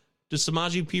respect to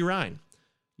Samaje P. Ryan.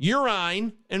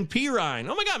 Urine and P. Ryan.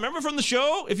 Oh, my God. Remember from the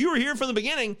show? If you were here from the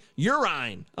beginning,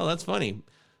 urine. Oh, that's funny.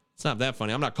 It's not that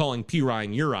funny. I'm not calling P.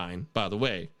 Ryan urine, by the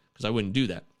way, because I wouldn't do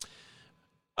that.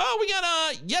 Oh, we got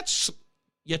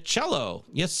Yetzilo.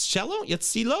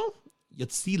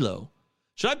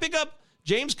 Should I pick up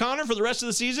James Conner for the rest of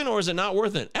the season, or is it not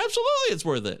worth it? Absolutely, it's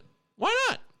worth it. Why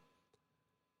not?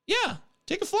 Yeah,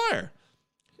 take a flyer.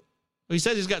 He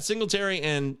says he's got Singletary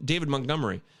and David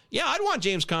Montgomery. Yeah, I'd want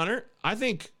James Conner. I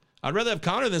think I'd rather have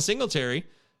Conner than Singletary,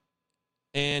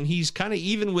 and he's kind of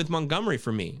even with Montgomery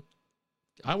for me.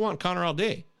 I want Conner all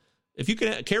day. If you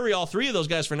can carry all three of those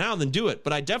guys for now, then do it.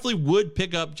 But I definitely would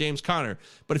pick up James Conner.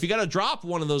 But if you got to drop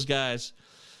one of those guys,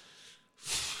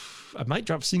 I might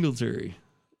drop Singletary.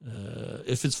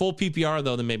 If it's full PPR,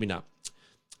 though, then maybe not.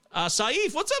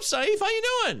 Saif, what's up, Saif? How you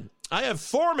doing? I have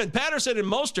Foreman, Patterson, and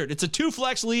Mostert. It's a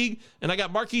 2-flex league, and I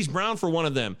got Marquise Brown for one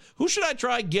of them. Who should I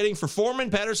try getting for Foreman,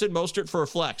 Patterson, Mostert for a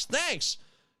flex? Thanks.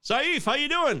 Saif, how you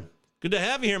doing? Good to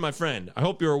have you here, my friend. I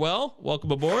hope you're well.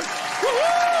 Welcome aboard.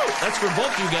 Woo-hoo! That's for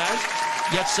both you guys,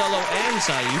 Yetzelo and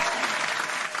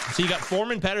Saif. So you got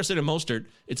Foreman, Patterson, and Mostert.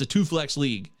 It's a 2-flex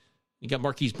league. You got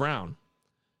Marquise Brown.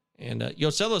 And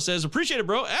Yosello says, appreciate it,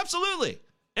 bro. Absolutely.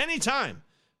 Anytime.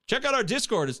 Check out our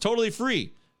Discord. It's totally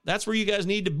free. That's where you guys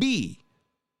need to be.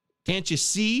 Can't you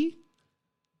see?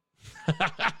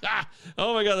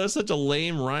 Oh, my God. That's such a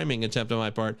lame rhyming attempt on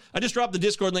my part. I just dropped the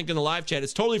Discord link in the live chat.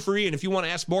 It's totally free. And if you want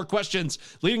to ask more questions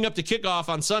leading up to kickoff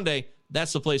on Sunday,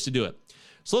 that's the place to do it.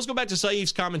 So let's go back to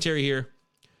Saif's commentary here.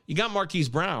 You got Marquise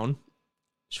Brown.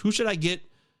 Who should I get?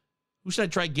 Who should I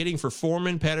try getting for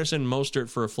Foreman, Patterson, Mostert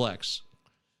for a flex?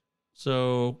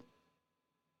 So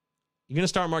you're going to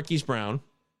start Marquise Brown.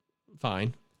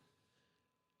 Fine.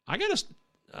 I got to...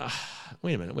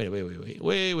 wait a minute.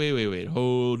 Wait.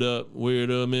 Hold up.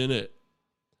 Wait a minute.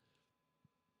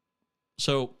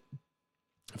 So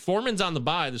Foreman's on the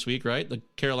bye this week, right? The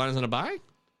Carolina's on a bye? I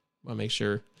want to make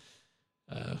sure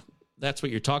that's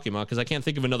what you're talking about, because I can't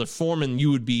think of another Foreman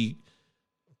you would be.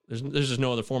 There's just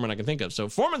no other Foreman I can think of. So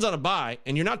Foreman's on a bye,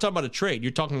 and you're not talking about a trade.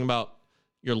 You're talking about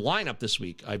your lineup this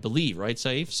week, I believe, right,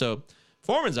 Saif? So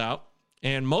Foreman's out,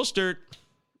 and Mostert,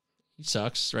 he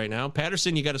sucks right now.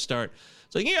 Patterson, you got to start.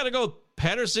 So you got to go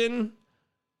Patterson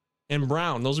and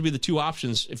Brown. Those would be the two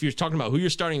options if you're talking about who you're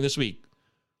starting this week.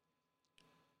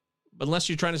 But unless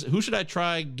you're trying to, who should I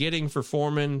try getting for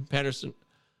Foreman, Patterson,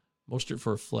 Mostert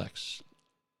for a flex?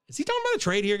 Is he talking about a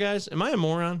trade here, guys? Am I a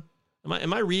moron?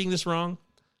 Am I reading this wrong?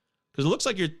 Because it looks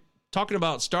like you're talking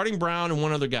about starting Brown and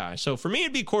one other guy. So for me,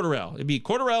 it'd be Cordarrelle. It'd be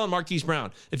Cordarrelle and Marquise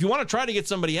Brown. If you want to try to get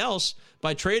somebody else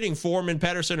by trading Foreman,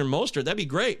 Patterson, or Mostert, that'd be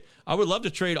great. I would love to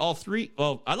trade all three.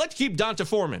 Well, I'd like to keep Donta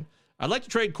Foreman. I'd like to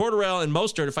trade Cordarrelle and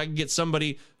Mostert. If I could get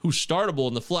somebody who's startable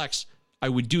in the flex, I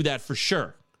would do that for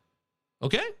sure.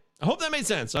 Okay? I hope that made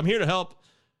sense. I'm here to help.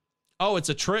 Oh, it's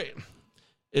a trade.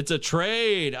 It's a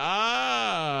trade.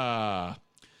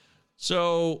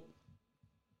 So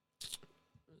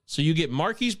you get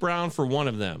Marquise Brown for one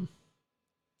of them.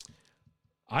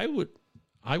 I would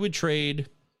trade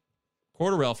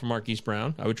Cordarrelle for Marquise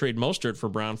Brown. I would trade Mostert for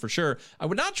Brown for sure. I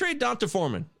would not trade Donta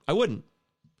Foreman. I wouldn't.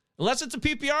 Unless it's a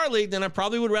PPR league, then I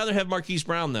probably would rather have Marquise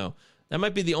Brown, though. That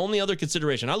might be the only other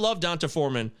consideration. I love Donta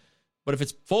Foreman, but if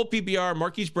it's full PPR,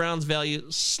 Marquise Brown's value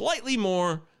slightly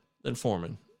more than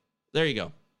Foreman. There you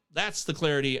go. That's the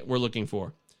clarity we're looking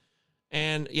for.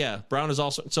 And yeah, Brown is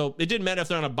also, so it didn't matter if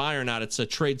they're on a buy or not. It's a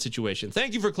trade situation.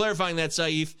 Thank you for clarifying that,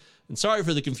 Saif, and sorry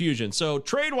for the confusion. So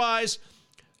trade-wise,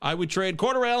 I would trade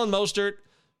Cordarrelle and Mostert,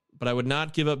 but I would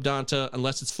not give up Donta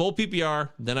unless it's full PPR.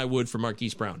 Then I would for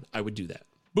Marquise Brown. I would do that.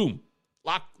 Boom.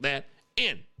 Lock that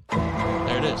in.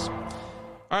 There it is.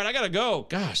 All right, I got to go.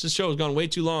 Gosh, this show has gone way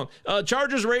too long.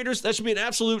 Chargers, Raiders, that should be an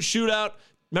absolute shootout.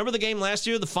 Remember the game last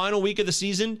year, the final week of the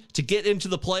season, to get into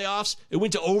the playoffs? It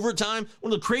went to overtime.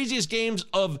 One of the craziest games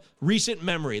of recent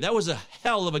memory. That was a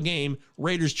hell of a game,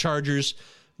 Raiders-Chargers.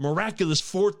 Miraculous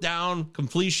fourth down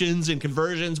completions and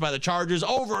conversions by the Chargers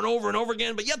over and over and over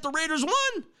again, but yet the Raiders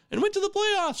won and went to the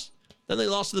playoffs. Then they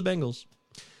lost to the Bengals.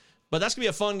 But that's going to be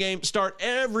a fun game. Start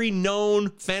every known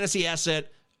fantasy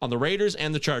asset on the Raiders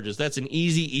and the Chargers. That's an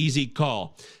easy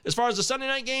call. As far as the Sunday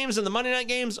night games and the Monday night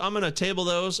games, I'm going to table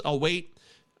those. I'll wait.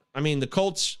 I mean, the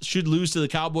Colts should lose to the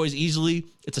Cowboys easily.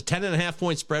 It's a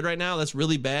 10.5-point spread right now. That's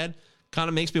really bad. Kind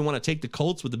of makes me want to take the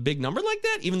Colts with a big number like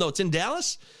that, even though it's in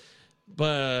Dallas.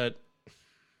 But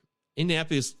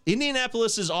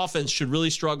Indianapolis's offense should really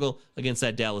struggle against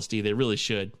that Dallas D. They really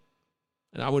should.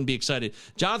 And I wouldn't be excited.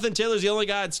 Jonathan Taylor's the only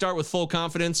guy I'd start with full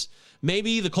confidence.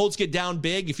 Maybe the Colts get down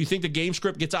big. If you think the game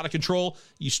script gets out of control,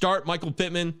 you start Michael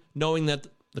Pittman knowing that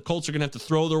the Colts are going to have to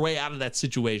throw their way out of that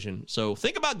situation. So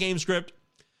think about game script.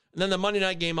 And then the Monday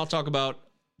night game I'll talk about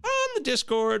on the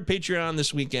Discord, Patreon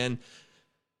this weekend.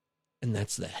 And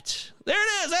that's that. There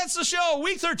it is. That's the show.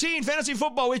 Week 13, fantasy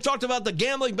football. We've talked about the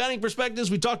gambling, betting perspectives.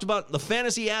 We talked about the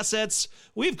fantasy assets.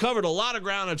 We've covered a lot of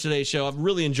ground on today's show. I've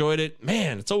really enjoyed it.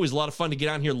 Man, it's always a lot of fun to get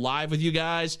on here live with you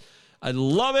guys. I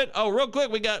love it. Oh, real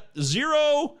quick, we got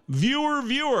Zero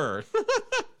Viewer.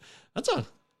 That's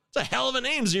a hell of a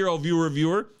name, Zero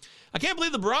Viewer. I can't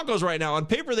believe the Broncos right now. On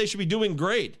paper, they should be doing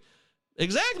great.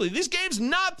 Exactly. This game's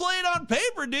not played on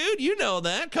paper, dude. You know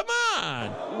that. Come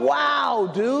on.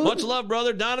 Wow, dude. Much love,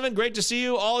 brother. Donovan, great to see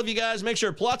you. All of you guys, make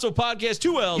sure Palazzo Podcast,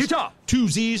 2 L's. Utah. 2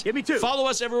 Z's. Give me 2. Follow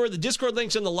us everywhere. The Discord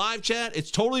link's in the live chat.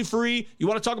 It's totally free. You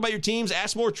want to talk about your teams,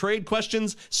 ask more trade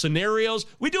questions, scenarios.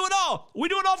 We do it all. We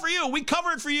do it all for you. We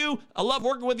cover it for you. I love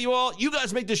working with you all. You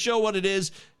guys make this show what it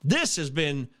is. This has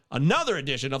been another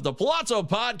edition of the Palazzo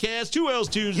Podcast, 2 L's,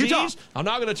 2 Z's. Utah. I'm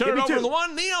now going to turn it over 2. to the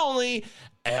one, the only,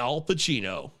 Al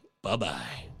Pacino.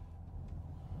 Bye-bye.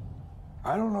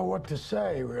 I don't know what to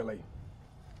say, really.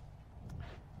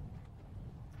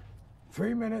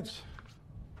 3 minutes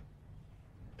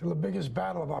to the biggest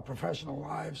battle of our professional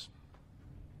lives.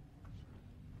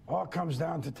 All comes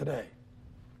down to today.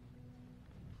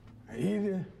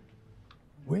 Either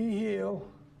we heal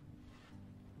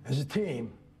as a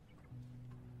team,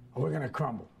 or we're going to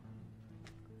crumble.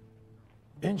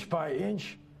 Inch by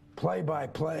inch, play by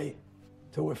play,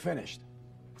 till we're finished.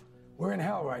 We're in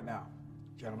hell right now,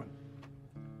 gentlemen.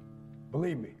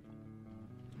 Believe me.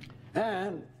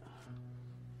 And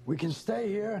we can stay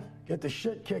here, get the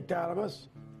shit kicked out of us,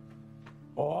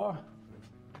 or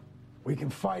we can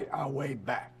fight our way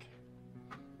back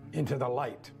into the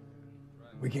light.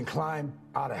 We can climb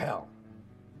out of hell.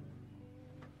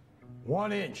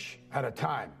 1 inch at a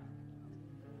time.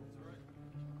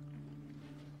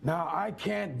 Now, I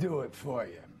can't do it for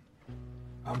you.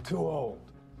 I'm too old.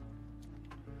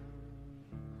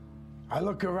 I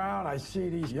look around, I see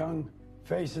these young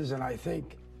faces, and I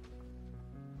think,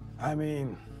 I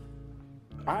mean,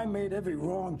 I made every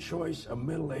wrong choice a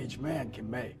middle-aged man can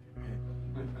make.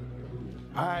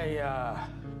 I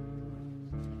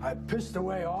pissed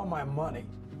away all my money,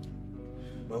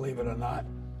 believe it or not.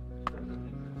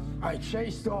 I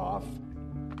chased off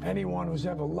anyone who's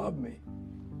ever loved me.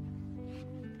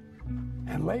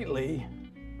 And lately,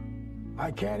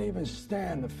 I can't even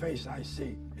stand the face I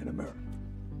see in the mirror.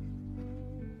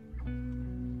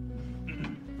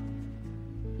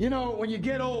 You know, when you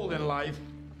get old in life,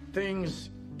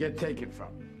 things get taken from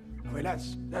you. I mean,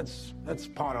 that's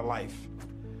part of life.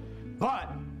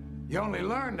 But you only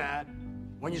learn that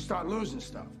when you start losing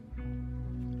stuff.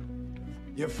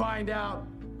 You find out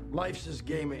life's this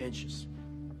game of inches.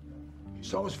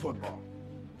 So is football.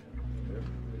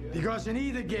 Because in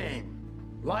either game,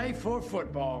 life or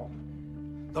football,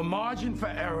 the margin for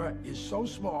error is so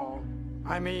small.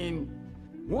 I mean,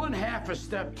 1/2 a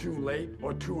step too late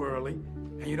or too early,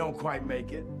 and you don't quite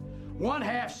make it.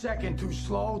 1/2 second too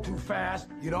slow, too fast,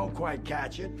 you don't quite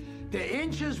catch it. The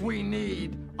inches we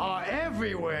need are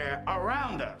everywhere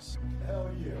around us.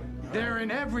 Hell yeah. They're in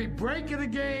every break of the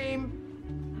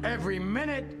game, every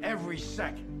minute, every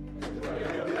second.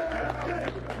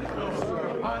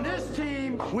 On this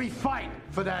team, we fight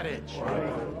for that inch.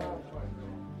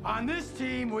 On this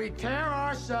team, we tear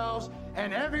ourselves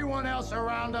and everyone else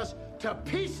around us to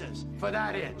pieces for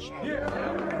that inch.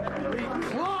 We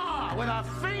claw with our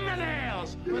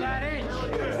fingernails for that inch.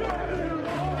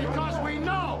 Because we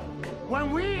know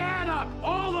when we add up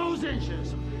all those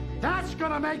inches, that's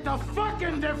gonna make the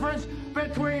fucking difference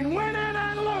between winning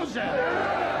and losing.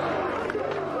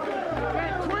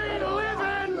 Between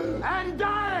living and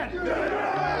dying.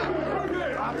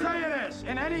 I'll tell you this,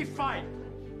 in any fight,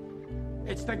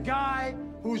 it's the guy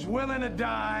who's willing to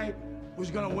die who's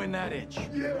gonna win that inch.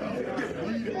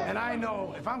 And I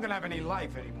know if I'm gonna have any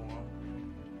life anymore,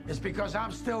 it's because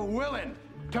I'm still willing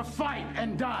to fight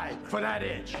and die for that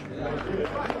inch.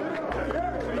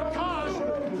 Because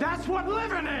that's what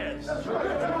living is.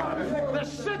 The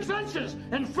 6 inches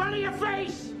in front of your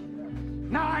face.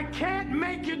 Now, I can't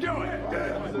make you do it.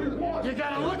 You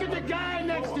gotta look at the guy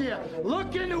next to you.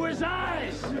 Look into his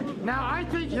eyes. Now, I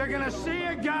think you're gonna see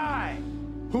a guy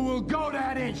who will go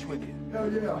that inch with you.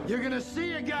 You're gonna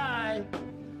see a guy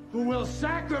who will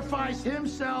sacrifice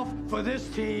himself for this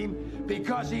team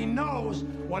because he knows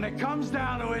when it comes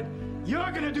down to it,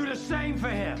 you're gonna do the same for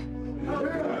him.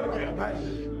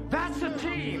 That's a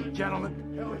team, gentlemen.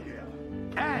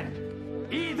 And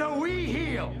either we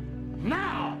heal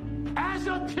now as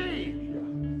a team,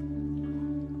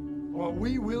 or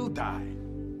we will die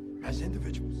as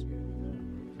individuals.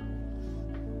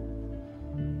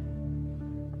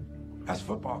 That's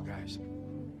football, guys.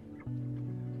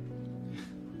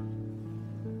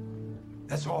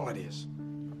 That's all it is.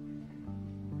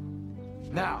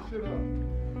 Now,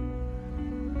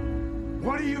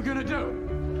 what are you gonna do?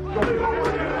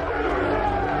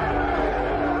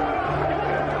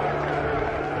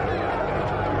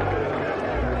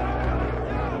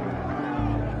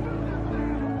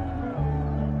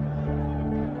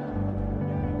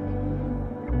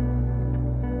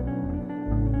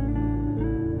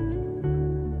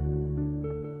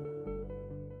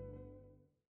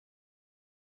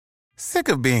 Sick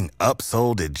of being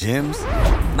upsold at gyms?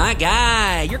 My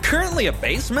guy, you're currently a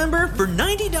base member? For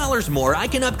 $90 more, I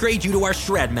can upgrade you to our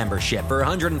Shred membership. For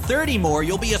 $130 more,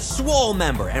 you'll be a Swole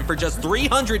member. And for just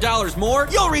 $300 more,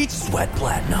 you'll reach Sweat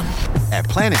Platinum. At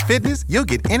Planet Fitness, you'll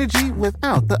get energy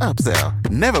without the upsell.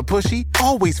 Never pushy,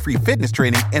 always free fitness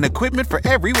training and equipment for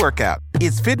every workout.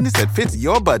 It's fitness that fits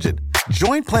your budget.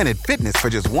 Join Planet Fitness for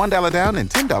just $1 down and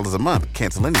 $10 a month.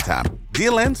 Cancel anytime.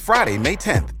 Deal ends Friday, May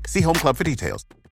 10th. See Home Club for details.